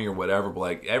 that's corny or whatever. But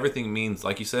like everything means,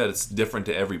 like you said, it's different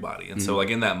to everybody. And so, like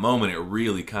in that moment, it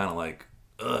really kind of like,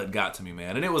 it got to me,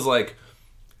 man. And it was like,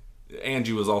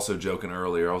 Angie was also joking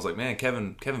earlier. I was like, man,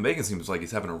 Kevin Bacon seems like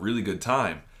he's having a really good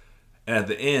time. And at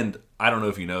the end, I don't know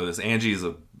if you know this, Angie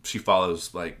she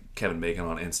follows like Kevin Bacon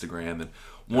on Instagram, and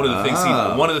one of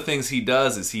the things he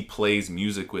does is he plays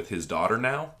music with his daughter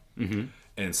now,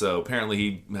 and so apparently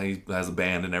he has a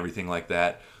band and everything like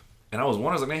that. And I was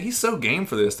wondering, man, he's so game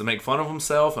for this, to make fun of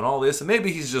himself and all this, and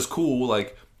maybe he's just cool.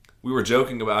 Like we were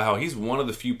joking about how he's one of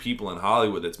the few people in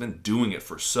Hollywood that's been doing it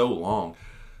for so long,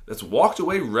 that's walked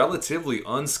away relatively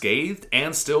unscathed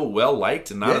and still well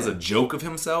liked, and not as a joke of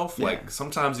himself. Yeah. Like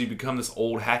sometimes you become this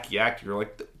old hacky actor. You're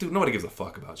like, dude, nobody gives a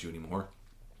fuck about you anymore.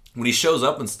 When he shows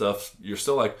up and stuff, you're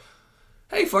still like,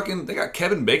 hey, fucking, they got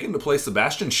Kevin Bacon to play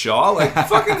Sebastian Shaw. Like,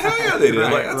 fucking hell yeah, they did.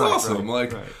 Like, that's awesome.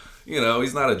 Like, you know,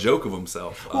 he's not a joke of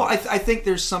himself. Well, I think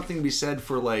there's something to be said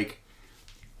for like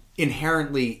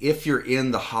inherently, if you're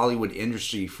in the Hollywood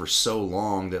industry for so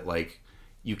long that like.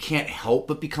 You can't help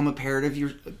but become a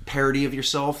parody of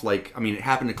yourself. Like, I mean, it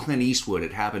happened to Clint Eastwood.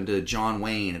 It happened to John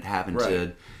Wayne. It happened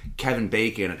to Kevin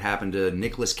Bacon. It happened to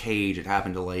Nicolas Cage. It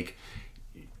happened to, like...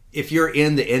 If you're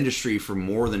in the industry for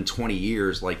more than 20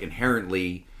 years, like,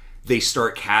 inherently, they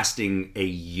start casting a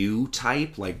you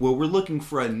type. Like, well, we're looking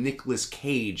for a Nicolas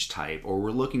Cage type. Or we're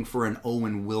looking for an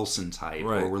Owen Wilson type.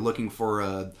 Right. Or we're looking for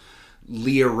a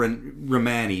Leah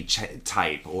Remini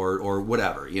type. Or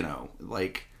whatever, you know.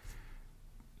 Like...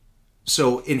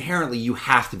 So inherently, you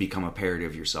have to become a parody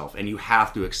of yourself, and you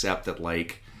have to accept that,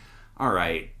 like, all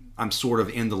right, I'm sort of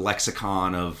in the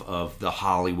lexicon of the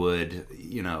Hollywood,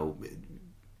 you know,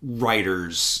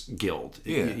 Writers Guild,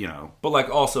 you know. But like,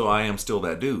 also, I am still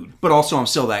that dude. But also, I'm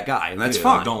still that guy, and that's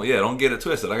fine. Don't get it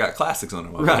twisted. I got classics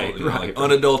under my belt, like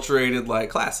unadulterated,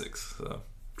 like classics. So,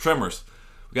 Tremors.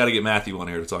 We got to get Matthew on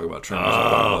here to talk about Tremors.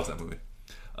 I love that movie.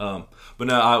 But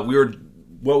no,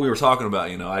 what we were talking about,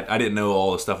 you know, I didn't know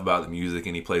all the stuff about the music,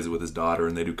 and he plays it with his daughter,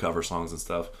 and they do cover songs and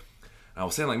stuff. And I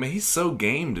was saying, like, man, he's so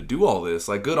game to do all this.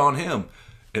 Like, good on him.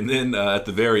 And then at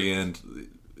the very end,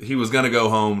 he was going to go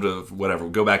home to whatever,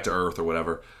 go back to Earth or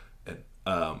whatever.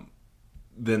 And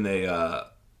then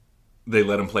they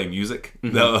let him play music.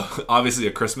 Obviously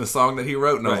a Christmas song that he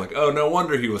wrote. And I was like, oh, no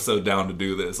wonder he was so down to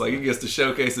do this. Like, he gets to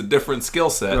showcase a different skill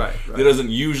set he doesn't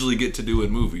usually get to do in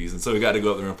movies. And so he got to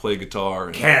go up there and play guitar.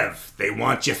 And... Kev, they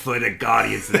want you for the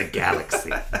Guardians of the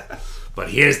Galaxy. But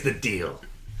here's the deal.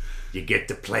 You get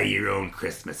to play your own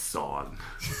Christmas song.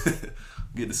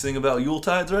 Get to sing about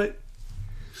Yuletides, right?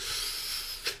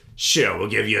 Sure, we'll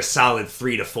give you a solid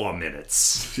 3 to 4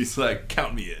 minutes. She's like,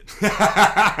 count me in.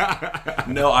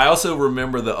 No, I also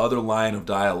remember the other line of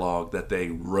dialogue that they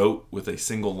wrote with a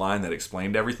single line that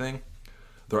explained everything.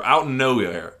 They're out in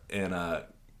nowhere, and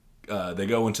they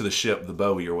go into the ship, the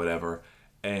Bowie or whatever,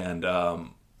 and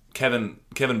Kevin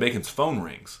Bacon's phone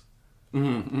rings.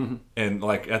 And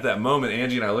like at that moment,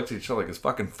 Angie and I looked at each other like, his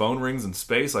fucking phone rings in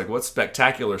space? Like, what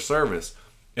spectacular service.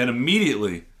 And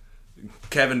immediately...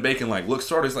 Kevin Bacon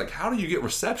he's like, how do you get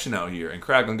reception out here? And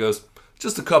Kraglin goes,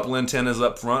 just a couple antennas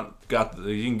up front.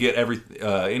 You can get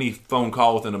any phone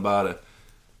call within about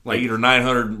Like 800 or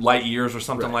 900 light years or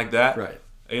something Right, like that. right.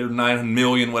 8 or 9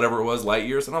 million, whatever it was, light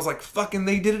years. And I was like, fucking,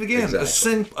 they did it again.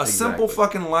 Exactly. A simple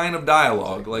fucking line of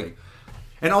dialogue. Like,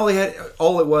 and all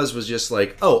it was just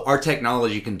like, oh, our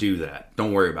technology can do that.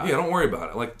 Don't worry about it. yeah, don't worry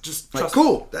about it. Like, just Like, trust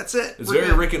cool, that's it. It's We're very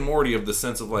good. Rick and Morty of the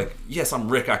sense of like, yes, I'm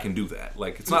Rick, I can do that.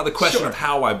 Like, it's not the question Sure. of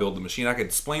how I build the machine. I can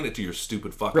explain it to your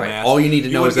stupid fucking Right. ass. All you need to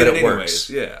know is wouldn't that get it anyways. works.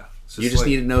 Yeah. It's You just like-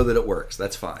 need to know that it works.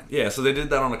 That's fine. Yeah, so they did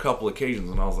that on a couple occasions,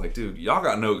 and I was like, dude, y'all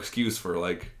got no excuse for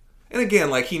like. And again,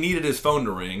 like he needed his phone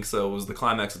to ring, so it was the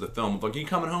climax of the film. Like, you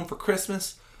coming home for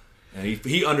Christmas? And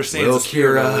he understands. Well, the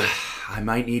spirit of Kira, it. I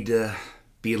might need to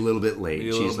be a little bit late. Be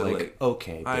a little She's bit like, late.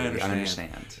 okay, baby, I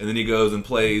understand. And then he goes and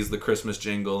plays the Christmas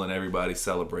jingle, and everybody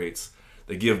celebrates.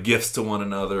 They give gifts to one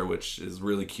another, which is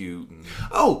really cute. And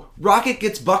Oh, Rocket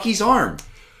gets Bucky's arm.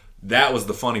 that was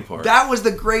the funny part. That was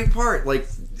the great part. Like,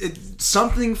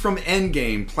 something from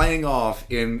Endgame playing off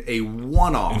in a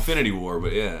one-off. Infinity War,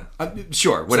 but yeah.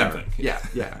 Sure, whatever. Same thing.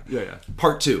 Yeah.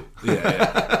 Part 2.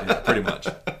 Yeah, pretty much.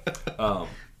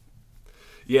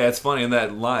 Yeah, it's funny in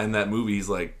that line, in that movie. He's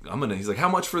like, he's like, how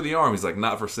much for the arm? He's like,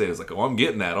 not for sale. He's like, oh, I'm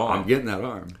getting that arm. I'm getting that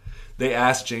arm. They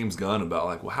asked James Gunn about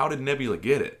like, well, how did Nebula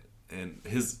get it? And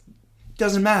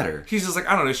Doesn't matter. he's just like,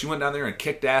 I don't know. She went down there and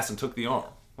kicked ass and took the arm.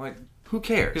 I'm like, Who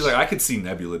cares? he's like, I could see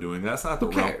Nebula doing that. That's not the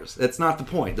Who realm. cares? That's not the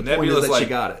point. The point Nebula's is that like, she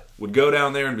got it. would go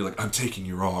down there and be like, I'm taking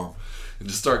your arm. And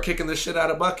just start kicking the shit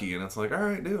out of Bucky. And it's like, all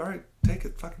right, dude, all right, take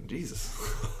it. Fucking Jesus.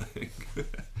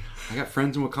 I got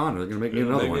friends in Wakanda. They're going to make me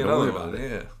another Maybe one. Don't another worry about one,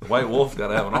 it. yeah. White Wolf got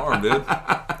to have an arm, dude.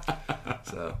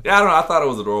 So, yeah, I don't know. I thought it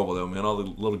was adorable, though, man. All the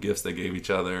little gifts they gave each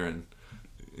other. And,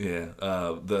 yeah.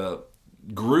 The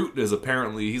Groot is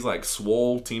apparently, he's like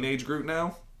swole teenage Groot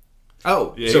now.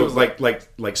 Oh, Yeah, he so was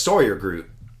like Sawyer Groot.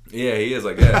 Yeah, he is,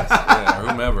 I guess. Yeah, or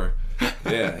whomever.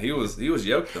 Yeah, he was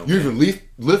yoked, though. You even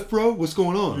lift, bro? What's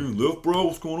going on? lift, bro?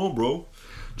 What's going on, bro?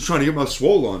 Just trying to get my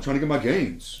swole on. Trying to get my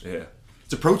gains. Yeah.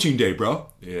 It's a protein day, bro.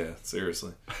 Yeah,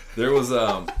 seriously. There was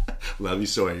Love you,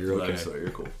 Sawyer. You're okay. So you're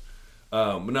cool.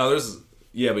 But no,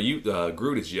 but you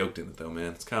Groot is yoked in it though,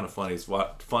 man. It's kind of funny. It's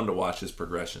fun to watch his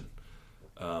progression.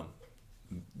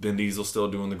 Vin Diesel still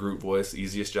doing the Groot voice,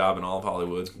 easiest job in all of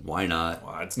Hollywood. Why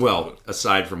not? Well,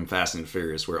 aside from Fast and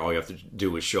Furious, where all you have to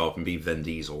do is show up and be Vin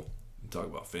Diesel. Talk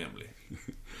about family.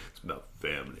 It's about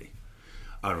family.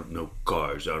 I don't know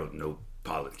cars. I don't know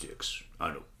politics. I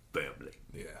know family.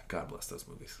 Yeah, God bless those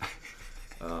movies.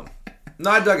 No,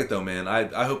 I dug it though, man.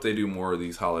 I hope they do more of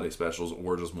these holiday specials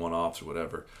or just one-offs or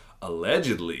whatever.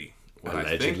 Allegedly,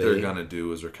 I think they're going to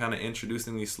do is they're kind of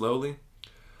introducing these slowly.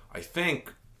 I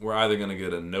think we're either going to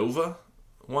get a Nova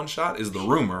one-shot, is the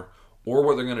rumor, or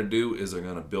what they're going to do is they're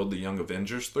going to build the Young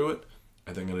Avengers through it,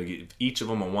 and they're going to give each of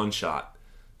them a one-shot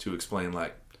to explain,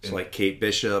 like... It's like Kate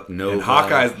Bishop, Nova... And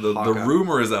Hawkeye's... The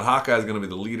rumor is that Hawkeye's going to be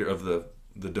the leader of the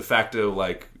de facto,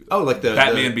 like... Oh, like the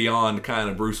Batman Beyond kind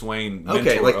of Bruce Wayne mentor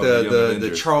okay, like of the Young the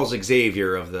Avengers. Charles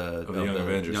Xavier of the Young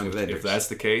Avengers. Young Avengers. If that's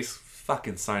the case,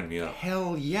 fucking sign me up.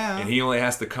 Hell yeah! And he only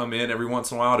has to come in every once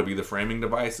in a while to be the framing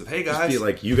device of, hey guys, Just be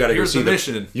like, you gotta go here's see the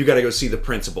mission. You gotta go see the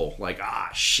principal. Like,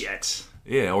 shit.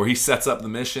 Yeah, or he sets up the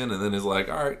mission and then is like,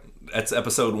 all right, that's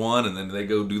episode 1, and then they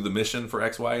go do the mission for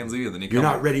X, Y, and Z, and then You're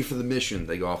not ready for the mission.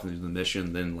 They go off and do the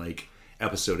mission. Then like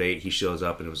episode 8, he shows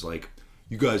up and it was like,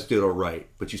 you guys did all right,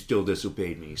 but you still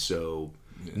disobeyed me, so.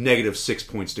 Yeah. -6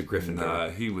 points to Gryffindor. Nah,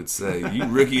 he would say, you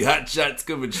rookie hotshots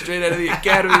coming straight out of the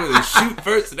academy with a shoot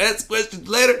first and ask questions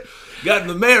later. Got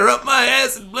the mayor up my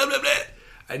ass and blah, blah, blah.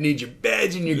 I need your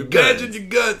badge and your badge and your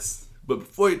guns. But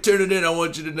before you turn it in, I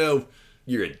want you to know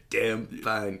you're a damn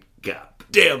fine cop.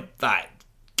 Damn fine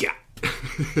cop.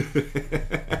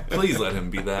 Please let him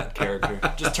be that character.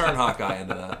 Just turn Hawkeye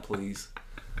into that, please.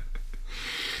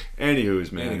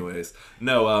 Anywho's, man. Anyways.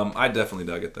 No, I definitely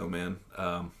dug it, though, man.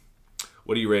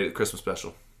 What do you rate it, Christmas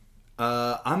Special?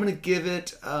 I'm going to give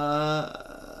it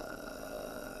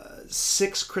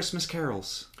 6 Christmas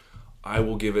carols. I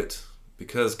will give it,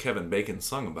 because Kevin Bacon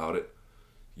sung about it,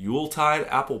 Yuletide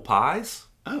apple pies.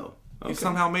 Oh, okay. He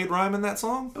somehow made rhyme in that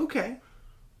song. Okay.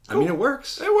 Cool. I mean, it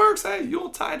works. It works. Hey,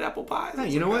 Yuletide apple pies. Hey,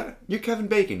 you know what? You're Kevin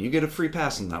Bacon. You get a free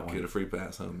pass on that one. Get a free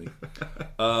pass, homie.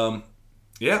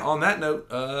 Yeah, on that note,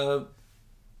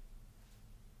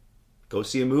 go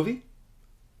see a movie.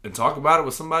 And talk about it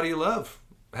with somebody you love.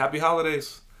 Happy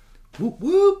holidays. Whoop,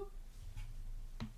 whoop.